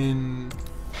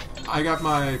got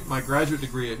my graduate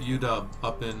degree at UW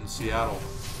up in Seattle,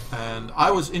 and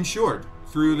I was insured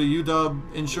through the UW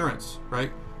insurance,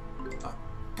 right?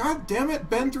 God God damn it,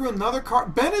 Ben threw another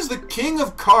card. Ben is the king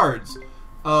of cards.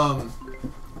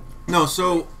 No,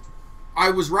 so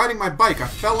I was riding my bike. I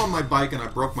fell on my bike and I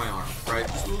broke my arm, right?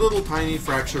 Just a little tiny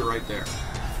fracture right there.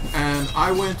 And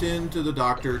I went into the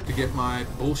doctor to get my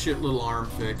bullshit little arm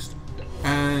fixed.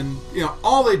 And, you know,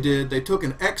 all they did, they took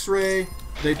an x-ray.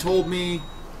 They told me,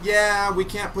 yeah, we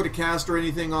can't put a cast or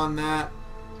anything on that.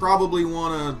 Probably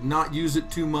want to not use it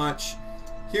too much.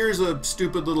 Here's a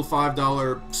stupid little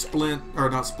 $5 splint, or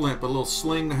not splint, but a little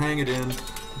sling to hang it in.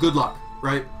 Good luck,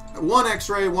 right? One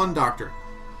x-ray, one doctor.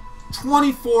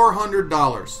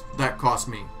 $2,400 that cost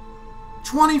me.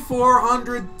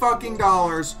 $2,400 fucking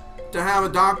dollars to have a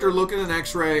doctor look at an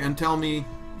x-ray and tell me,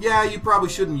 yeah, you probably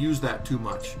shouldn't use that too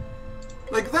much.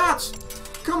 Like, that's,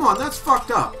 come on, that's fucked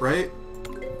up, right?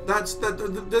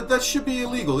 That should be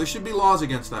illegal. There should be laws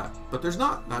against that, but there's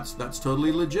not. That's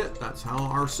totally legit. That's how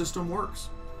our system works.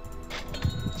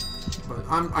 But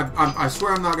I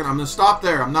swear I'm gonna stop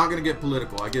there. I'm not gonna get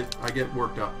political. I get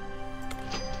worked up.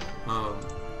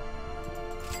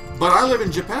 But I live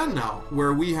in Japan now,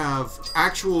 where we have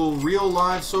actual, real,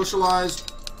 live,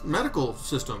 socialized medical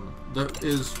system that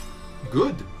is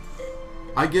good.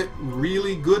 I get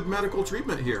really good medical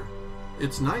treatment here.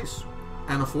 It's nice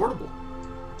and affordable.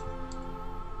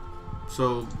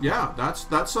 So yeah,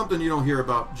 that's something you don't hear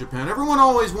about Japan. Everyone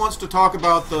always wants to talk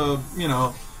about the, you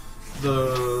know,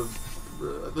 the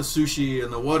sushi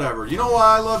and the whatever. You know what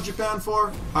I love Japan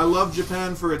for? I love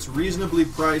Japan for its reasonably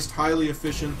priced, highly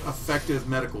efficient, effective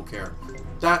medical care.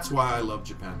 That's why I love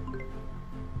Japan.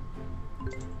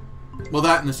 Well,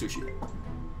 that and the sushi.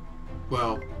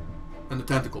 Well, and the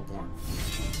tentacle porn.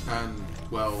 And,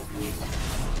 well,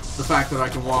 the fact that I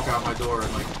can walk out my door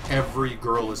and, like, every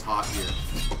girl is hot here.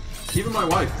 Even my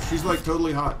wife, she's like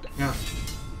totally hot. Yeah.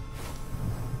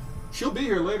 She'll be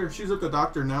here later. She's at the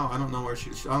doctor now. I don't know where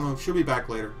she's. I don't know if she'll be back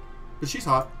later. But she's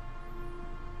hot.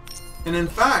 And in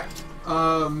fact,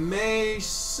 May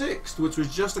 6th, which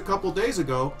was just a couple days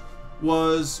ago,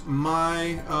 was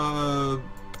my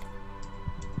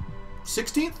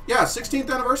 16th? Yeah,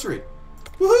 16th anniversary.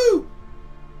 Woohoo!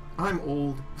 I'm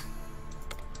old.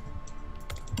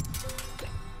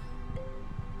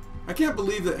 I can't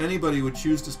believe that anybody would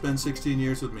choose to spend 16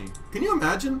 years with me. Can you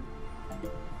imagine?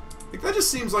 Like, that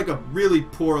just seems like a really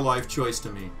poor life choice to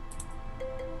me.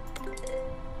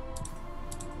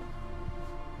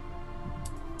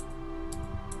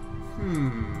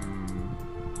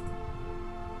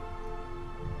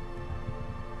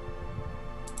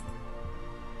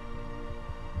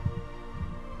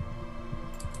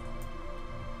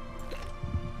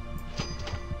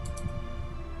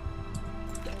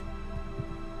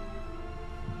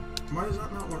 Why does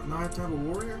that not work? Now I have to have a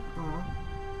warrior? Aww.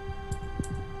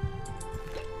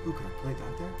 Ooh, can I play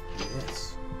that there?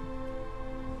 Yes.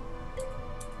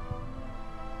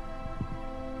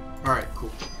 Alright,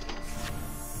 cool.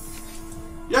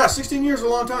 Yeah, 16 years is a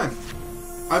long time.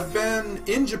 I've been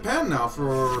in Japan now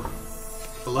for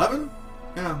 11?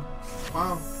 Yeah.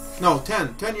 Wow. No,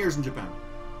 10. 10 years in Japan.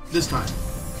 This time.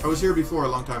 I was here before a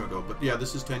long time ago, but yeah,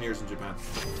 this is 10 years in Japan.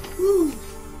 Woo!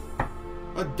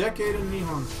 A decade in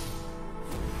Nihon.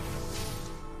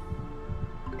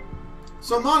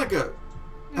 So, Monica,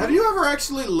 have you ever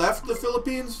actually left the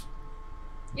Philippines?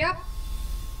 Yep.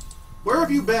 Where have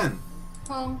you been?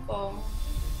 Hong Kong.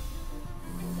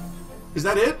 Is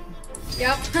that it?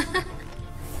 Yep.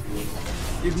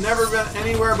 You've never been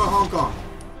anywhere but Hong Kong?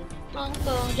 Hong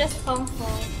Kong, just Hong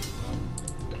Kong.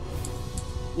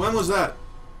 When was that?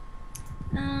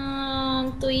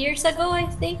 2 years ago, I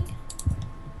think.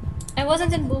 I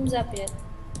wasn't in Booms Up yet.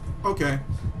 Okay.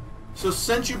 So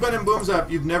since you've been in Booms Up,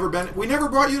 you've never been... We never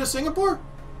brought you to Singapore?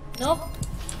 Nope.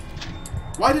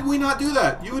 Why did we not do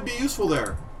that? You would be useful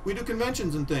there. We do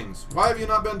conventions and things. Why have you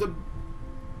not been to...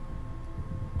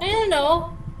 I don't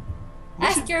know.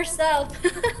 Ask yourself.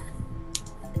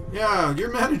 Yeah,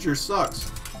 your manager sucks.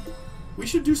 We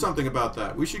should do something about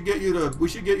that. We should get you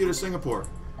to Singapore.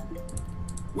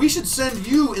 We should send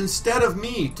you instead of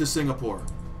me to Singapore.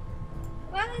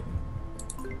 What?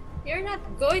 You're not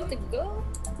going to go?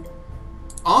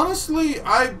 Honestly,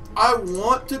 I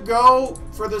want to go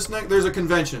for this next... There's a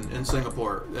convention in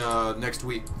Singapore next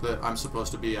week that I'm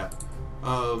supposed to be at.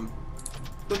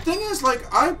 The thing is, like,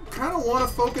 I kind of want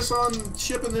to focus on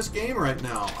shipping this game right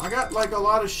now. I got, like, a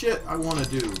lot of shit I want to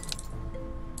do.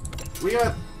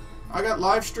 I got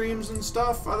live streams and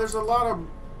stuff. There's a lot of...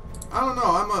 I don't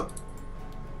know,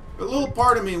 a little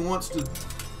part of me wants to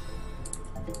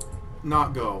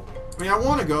not go. I mean, I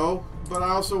want to go, but I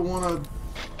also want to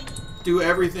do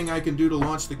everything I can do to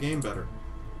launch the game better.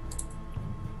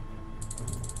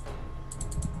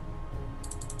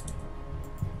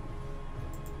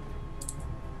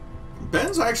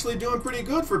 Ben's actually doing pretty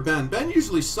good for Ben. Ben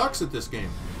usually sucks at this game.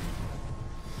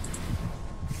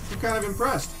 I'm kind of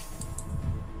impressed.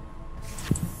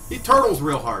 He turtles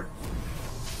real hard.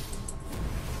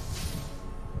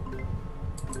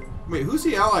 Wait, who's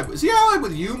he allied with? Is he allied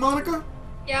with you, Monica?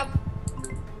 Yep.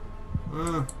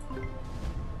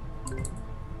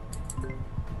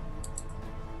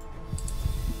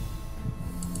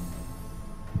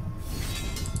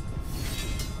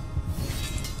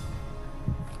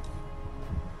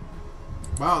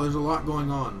 Wow, there's a lot going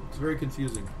on. It's very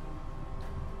confusing.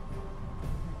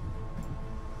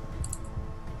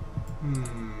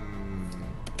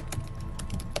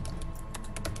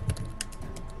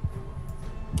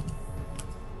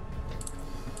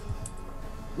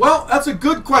 Well, that's a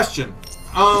good question.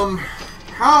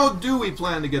 How do we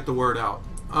plan to get the word out?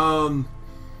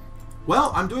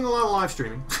 Well, I'm doing a lot of live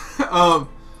streaming.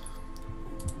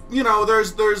 You know,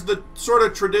 there's the sort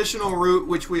of traditional route,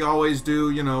 which we always do.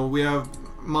 You know, we have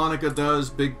Monica does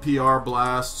big PR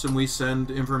blasts, and we send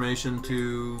information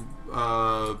to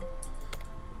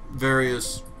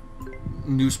various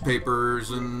newspapers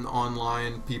and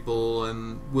online people,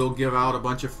 and we'll give out a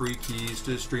bunch of free keys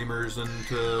to streamers and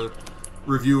to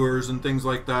reviewers and things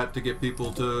like that to get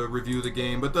people to review the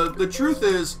game. But the truth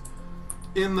is,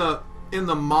 in the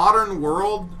modern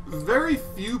world, very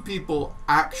few people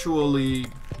actually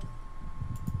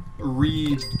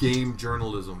read game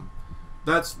journalism.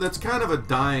 That's kind of a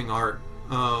dying art.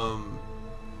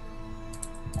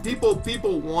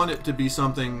 People want it to be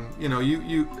something, you know,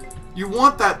 you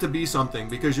want that to be something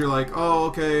because you're like, oh,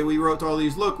 okay, we wrote all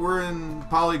these, look, we're in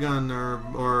Polygon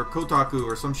or Kotaku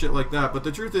or some shit like that. But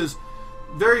the truth is,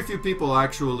 very few people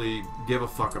actually give a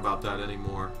fuck about that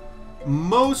anymore.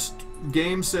 Most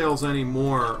game sales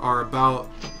anymore are about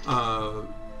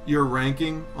your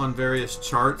ranking on various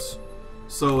charts.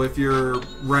 So if you're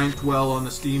ranked well on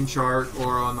the Steam chart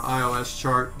or on the iOS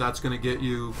chart, that's going to get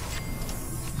you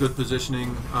good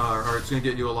positioning, or it's going to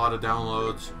get you a lot of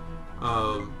downloads.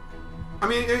 I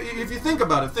mean, if you think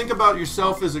about it, think about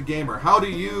yourself as a gamer. How do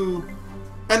you...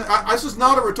 And this is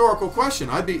not a rhetorical question.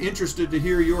 I'd be interested to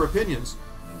hear your opinions.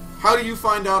 How do you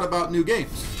find out about new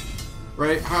games?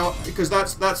 Right? How? Because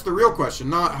that's the real question.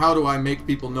 Not how do I make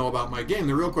people know about my game.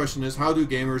 The real question is how do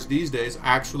gamers these days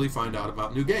actually find out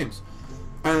about new games?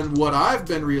 And what I've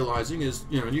been realizing is,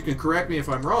 you know, and you can correct me if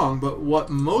I'm wrong, but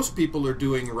what most people are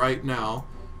doing right now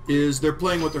is they're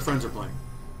playing what their friends are playing.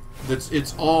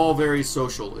 It's all very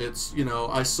social. It's, you know,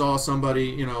 I saw somebody,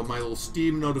 you know, my little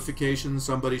Steam notification,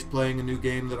 somebody's playing a new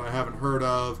game that I haven't heard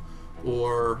of,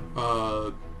 or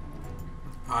hang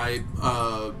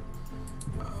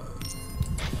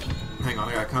on,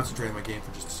 I gotta concentrate on my game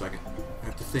for just a second. I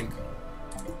have to think.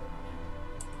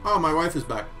 Oh, my wife is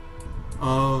back.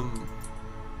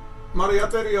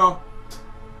 Mariaterio.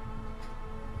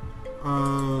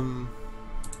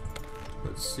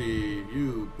 Let's see.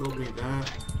 You build me that.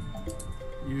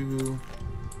 You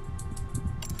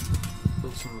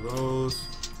build some of those.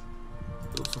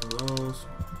 Build some of those.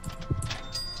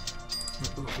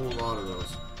 Build a whole lot of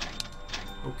those.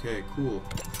 Okay, cool.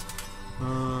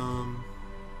 Off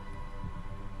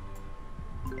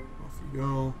you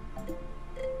go.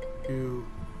 You.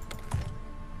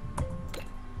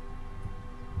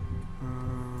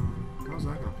 How's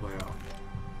that gonna play out?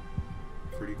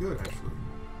 Pretty good, actually.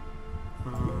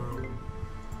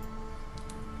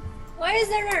 Why is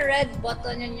there a red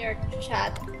button in your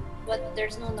chat, but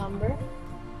there's no number?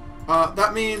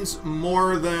 That means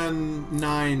more than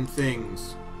 9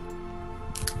 things.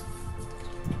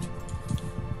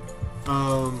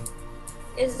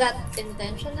 Is that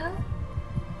intentional?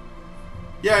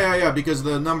 Yeah, because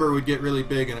the number would get really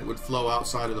big and it would flow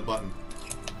outside of the button.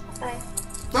 Okay.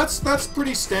 That's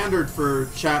pretty standard for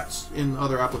chats in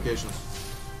other applications.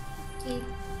 Okay.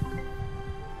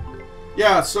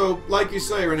 Yeah, so like you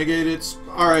say, Renegade, it's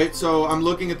alright, so I'm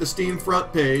looking at the Steam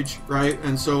front page, right?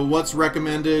 And so what's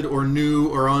recommended or new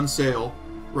or on sale,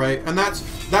 right? And that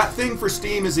thing for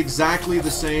Steam is exactly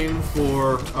the same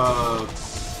for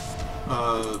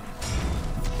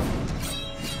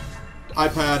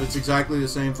iPad. It's exactly the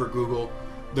same for Google.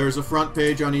 There's a front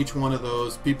page on each one of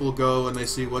those. People go and they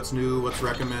see what's new, what's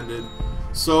recommended.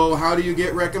 So how do you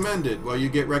get recommended? Well, you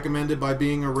get recommended by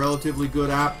being a relatively good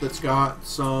app that's got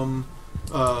some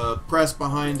press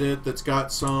behind it, that's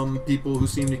got some people who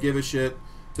seem to give a shit,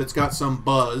 that's got some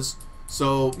buzz.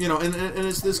 So, you know, and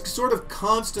it's this sort of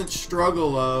constant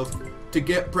struggle of, to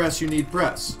get press, you need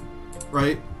press,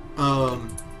 right?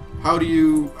 How do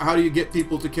you get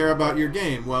people to care about your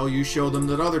game? Well, you show them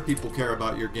that other people care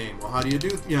about your game. Well, how do you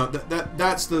do, you know,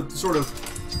 that's the sort of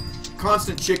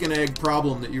constant chicken egg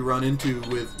problem that you run into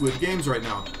with games right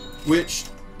now. which,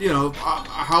 you know,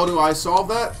 how do I solve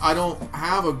that? I don't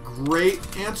have a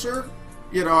great answer.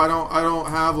 You know, I don't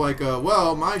have like a,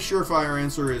 well, my surefire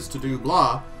answer is to do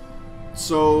blah.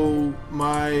 So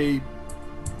my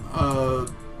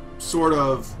sort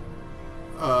of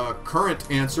current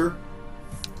answer,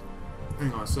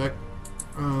 hang on a sec.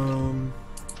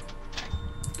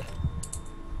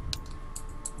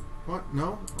 What?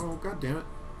 No? Oh, god damn it.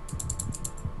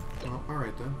 Oh,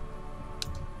 alright then.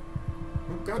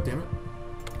 Oh, god damn it.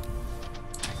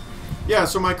 Yeah,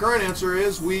 so my current answer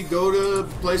is we go to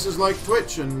places like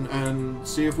Twitch and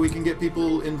see if we can get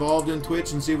people involved in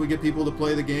Twitch and see if we get people to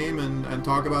play the game and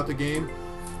talk about the game.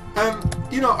 And,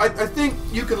 you know, I think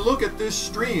you can look at this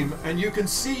stream and you can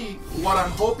see what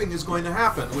I'm hoping is going to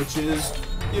happen, which is,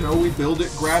 you know, we build it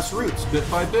grassroots, bit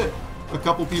by bit. A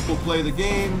couple people play the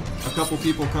game, a couple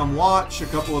people come watch, a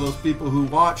couple of those people who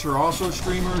watch are also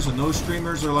streamers, and those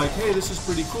streamers are like, hey, this is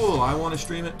pretty cool, I want to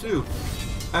stream it too.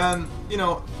 And, you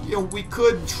know, we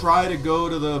could try to go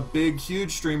to the big,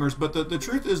 huge streamers, but the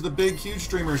truth is the big, huge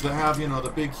streamers that have, you know, the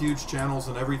big, huge channels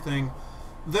and everything,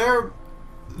 they're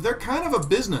kind of a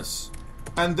business.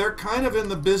 And they're kind of in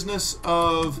the business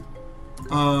of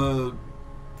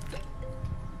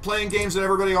playing games that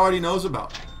everybody already knows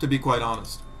about, to be quite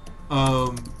honest.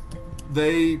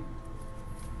 They're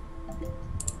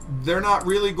not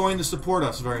really going to support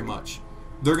us very much.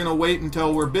 They're going to wait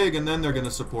until we're big and then they're going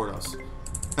to support us.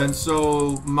 And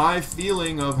so my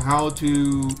feeling of how to,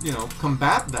 you know,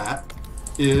 combat that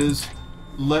is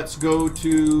let's go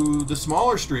to the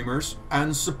smaller streamers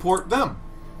and support them.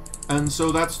 And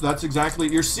so that's exactly,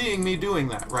 you're seeing me doing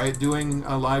that, right? Doing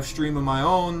a live stream of my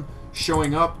own,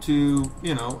 showing up to,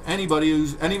 you know, anybody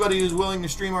who's willing to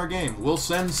stream our game. We'll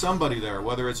send somebody there,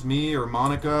 whether it's me or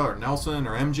Monica or Nelson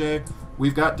or MJ.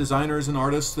 We've got designers and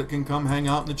artists that can come hang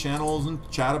out in the channels and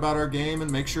chat about our game and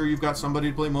make sure you've got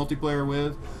somebody to play multiplayer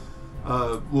with.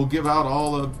 We'll give out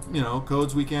all the, you know,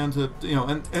 codes we can to, you know,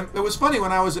 and it was funny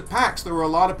when I was at PAX, there were a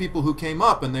lot of people who came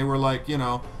up and they were like, you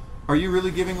know, are you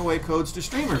really giving away codes to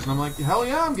streamers? And I'm like, hell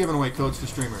yeah, I'm giving away codes to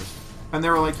streamers. And they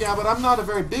were like, yeah, but I'm not a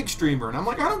very big streamer. And I'm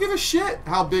like, I don't give a shit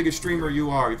how big a streamer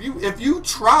you are. If you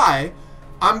try,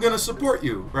 I'm going to support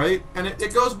you, right? And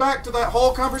it goes back to that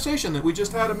whole conversation that we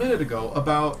just had a minute ago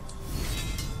about,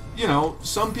 you know,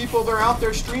 some people, they're out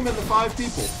there streaming to 5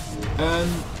 people. And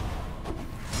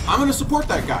I'm going to support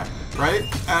that guy, right?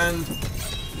 And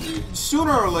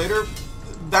sooner or later,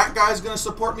 that guy's going to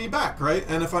support me back, right?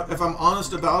 And if I'm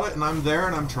honest about it and I'm there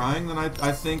and I'm trying, then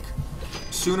I think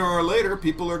sooner or later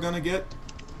people are going to get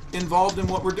involved in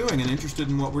what we're doing and interested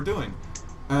in what we're doing.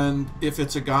 And if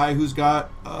it's a guy who's got,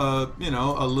 you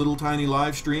know, a little tiny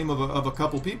live stream of a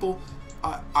couple people,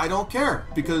 I don't care,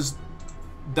 because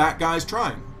that guy's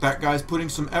trying. That guy's putting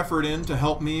some effort in to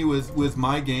help me with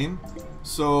my game.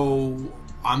 So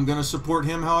I'm going to support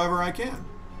him however I can.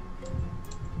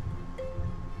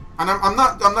 And I'm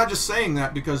not just saying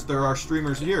that because there are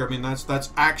streamers here. I mean,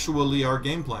 that's actually our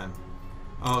game plan.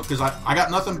 Because I got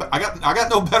nothing. I got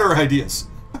no better ideas.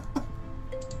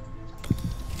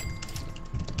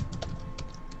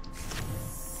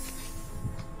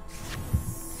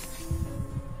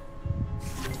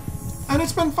 And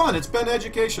it's been fun. It's been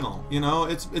educational. You know,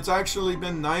 it's actually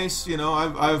been nice. You know,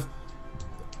 I've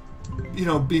you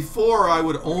know, before I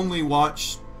would only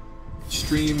watch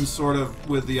streams sort of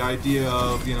with the idea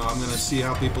of, you know, I'm going to see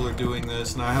how people are doing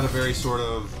this, and I had a very sort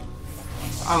of,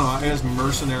 I don't know, I guess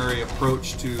mercenary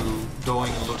approach to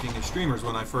going and looking at streamers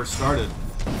when I first started.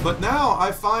 But now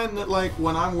I find that, like,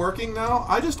 when I'm working now,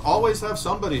 I just always have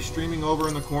somebody streaming over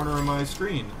in the corner of my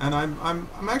screen, and I'm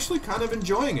actually kind of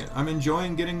enjoying it. I'm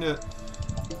enjoying getting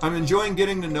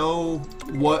to know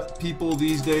what people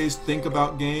these days think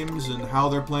about games and how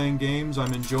they're playing games.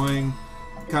 I'm enjoying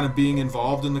kind of being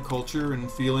involved in the culture and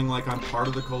feeling like I'm part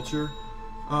of the culture.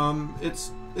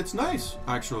 It's nice,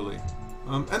 actually.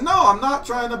 And no, I'm not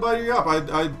trying to butter you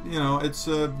up. You know, it's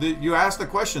you asked the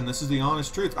question. This is the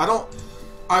honest truth.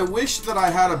 I wish that I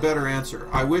had a better answer.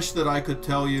 I wish that I could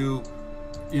tell you,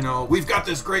 you know, we've got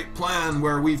this great plan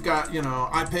where we've got, you know,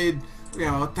 I paid, you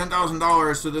know,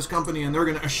 $10,000 to this company and they're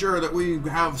going to assure that we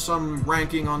have some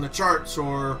ranking on the charts,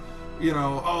 or, you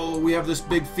know, oh, we have this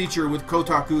big feature with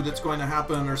Kotaku that's going to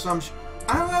happen, or some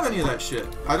I don't have any of that shit.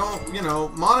 I don't, you know,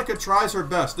 Monica tries her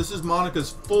best. This is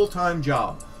Monica's full-time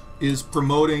job, is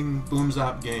promoting Boom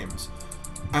Zap games.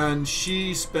 And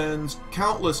she spends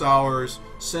countless hours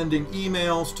sending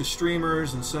emails to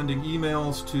streamers and sending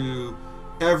emails to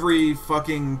every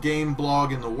fucking game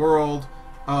blog in the world.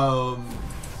 I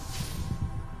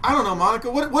don't know,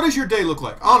 Monica. What does your day look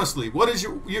like? Honestly, what is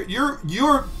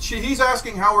he's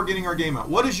asking how we're getting our game out.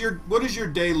 What does your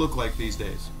day look like these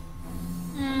days?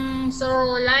 So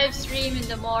live stream in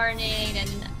the morning,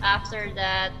 and after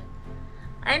that,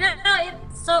 I don't know.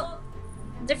 So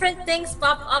different things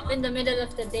pop up in the middle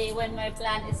of the day when my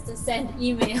plan is to send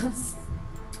emails.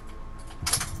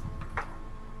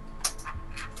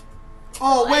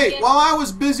 Oh wait, while I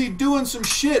was busy doing some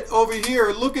shit over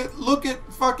here, look at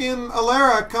fucking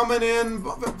Alara coming in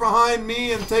behind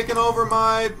me and taking over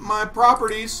my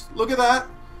properties. Look at that.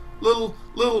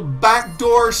 Little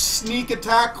backdoor sneak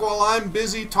attack while I'm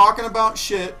busy talking about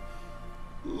shit.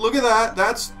 Look at that.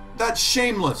 That's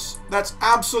shameless. That's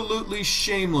absolutely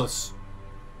shameless.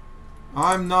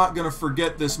 I'm not gonna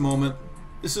forget this moment.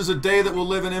 This is a day that will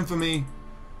live in infamy.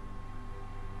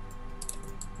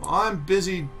 Well, I'm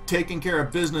busy taking care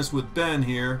of business with Ben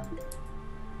here.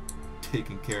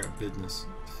 Taking care of business.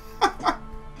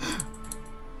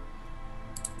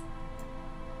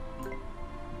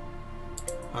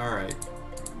 Alright.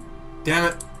 Damn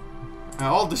it.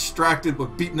 I'm all distracted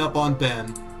with beating up on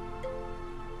Ben.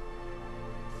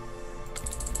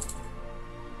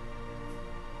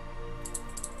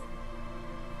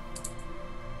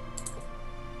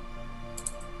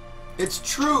 It's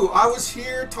true. I was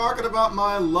here talking about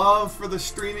my love for the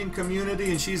streaming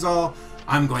community, and she's all,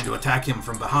 I'm going to attack him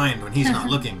from behind when he's not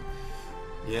looking.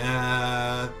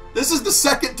 Yeah. This is the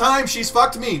second time she's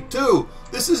fucked me, too.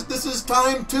 This is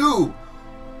time 2.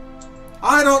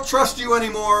 I don't trust you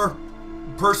anymore,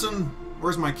 person.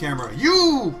 Where's my camera?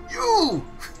 You!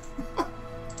 I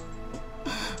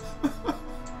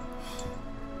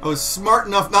was smart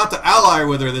enough not to ally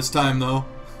with her this time, though.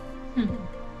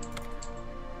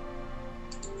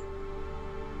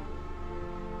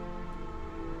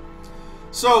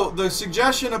 So, the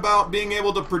suggestion about being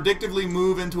able to predictively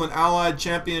move into an allied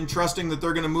champion, trusting that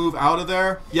they're going to move out of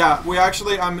there, yeah,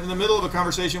 I'm in the middle of a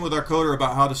conversation with our coder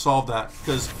about how to solve that,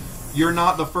 because you're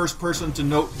not the first person to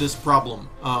note this problem,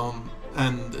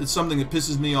 and it's something that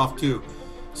pisses me off too.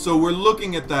 So we're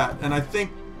looking at that, and I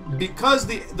think because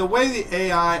the way the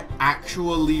AI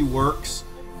actually works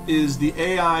is the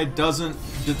AI doesn't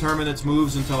determine its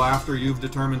moves until after you've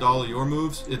determined all of your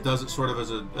moves. It does it sort of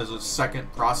as a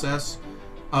second process.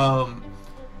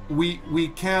 We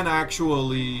can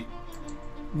actually,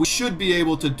 we should be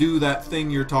able to do that thing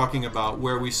you're talking about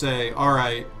where we say,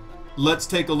 alright, let's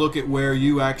take a look at where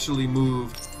you actually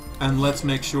moved and let's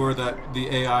make sure that the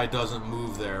AI doesn't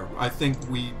move there. I think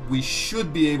we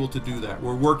should be able to do that.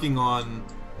 We're working on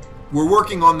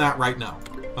that right now.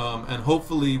 And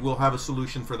hopefully we'll have a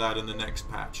solution for that in the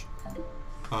next patch.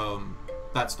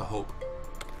 That's the hope.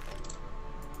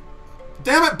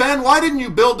 Damn it, Ben, why didn't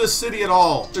you build this city at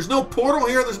all? There's no portal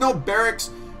here, there's no barracks.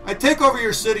 I take over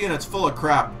your city and it's full of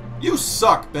crap. You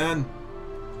suck, Ben.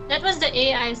 That was the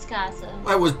AI's castle.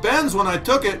 It was Ben's when I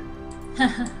took it.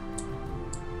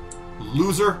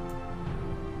 Loser.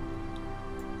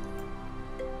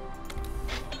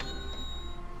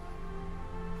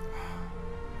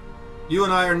 You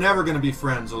and I are never going to be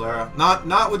friends, Alara.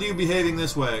 Not with you behaving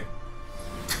this way.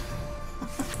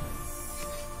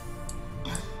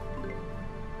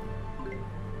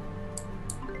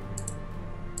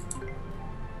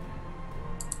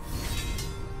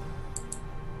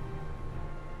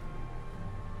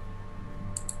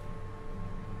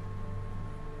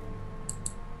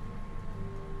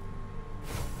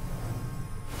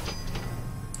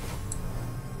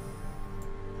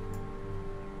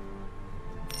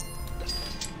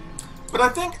 But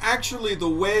I think actually the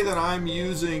way that I'm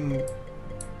using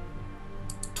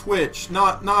Twitch,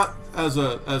 not as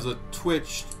a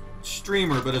Twitch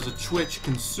streamer, but as a Twitch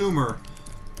consumer,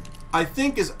 I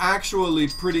think is actually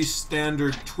pretty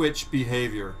standard Twitch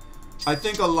behavior. I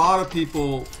think a lot of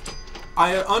people,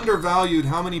 I undervalued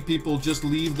how many people just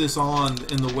leave this on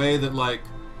in the way that like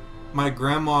my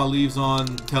grandma leaves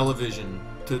on television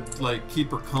to like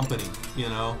keep her company, you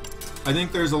know? I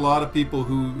think there's a lot of people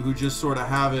who just sort of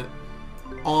have it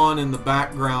on in the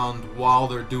background while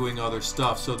they're doing other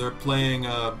stuff. So they're playing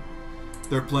a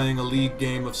league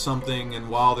game of something, and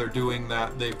while they're doing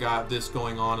that, they've got this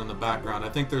going on in the background. I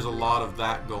think there's a lot of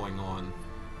that going on,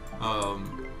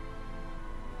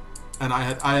 and I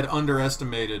had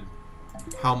underestimated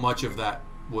how much of that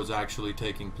was actually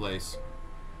taking place.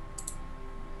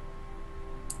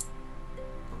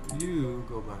 You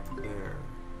go back there,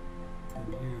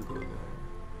 and you go there.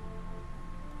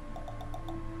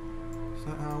 Is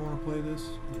that how I want to play this?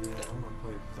 Yeah, I want to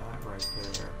play that right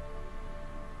there.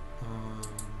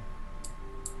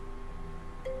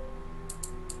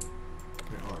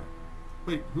 Okay, alright.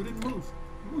 Wait, who didn't move?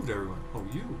 Who moved everyone? Oh,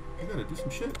 you. You gotta do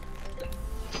some shit.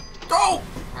 Oh!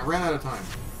 I ran out of time.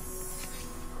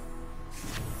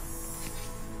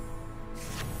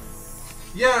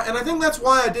 Yeah, and I think that's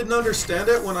why I didn't understand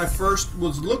it when I first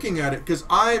was looking at it, because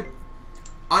I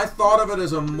thought of it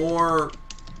as a more,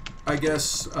 I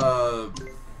guess, I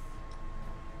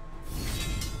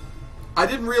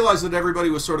didn't realize that everybody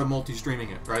was sort of multi-streaming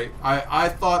it, right? I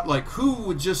thought, like, who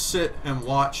would just sit and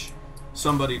watch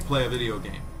somebody play a video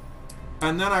game?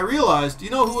 And then I realized, you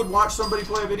know who would watch somebody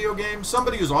play a video game?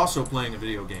 Somebody who's also playing a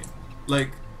video game.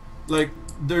 Like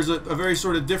there's a very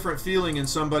sort of different feeling in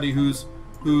somebody who's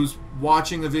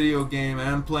watching a video game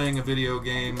and playing a video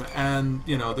game, and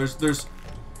you know, there's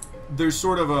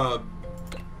sort of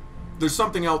there's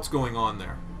something else going on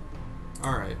there.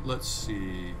 All right, let's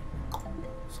see.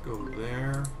 Let's go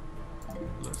there.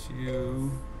 Let's build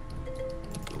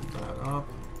that up.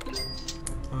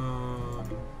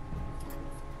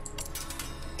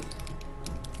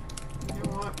 You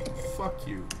know what? Fuck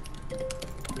you. I'm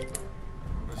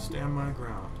gonna stand my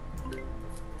ground.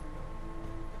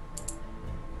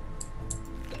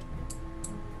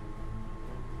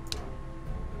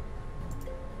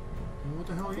 Well, what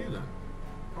the hell are you then?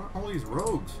 What are all these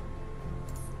rogues?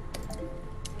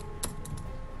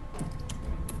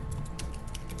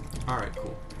 Alright,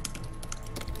 cool.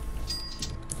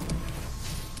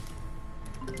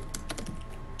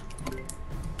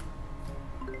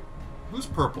 Who's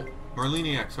purple?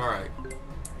 MerliniX, alright.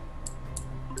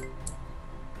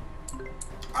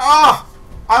 Ah!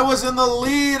 I was in the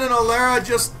lead and Alara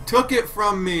just took it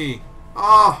from me.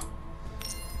 Ah!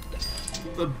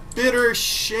 The bitter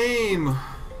shame.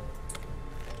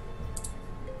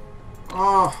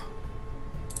 Oh,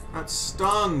 that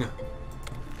stung.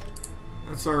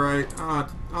 That's alright. I'll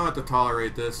have to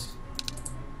tolerate this.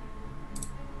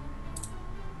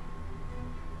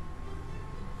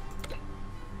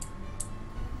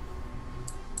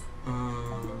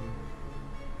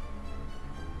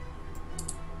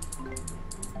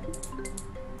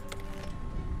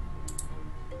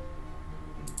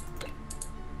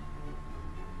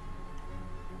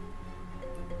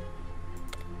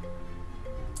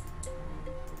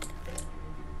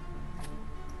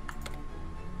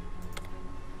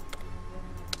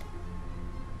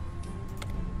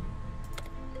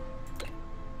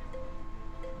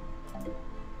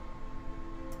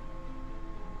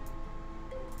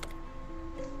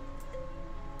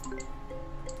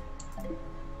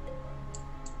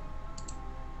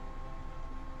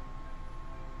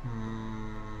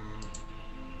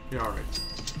 Yeah, alright.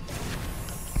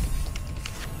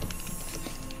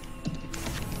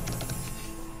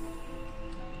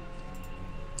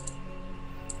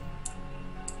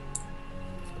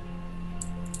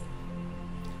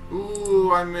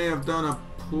 Ooh, I may have done a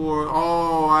poor...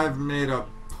 Oh, I've made a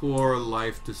poor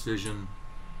life decision.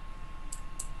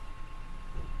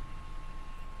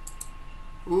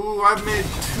 Ooh, I've made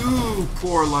 2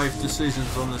 poor life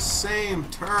decisions on the same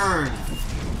turn.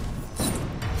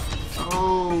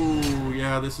 Oh,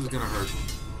 yeah, this is gonna hurt.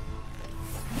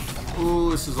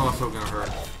 Ooh, this is also gonna hurt.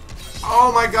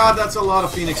 Oh my god, that's a lot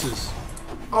of phoenixes.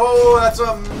 Oh, that's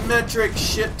a metric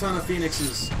shit ton of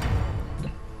phoenixes.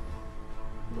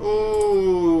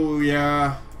 Oh,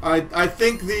 yeah. I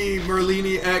think the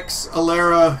MerliniX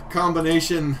Alara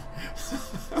combination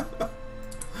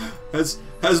has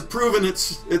proven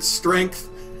its strength.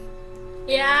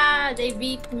 Yeah, they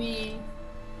beat me.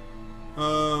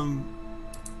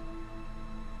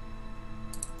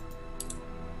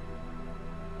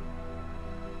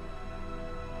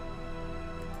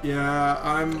 Yeah,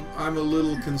 I'm a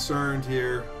little concerned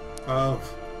here.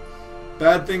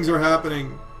 Bad things are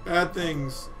happening. Bad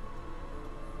things.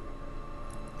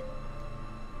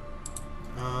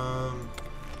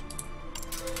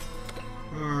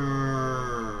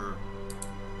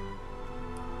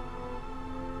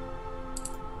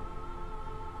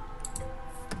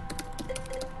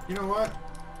 You know what?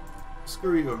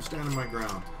 Screw you, I'm standing my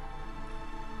ground.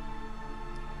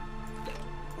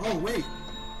 Oh, wait.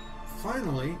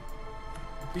 Finally,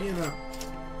 being a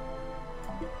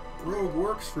rogue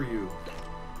works for you.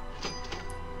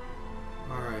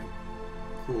 Alright.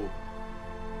 Cool.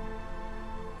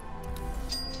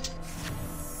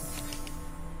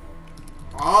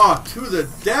 Ah, to the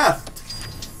death!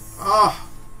 Ah!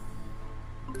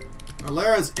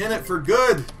 Alara's in it for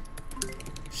good.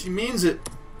 She means it.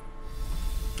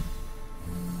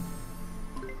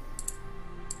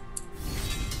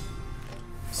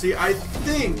 See, I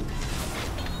think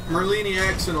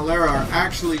MerliniX and Alara are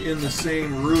actually in the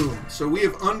same room, so we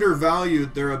have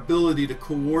undervalued their ability to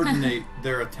coordinate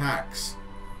their attacks.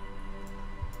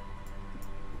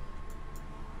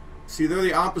 See, they're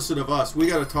the opposite of us. We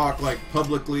gotta talk like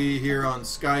publicly here on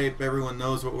Skype. Everyone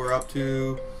knows what we're up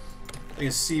to. They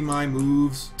can see my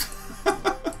moves.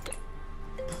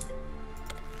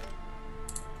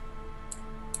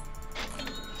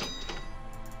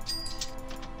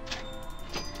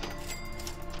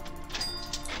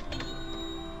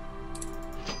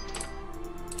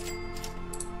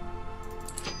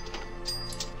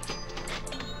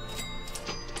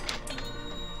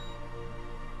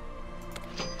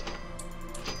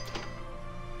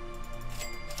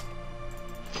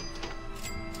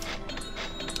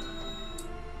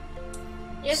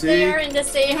 If See? they are in the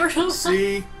same room.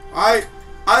 See? I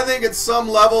think at some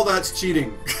level that's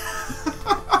cheating.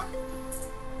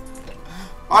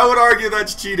 I would argue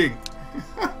that's cheating.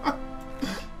 But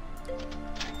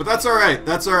that's alright.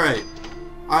 That's alright.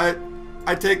 I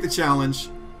take the challenge.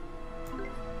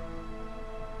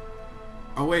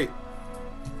 Oh, wait.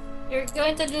 You're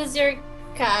going to lose your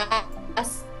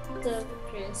castle,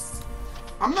 Chris.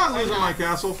 I'm not losing my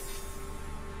castle.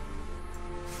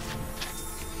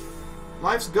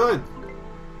 Life's good.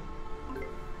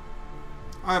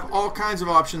 I have all kinds of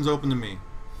options open to me.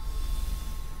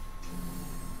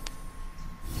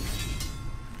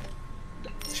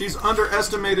 She's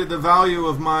underestimated the value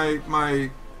of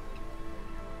my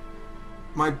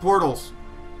portals.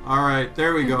 Alright,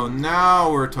 there we go.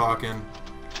 Now we're talking.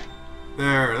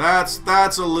 There,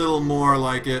 that's a little more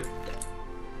like it.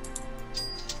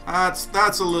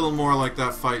 That's a little more like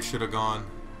that fight should have gone.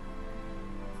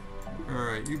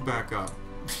 Alright, you back up.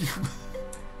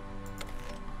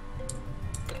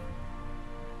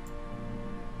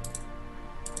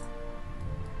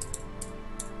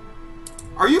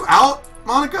 Are you out,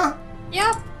 Monica?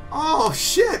 Yep. Oh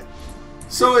shit.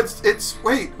 So it's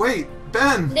wait,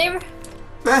 Ben.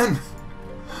 Ben.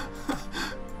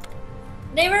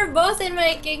 They were both in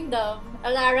my kingdom,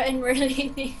 Alara and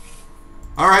MerliniX.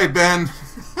 Alright, Ben.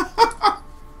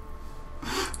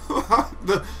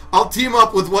 I'll team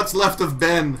up with what's left of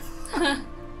Ben.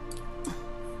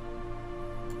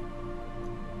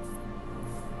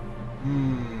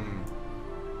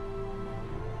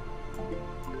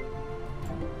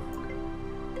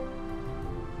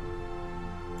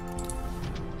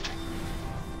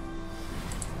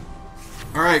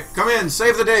 Alright, come in.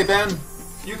 Save the day, Ben.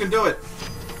 You can do it.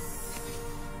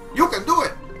 You can do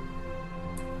it!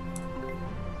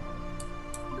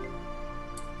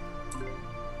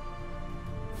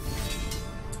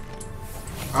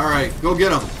 Alright, go get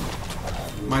them.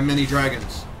 My mini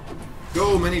dragons.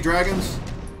 Go, mini dragons.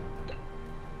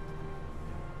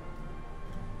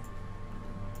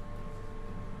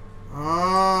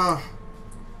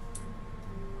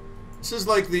 This is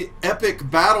like the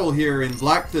epic battle here in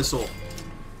Black Thistle.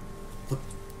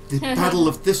 The Battle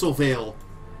of Thistlevale.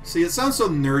 See, it sounds so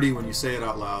nerdy when you say it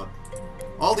out loud.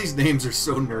 All these names are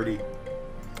so nerdy.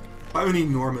 I'm an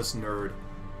enormous nerd.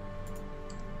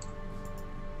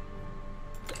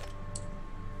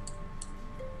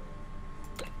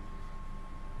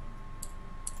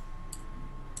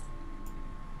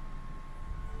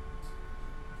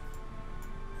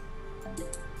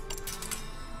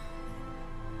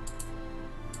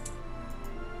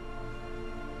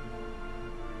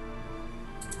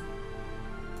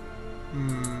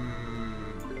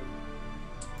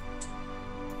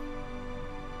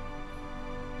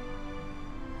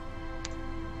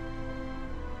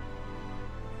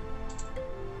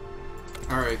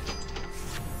 Alright.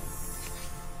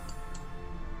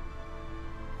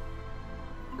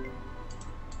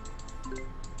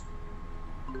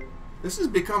 This has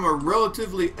become a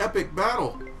relatively epic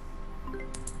battle.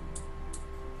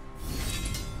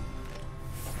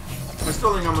 I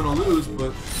still think I'm going to lose,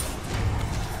 but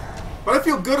I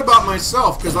feel good about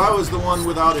myself because I was the one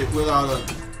without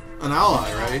an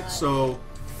ally, right? So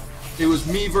it was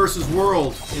me versus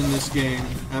world in this game,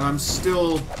 and I'm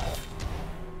still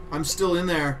in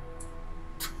there.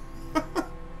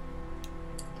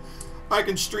 I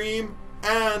can stream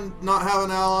and not have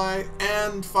an ally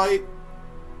and fight.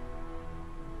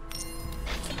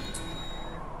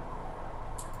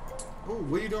 Oh,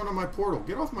 what are you doing on my portal?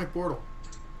 Get off my portal.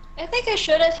 I think I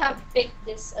shouldn't have picked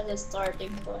this as a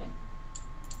starting point.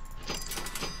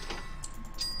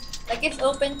 Like it's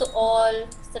open to all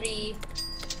 3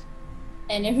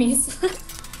 enemies.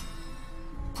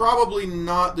 Probably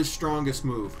not the strongest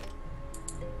move.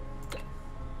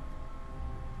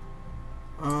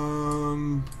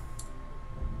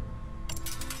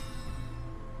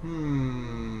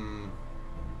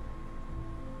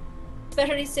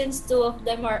 Especially since 2 of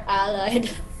them are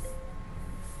allied.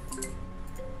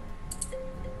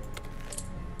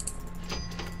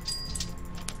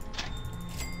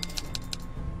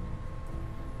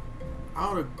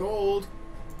 Out of gold?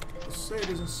 Say it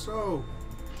isn't so.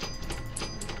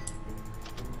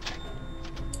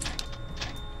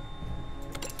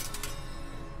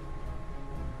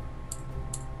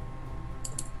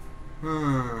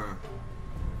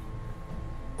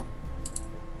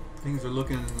 Things are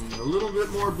looking a little bit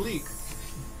more bleak.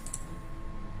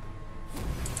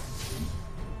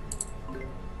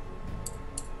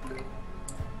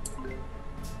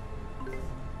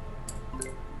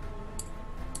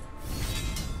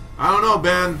 I don't know,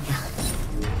 Ben.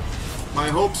 My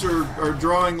hopes are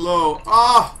drawing low.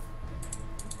 Ah!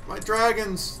 My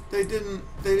dragons, they didn't,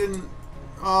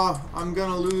 oh, I'm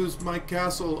gonna lose my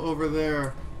castle over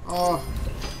there. Oh,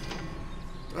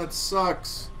 that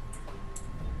sucks.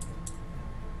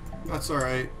 That's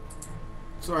alright.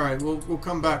 It's alright, we'll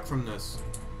come back from this.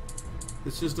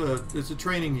 It's just it's a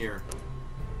training year.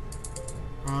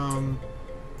 Oh,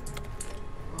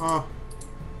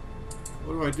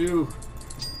 what do I do?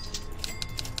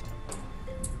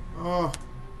 Oh,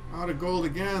 out of gold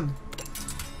again.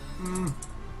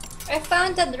 I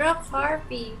found a rock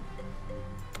harpy.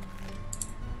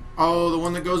 Oh, the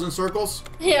one that goes in circles?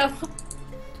 Yeah.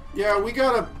 Yeah, we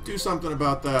gotta do something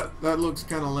about that. That looks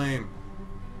kind of lame.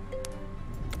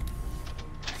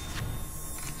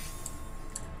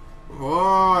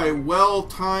 Oh, a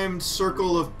well-timed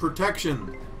circle of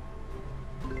protection.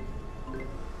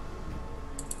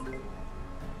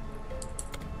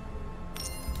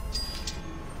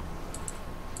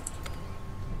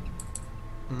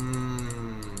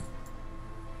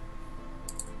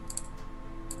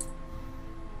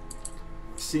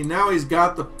 See, now he's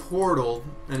got the portal,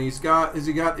 and he's got his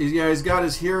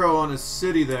hero on his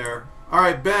city there. All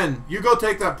right, Ben, you go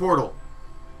take that portal.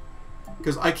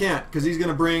 Because I can't, because he's going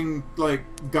to bring, like,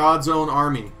 God's own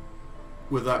army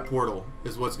with that portal,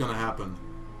 is what's going to happen.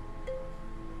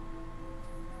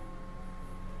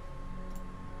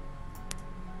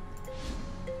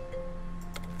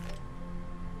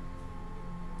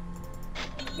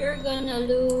 You're gonna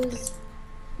lose.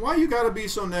 Why you gotta be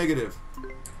so negative?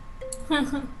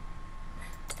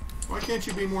 Why can't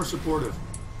you be more supportive?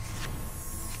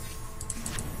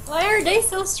 Why are they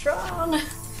so strong?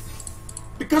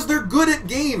 Because they're good at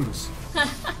games.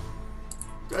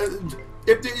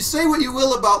 If you say what you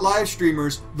will about live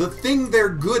streamers, the thing they're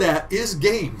good at is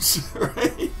games,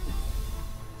 right?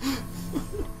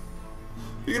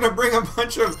 You're gonna bring a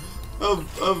bunch of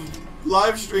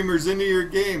live streamers into your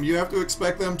game. You have to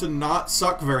expect them to not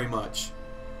suck very much.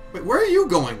 Wait, where are you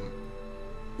going?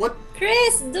 What?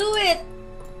 Chris, do it!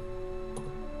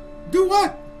 Do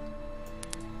what?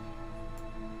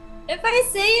 If I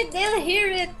say it, they'll hear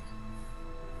it.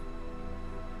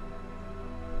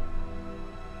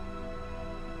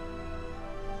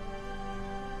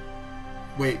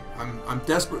 Wait, I'm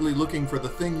desperately looking for the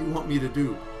thing you want me to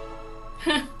do.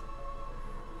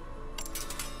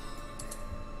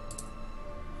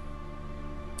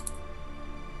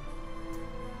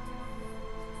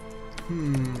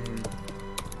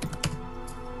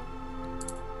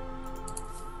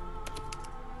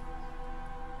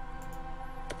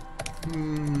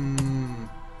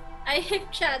 I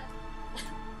hit chat.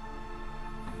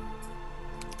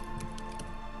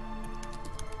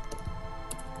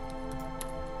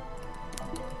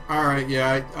 All right,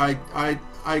 yeah,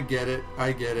 I get it.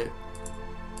 I get it.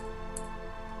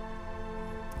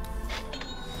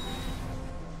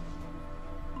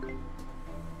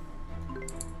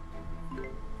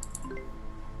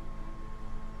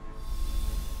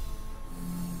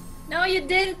 No, you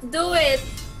didn't do it.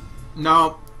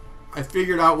 No, I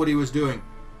figured out what he was doing.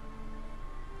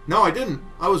 No, I didn't.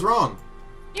 I was wrong.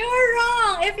 You were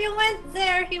wrong. If you went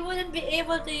there, he wouldn't be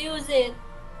able to use it.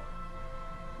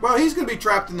 Well, he's going to be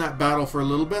trapped in that battle for a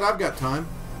little bit. I've got time.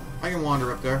 I can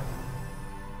wander up there.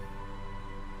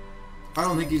 I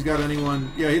don't think he's got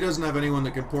anyone... Yeah, he doesn't have anyone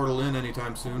that can portal in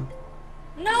anytime soon.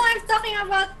 No, I'm talking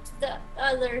about the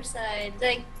other side.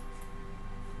 Like...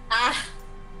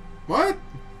 What?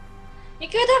 He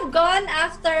could have gone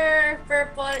after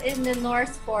Purple in the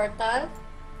North Portal.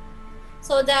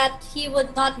 So that he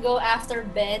would not go after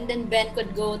Ben, then Ben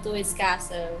could go to his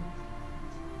castle.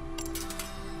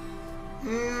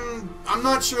 I'm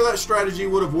not sure that strategy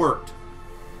would have worked.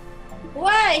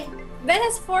 Why? Ben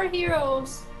has 4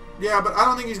 heroes. Yeah, but I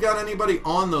don't think he's got anybody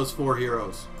on those 4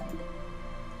 heroes.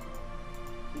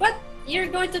 But you're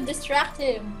going to distract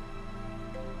him.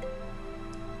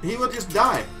 He will just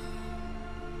die.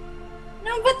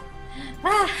 No, but...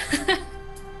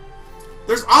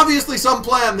 There's obviously some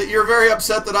plan that you're very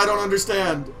upset that I don't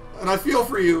understand. And I feel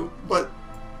for you, but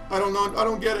I don't know, I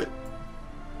don't get it.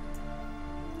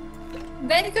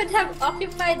 Ben could have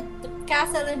occupied the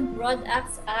castle in Broad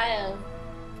Axe Isle.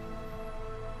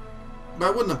 But I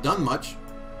wouldn't have done much.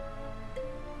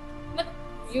 But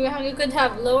you could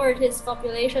have lowered his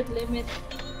population limit.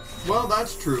 Well,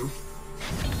 that's true.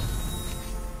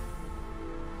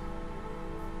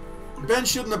 Ben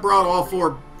shouldn't have brought all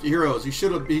 4 heroes. He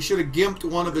should have gimped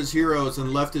one of his heroes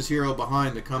and left his hero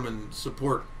behind to come and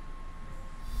support.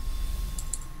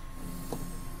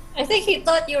 I think he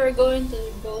thought you were going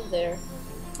to go there.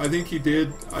 I think he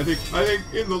did. I think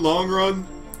in the long run,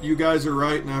 you guys are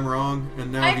right and I'm wrong.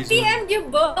 And now I PM'd you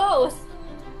both.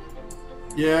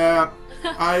 Yeah,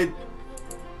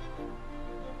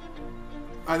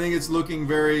 I think it's looking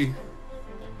very...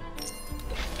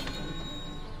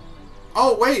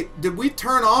 Oh, wait. Did we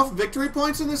turn off victory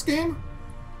points in this game?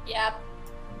 Yep.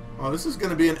 Oh, this is going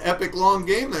to be an epic long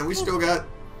game then. We still got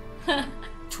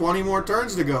 20 more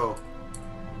turns to go.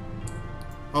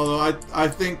 Although I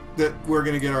think that we're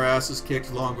going to get our asses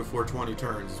kicked long before 20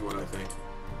 turns is what I think.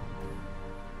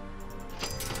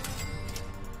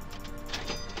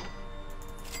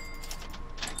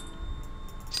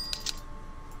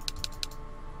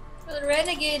 Well,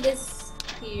 Renegade is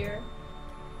here.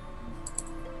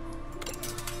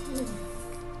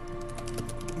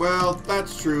 Well,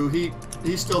 that's true. He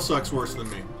still sucks worse than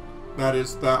me. That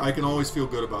I can always feel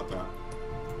good about that.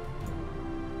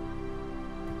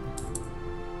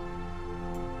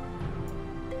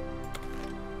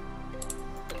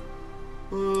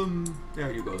 Yeah,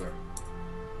 you go there.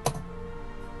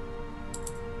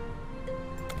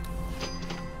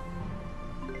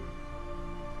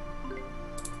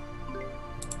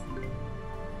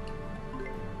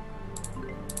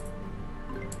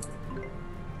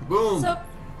 Boom.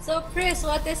 So Chris,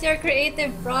 what is your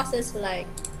creative process like?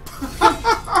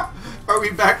 Are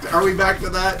we back to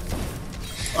that?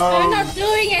 I'm not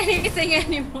doing anything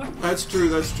anymore. That's true.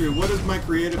 That's true. What is my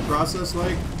creative process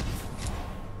like?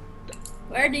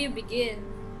 Where do you begin?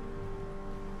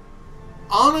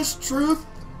 Honest truth,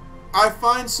 I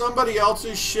find somebody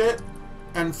else's shit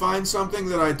and find something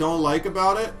that I don't like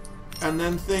about it, and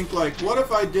then think like, what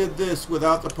if I did this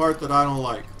without the part that I don't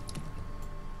like?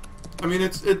 I mean,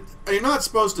 you're not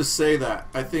supposed to say that.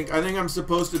 I think I'm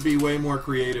supposed to be way more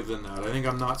creative than that. I think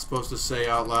I'm not supposed to say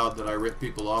out loud that I rip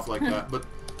people off like that. But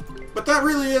that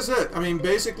really is it. I mean,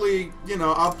 basically, you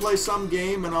know, I'll play some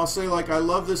game and I'll say like, I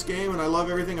love this game and I love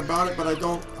everything about it, but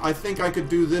I think I could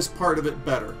do this part of it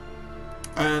better.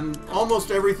 And almost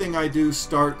everything I do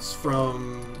starts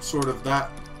from sort of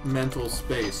that mental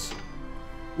space,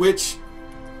 which,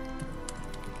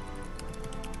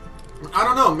 I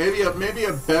don't know, maybe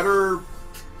a better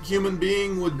human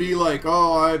being would be like,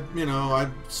 oh, I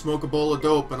smoke a bowl of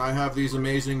dope and I have these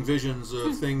amazing visions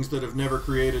of things that have never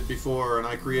created before and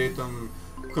I create them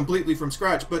completely from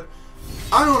scratch. But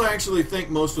I don't actually think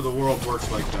most of the world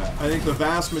works like that. I think the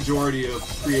vast majority of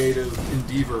creative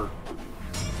endeavor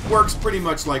works pretty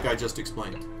much like I just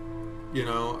explained. You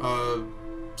know,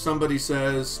 somebody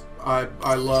says,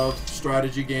 I love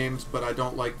strategy games, but I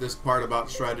don't like this part about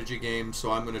strategy games,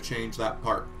 so I'm going to change that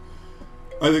part.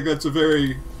 I think that's a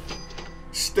very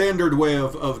standard way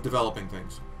of developing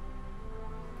things.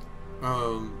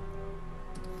 But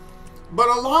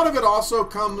a lot of it also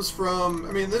comes from,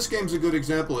 I mean, this game's a good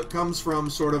example. It comes from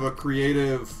sort of a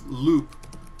creative loop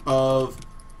of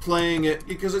playing it,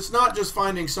 because it's not just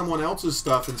finding someone else's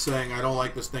stuff and saying, I don't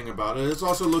like this thing about it. It's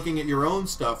also looking at your own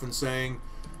stuff and saying,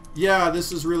 yeah,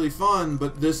 this is really fun,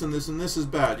 but this and this and this is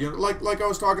bad. You know, like I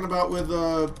was talking about with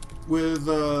the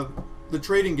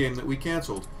trading game that we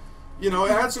canceled. You know,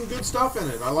 it had some good stuff in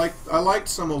it. I liked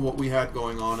some of what we had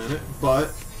going on in it,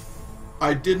 but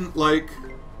I didn't like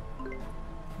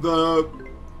the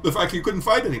fact you couldn't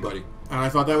fight anybody, and I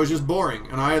thought that was just boring.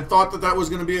 And I had thought that was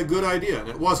going to be a good idea, and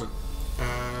it wasn't.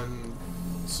 And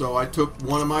so I took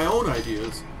one of my own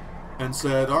ideas and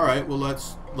said, all right, well,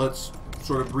 let's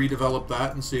sort of redevelop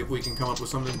that and see if we can come up with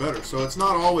something better. So it's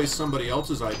not always somebody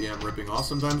else's idea I'm ripping off.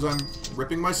 Sometimes I'm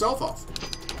ripping myself off.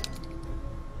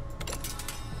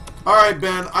 All right,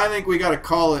 Ben, I think we got to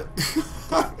call it.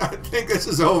 I think this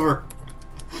is over.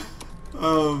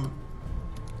 You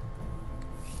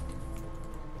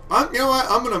know what?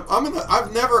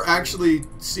 I've never actually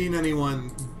seen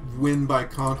anyone win by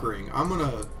conquering. I'm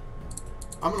gonna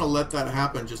let that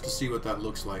happen just to see what that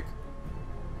looks like.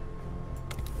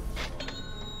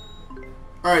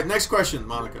 All right, next question,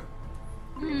 Monica.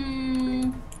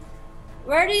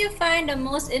 Where do you find the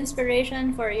most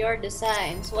inspiration for your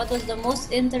designs? What was the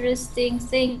most interesting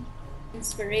thing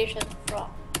inspiration from?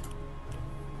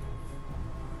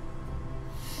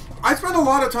 I spend a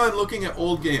lot of time looking at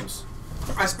old games.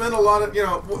 I spend a lot of, you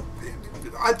know,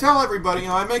 I tell everybody, you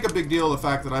know, I make a big deal of the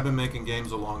fact that I've been making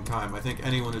games a long time. I think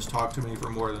anyone who's talked to me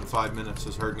for more than 5 minutes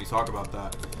has heard me talk about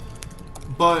that.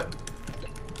 But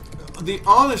the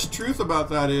honest truth about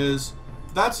that is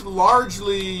that's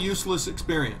largely useless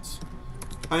experience.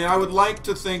 I mean, I would like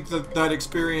to think that that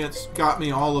experience got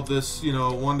me all of this, you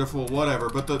know, wonderful whatever,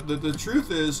 but the truth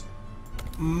is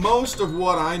most of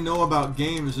what I know about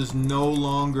games is no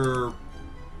longer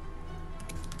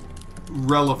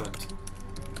relevant.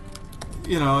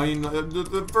 You know, I mean,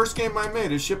 the first game I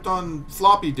made is shipped on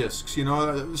floppy disks. You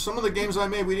know, some of the games I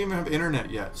made, we didn't even have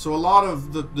internet yet. So a lot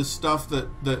of the stuff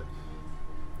that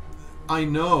I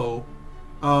know,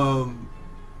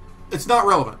 it's not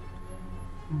relevant.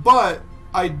 But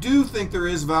I do think there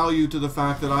is value to the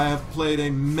fact that I have played a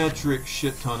metric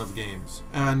shit ton of games.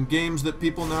 And games that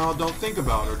people now don't think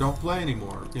about or don't play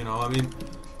anymore. You know, I mean,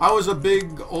 I was a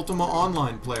big Ultima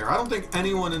Online player. I don't think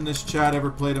anyone in this chat ever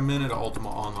played a minute of Ultima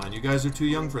Online. You guys are too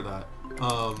young for that.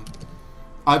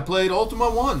 I played Ultima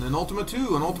 1 and Ultima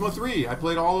 2 and Ultima 3. I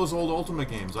played all those old Ultima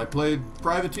games. I played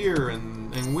Privateer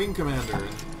and Wing Commander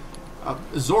and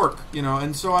Zork, you know,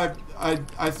 and so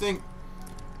I think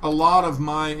a lot of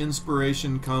my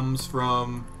inspiration comes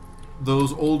from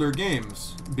those older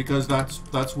games because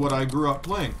that's what I grew up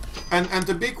playing. And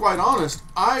to be quite honest,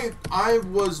 I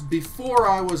was, before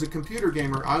I was a computer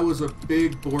gamer, I was a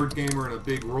big board gamer and a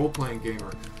big role-playing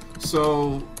gamer.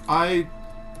 So I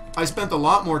spent a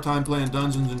lot more time playing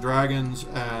Dungeons and Dragons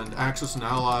and Axis and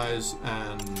Allies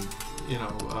and, you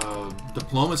know,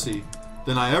 Diplomacy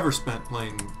than I ever spent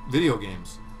playing video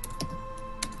games.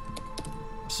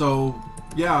 So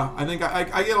yeah, I think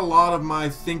I get a lot of my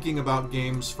thinking about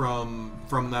games from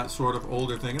that sort of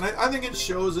older thing, and I think it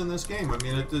shows in this game. I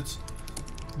mean, it's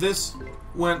this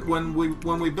when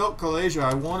we built Callasia,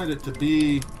 I wanted it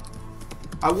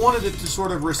to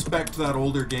sort of respect that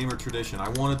older gamer tradition. I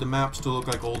wanted the maps to look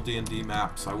like old D&D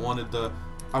maps. I wanted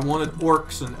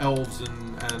orcs and elves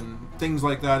and things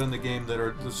like that in the game that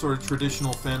are the sort of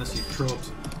traditional fantasy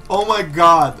tropes. Oh my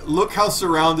God! Look how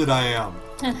surrounded I am.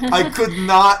 I could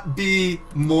not be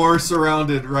more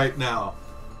surrounded right now.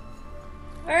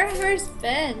 Where's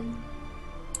Ben?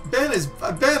 Ben's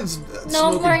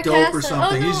no smoking dope or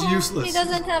something. Oh, no. He's useless. He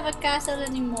doesn't have a castle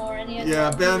anymore, and he has yeah,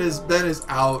 Ben is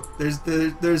out.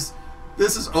 This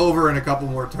is over in a couple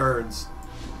more turns.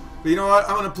 But you know what?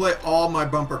 I'm gonna play all my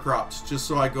bumper crops just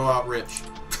so I go out rich.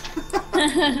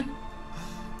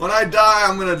 When I die,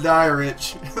 I'm gonna die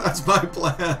rich. That's my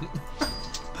plan.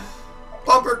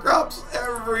 Bumper crops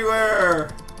everywhere!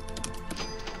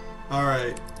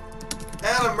 Alright.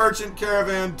 And a merchant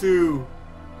caravan too.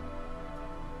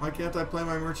 Why can't I play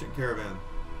my merchant caravan?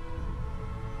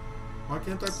 Why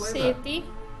can't I play Safety? that?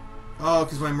 Oh,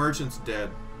 because my merchant's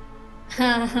dead.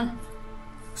 Because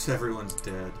everyone's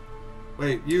dead.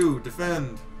 Wait, you,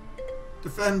 defend!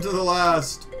 Defend to the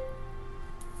last!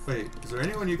 Wait, is there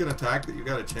anyone you can attack that you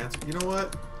got a chance? You know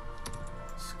what?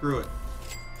 Screw it.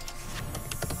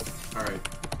 Alright.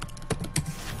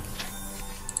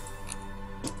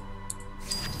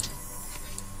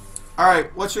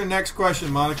 Alright, what's your next question,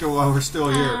 Monica, while we're still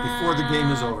here, before the game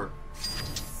is over?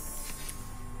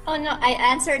 Oh no, I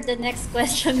answered the next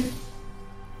question.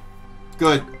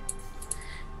 Good.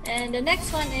 And the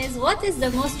next one is, what is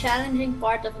the most challenging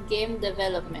part of game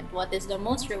development? What is the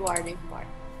most rewarding part?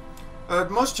 The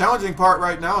most challenging part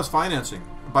right now is financing,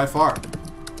 by far.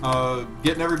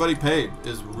 Getting everybody paid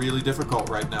is really difficult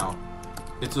right now.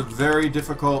 It's a very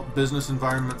difficult business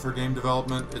environment for game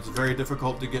development. It's very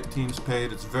difficult to get teams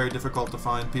paid. It's very difficult to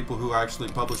find people who are actually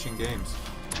publishing games.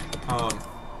 Oh,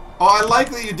 I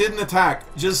like that you didn't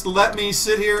attack. Just let me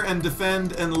sit here and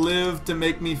defend and live to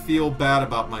make me feel bad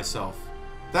about myself.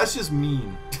 That's just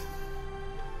mean.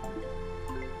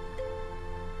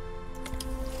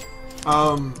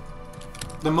 The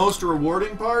most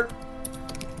rewarding part?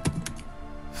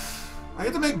 I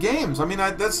get to make games. I mean,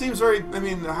 that seems very... I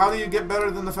mean, how do you get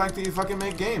better than the fact that you fucking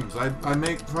make games? I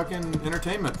make fucking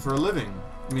entertainment for a living.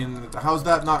 I mean, how's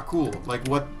that not cool? Like,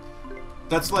 what...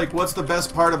 That's like, what's the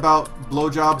best part about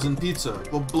blowjobs and pizza?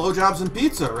 Well, blowjobs and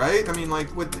pizza, right? I mean,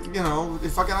 like, with, you know,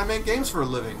 fucking I make games for a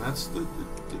living. That's...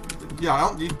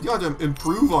 yeah, you have to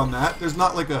improve on that. There's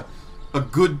not, like, a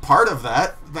good part of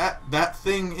that. That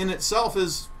thing in itself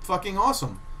is fucking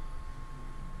awesome.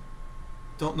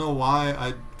 Don't know why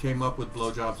I came up with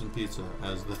blowjobs and pizza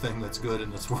as the thing that's good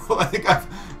in this world. I think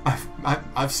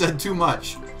I've said too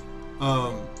much.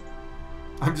 I'm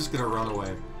just gonna run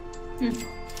away.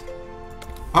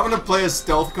 I'm gonna play a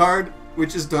stealth card,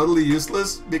 which is totally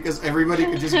useless because everybody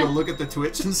can just go look at the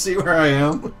Twitch and see where I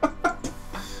am.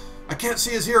 I can't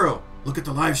see his hero. Look at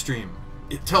the live stream.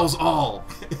 It tells all.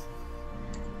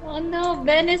 Oh no,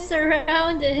 Ben is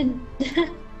surrounded.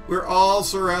 We're all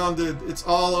surrounded. It's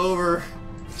all over.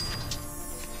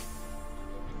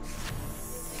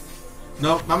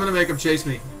 Nope, I'm gonna make him chase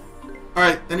me.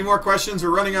 Alright, any more questions?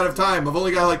 We're running out of time. I've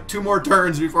only got like 2 more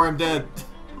turns before I'm dead.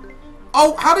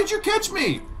 Oh, how did you catch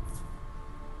me?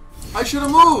 I should have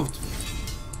moved.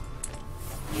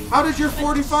 How did your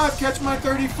 45 catch my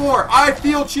 34? I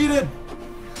feel cheated.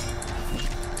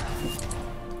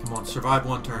 Come on, survive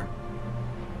 1 turn.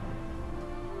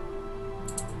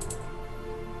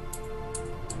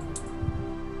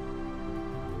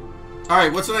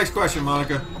 Alright, what's the next question,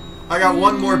 Monica? I got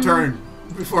 1 more turn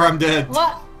before I'm dead.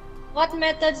 What? What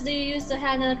methods do you use to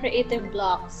handle creative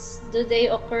blocks? Do they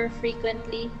occur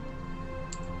frequently?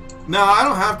 No, I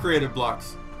don't have creative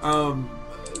blocks.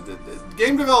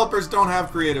 Game developers don't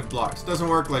have creative blocks. It doesn't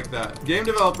work like that. Game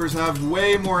developers have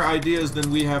way more ideas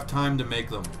than we have time to make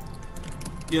them.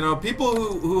 You know, people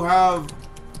who have,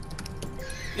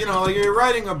 you know, like you're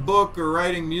writing a book or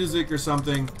writing music or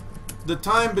something, the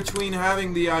time between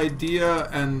having the idea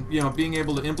and, you know, being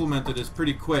able to implement it is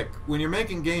pretty quick. When you're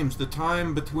making games, the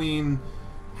time between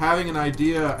having an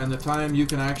idea and the time you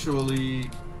can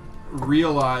actually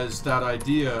realize that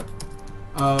idea,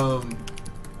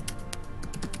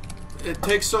 it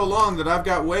takes so long that I've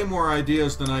got way more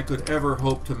ideas than I could ever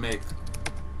hope to make.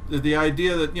 The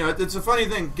idea that, you know, it's a funny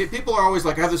thing. People are always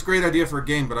like, I have this great idea for a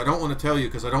game, but I don't want to tell you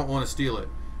because I don't want to steal it.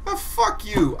 Oh, fuck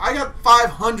you. I got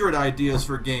 500 ideas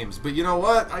for games, but you know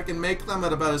what? I can make them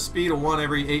at about a speed of one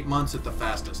every 8 months at the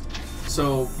fastest.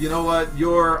 So, you know what?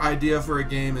 Your idea for a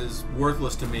game is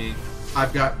worthless to me.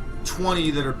 I've got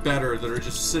 20 that are better that are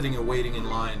just sitting and waiting in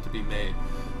line to be made.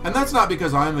 And that's not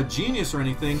because I'm a genius or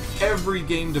anything. Every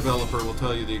game developer will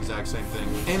tell you the exact same thing.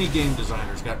 Any game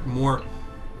designer's got more.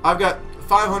 I've got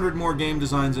 500 more game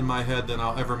designs in my head than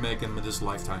I'll ever make in this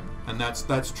lifetime. And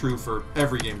that's true for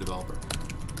every game developer.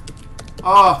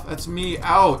 Oh, that's me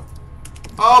out.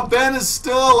 Oh, Ben is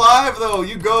still alive though.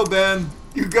 You go, Ben.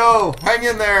 You go. Hang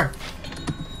in there.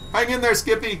 Hang in there,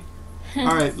 Skippy.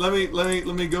 All right, let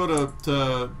me go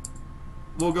to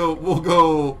we'll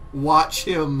go watch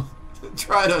him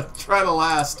try to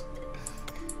last.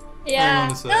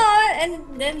 Yeah. No,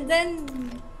 and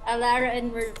then Alara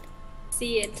and Mer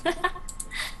see it.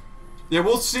 Yeah,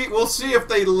 we'll see if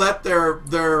they let their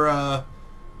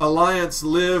alliance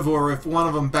live or if one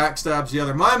of them backstabs the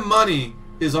other. My money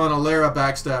is on Alara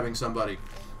backstabbing somebody.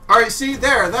 Alright, see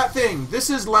there, that thing. This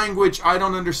is language I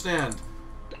don't understand.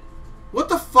 What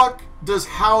the fuck does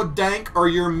how dank are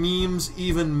your memes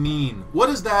even mean? What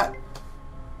is that?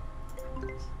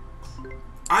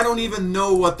 I don't even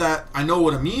know what that... I know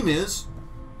what a meme is.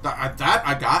 That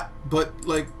I got. But,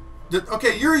 like...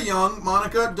 Okay, you're young,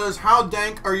 Monica. Does how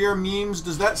dank are your memes?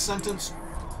 Does that sentence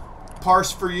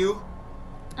parse for you?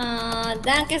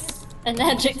 Dank is an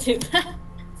adjective.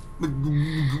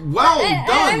 Well done!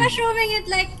 I'm assuming it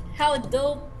like how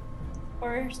dope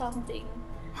or something.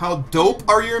 How dope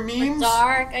are your memes? Or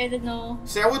dark, I don't know.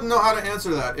 See, I wouldn't know how to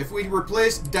answer that. If we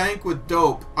replaced dank with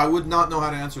dope, I would not know how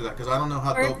to answer that because I don't know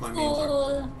how dope my memes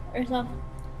are. Or something.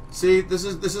 See, this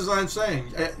is what I'm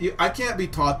saying. I can't be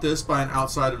taught this by an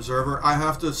outside observer. I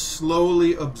have to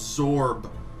slowly absorb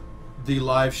the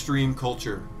live stream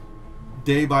culture,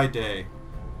 day by day.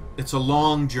 It's a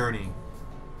long journey,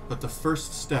 but the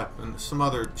first step and some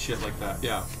other shit like that.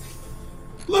 Yeah.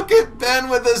 Look at Ben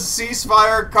with a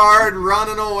ceasefire card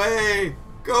running away.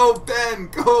 Go Ben,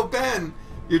 go Ben.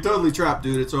 You're totally trapped,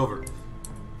 dude. It's over.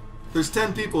 There's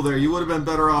 10 people there. You would have been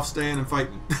better off staying and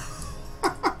fighting.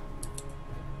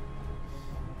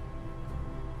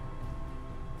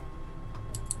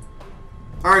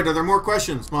 Alright, are there more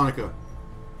questions, Monica?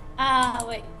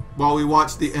 Wait. While we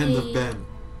watch the end of Ben.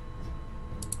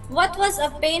 What was a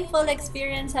painful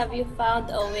experience have you found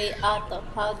a way out of?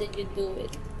 How did you do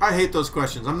it? I hate those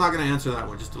questions. I'm not going to answer that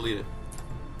one. Just delete it.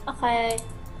 Okay.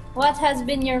 What has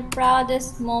been your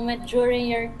proudest moment during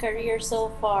your career so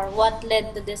far? What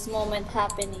led to this moment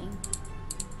happening?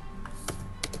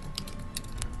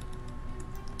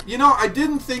 You know, I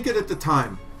didn't think it at the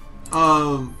time.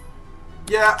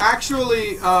 Yeah,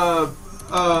 actually,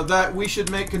 that we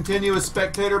should make continuous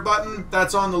spectator button,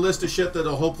 that's on the list of shit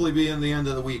that'll hopefully be in the end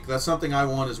of the week. That's something I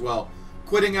want as well.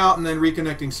 Quitting out and then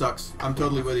reconnecting sucks. I'm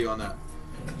totally with you on that.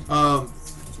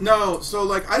 No, so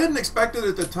like, I didn't expect it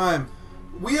at the time.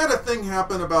 We had a thing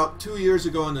happen about 2 years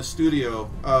ago in the studio,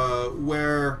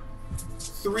 where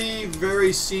 3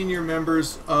 very senior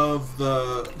members of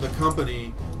the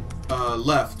company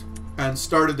left and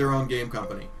started their own game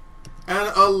company. And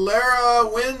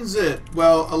Alara wins it.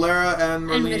 Well, Alara and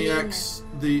MerliniX,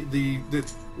 the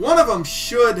one of them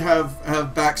should have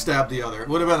backstabbed the other. It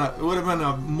would have been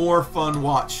a more fun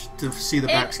watch to see the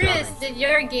backstabbing. Hey Chris, did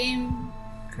your game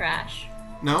crash?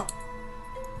 No.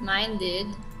 Mine did.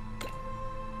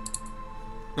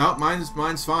 No,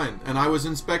 mine's fine. And I was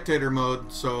in spectator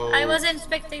mode, so. I was in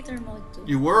spectator mode too.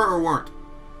 You were or weren't?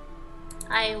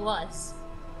 I was.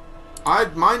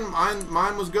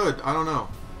 Mine was good. I don't know.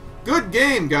 Good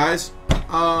game, guys.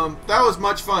 That was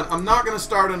much fun. I'm not going to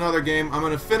start another game. I'm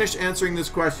going to finish answering this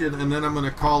question, and then I'm going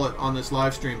to call it on this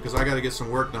live stream because I got to get some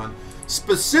work done.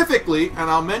 Specifically, and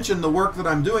I'll mention the work that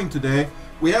I'm doing today,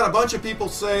 we had a bunch of people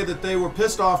say that they were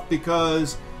pissed off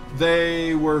because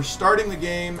they were starting the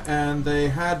game and they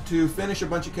had to finish a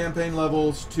bunch of campaign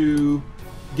levels to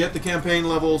get the campaign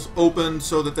levels open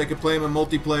so that they could play them in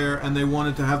multiplayer, and they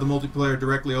wanted to have the multiplayer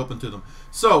directly open to them.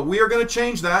 So we are going to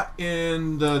change that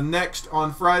in the next,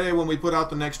 on Friday when we put out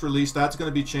the next release. That's going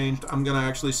to be changed. I'm going to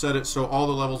actually set it so all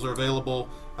the levels are available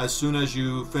as soon as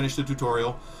you finish the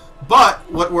tutorial. But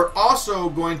what we're also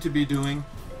going to be doing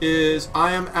is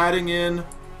I am adding in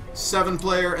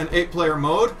 7-player and 8-player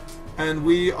mode, and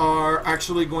we are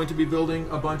actually going to be building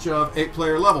a bunch of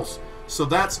 8-player levels. So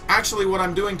that's actually what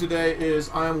I'm doing today, is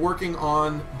I am working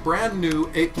on brand new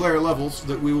 8-player levels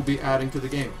that we will be adding to the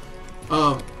game.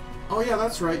 Oh yeah,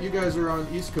 that's right. You guys are on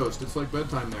East Coast. It's like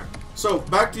bedtime there. So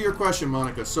back to your question,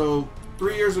 Monica. So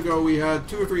 3 years ago, we had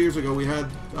 2 or 3 years ago, we had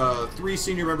 3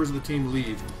 senior members of the team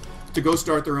leave to go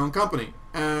start their own company.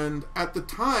 And at the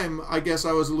time, I guess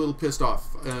I was a little pissed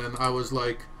off, and I was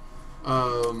like,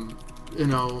 you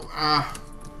know,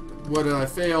 what did I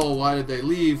fail? Why did they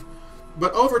leave?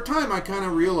 But over time, I kind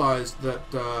of realized that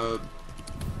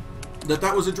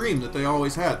that was a dream that they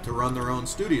always had, to run their own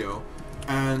studio,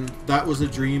 and that was a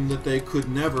dream that they could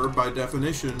never, by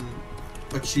definition,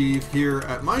 achieve here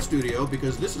at my studio,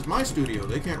 because this is my studio.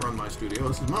 They can't run my studio.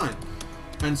 This is mine.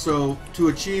 And so, to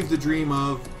achieve the dream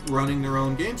of running their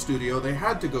own game studio, they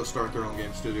had to go start their own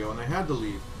game studio, and they had to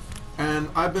leave. And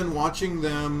I've been watching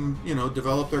them, you know,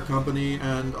 develop their company,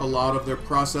 and a lot of their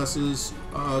processes,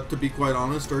 to be quite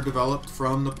honest, are developed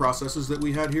from the processes that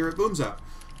we had here at BoomZap.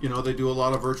 You know, they do a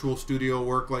lot of virtual studio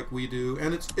work like we do,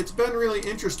 and it's been really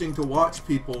interesting to watch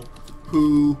people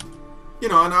who, you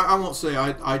know, and I won't say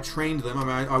I trained them. I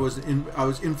mean, I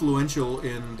was influential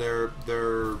in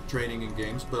their training in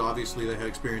games, but obviously they had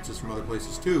experiences from other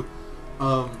places too.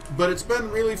 But it's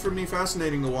been really, for me,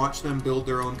 fascinating to watch them build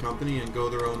their own company and go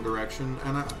their own direction.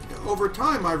 And over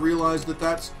time, I realized that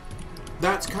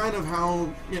that's kind of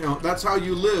how, you know, that's how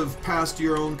you live past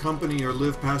your own company or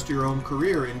live past your own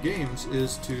career in games,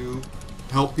 is to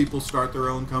help people start their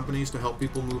own companies, to help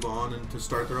people move on and to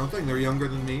start their own thing. They're younger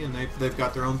than me, and they've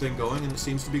got their own thing going, and it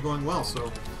seems to be going well.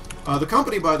 So the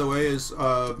company, by the way, is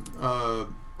I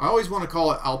always want to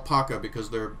call it Alpaca,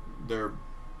 because their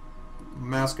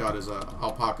mascot is a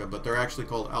alpaca, but they're actually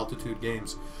called Altitude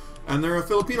Games, and they're a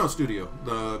Filipino studio.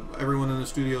 Everyone in the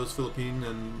studio is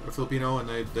Filipino, and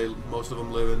they most of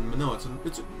them live in Manila.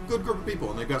 It's a good group of people,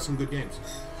 and they've got some good games.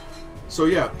 So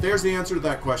yeah, there's the answer to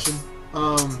that question.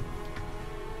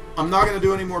 I'm not going to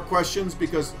do any more questions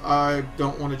because I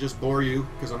don't want to just bore you,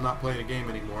 because I'm not playing a game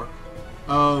anymore.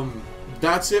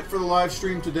 That's it for the live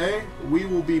stream today. We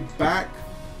will be back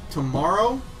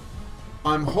tomorrow.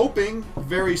 I'm hoping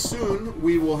very soon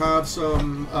we will have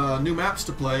some new maps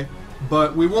to play,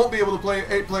 but we won't be able to play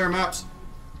 8-player maps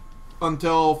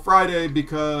until Friday,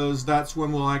 because that's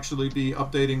when we'll actually be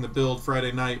updating the build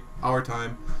Friday night, our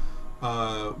time,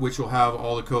 which will have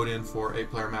all the code in for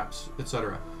 8-player maps,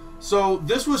 etc. So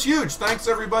this was huge. Thanks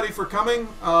everybody for coming.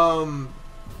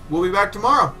 We'll be back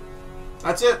tomorrow.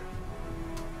 That's it.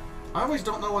 I always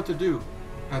don't know what to do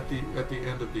at the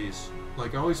end of these.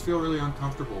 Like, I always feel really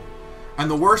uncomfortable. And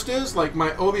the worst is, like,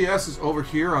 my OBS is over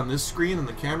here on this screen and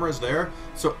the camera's there,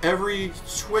 so every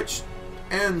switch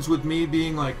ends with me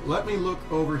being like, let me look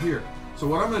over here. So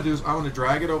what I'm going to do is I want to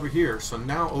drag it over here, so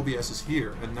now OBS is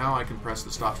here, and now I can press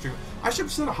the stop stream. I should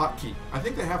have set a hotkey. I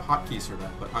think they have hotkeys for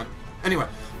that, but anyway,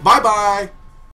 bye-bye!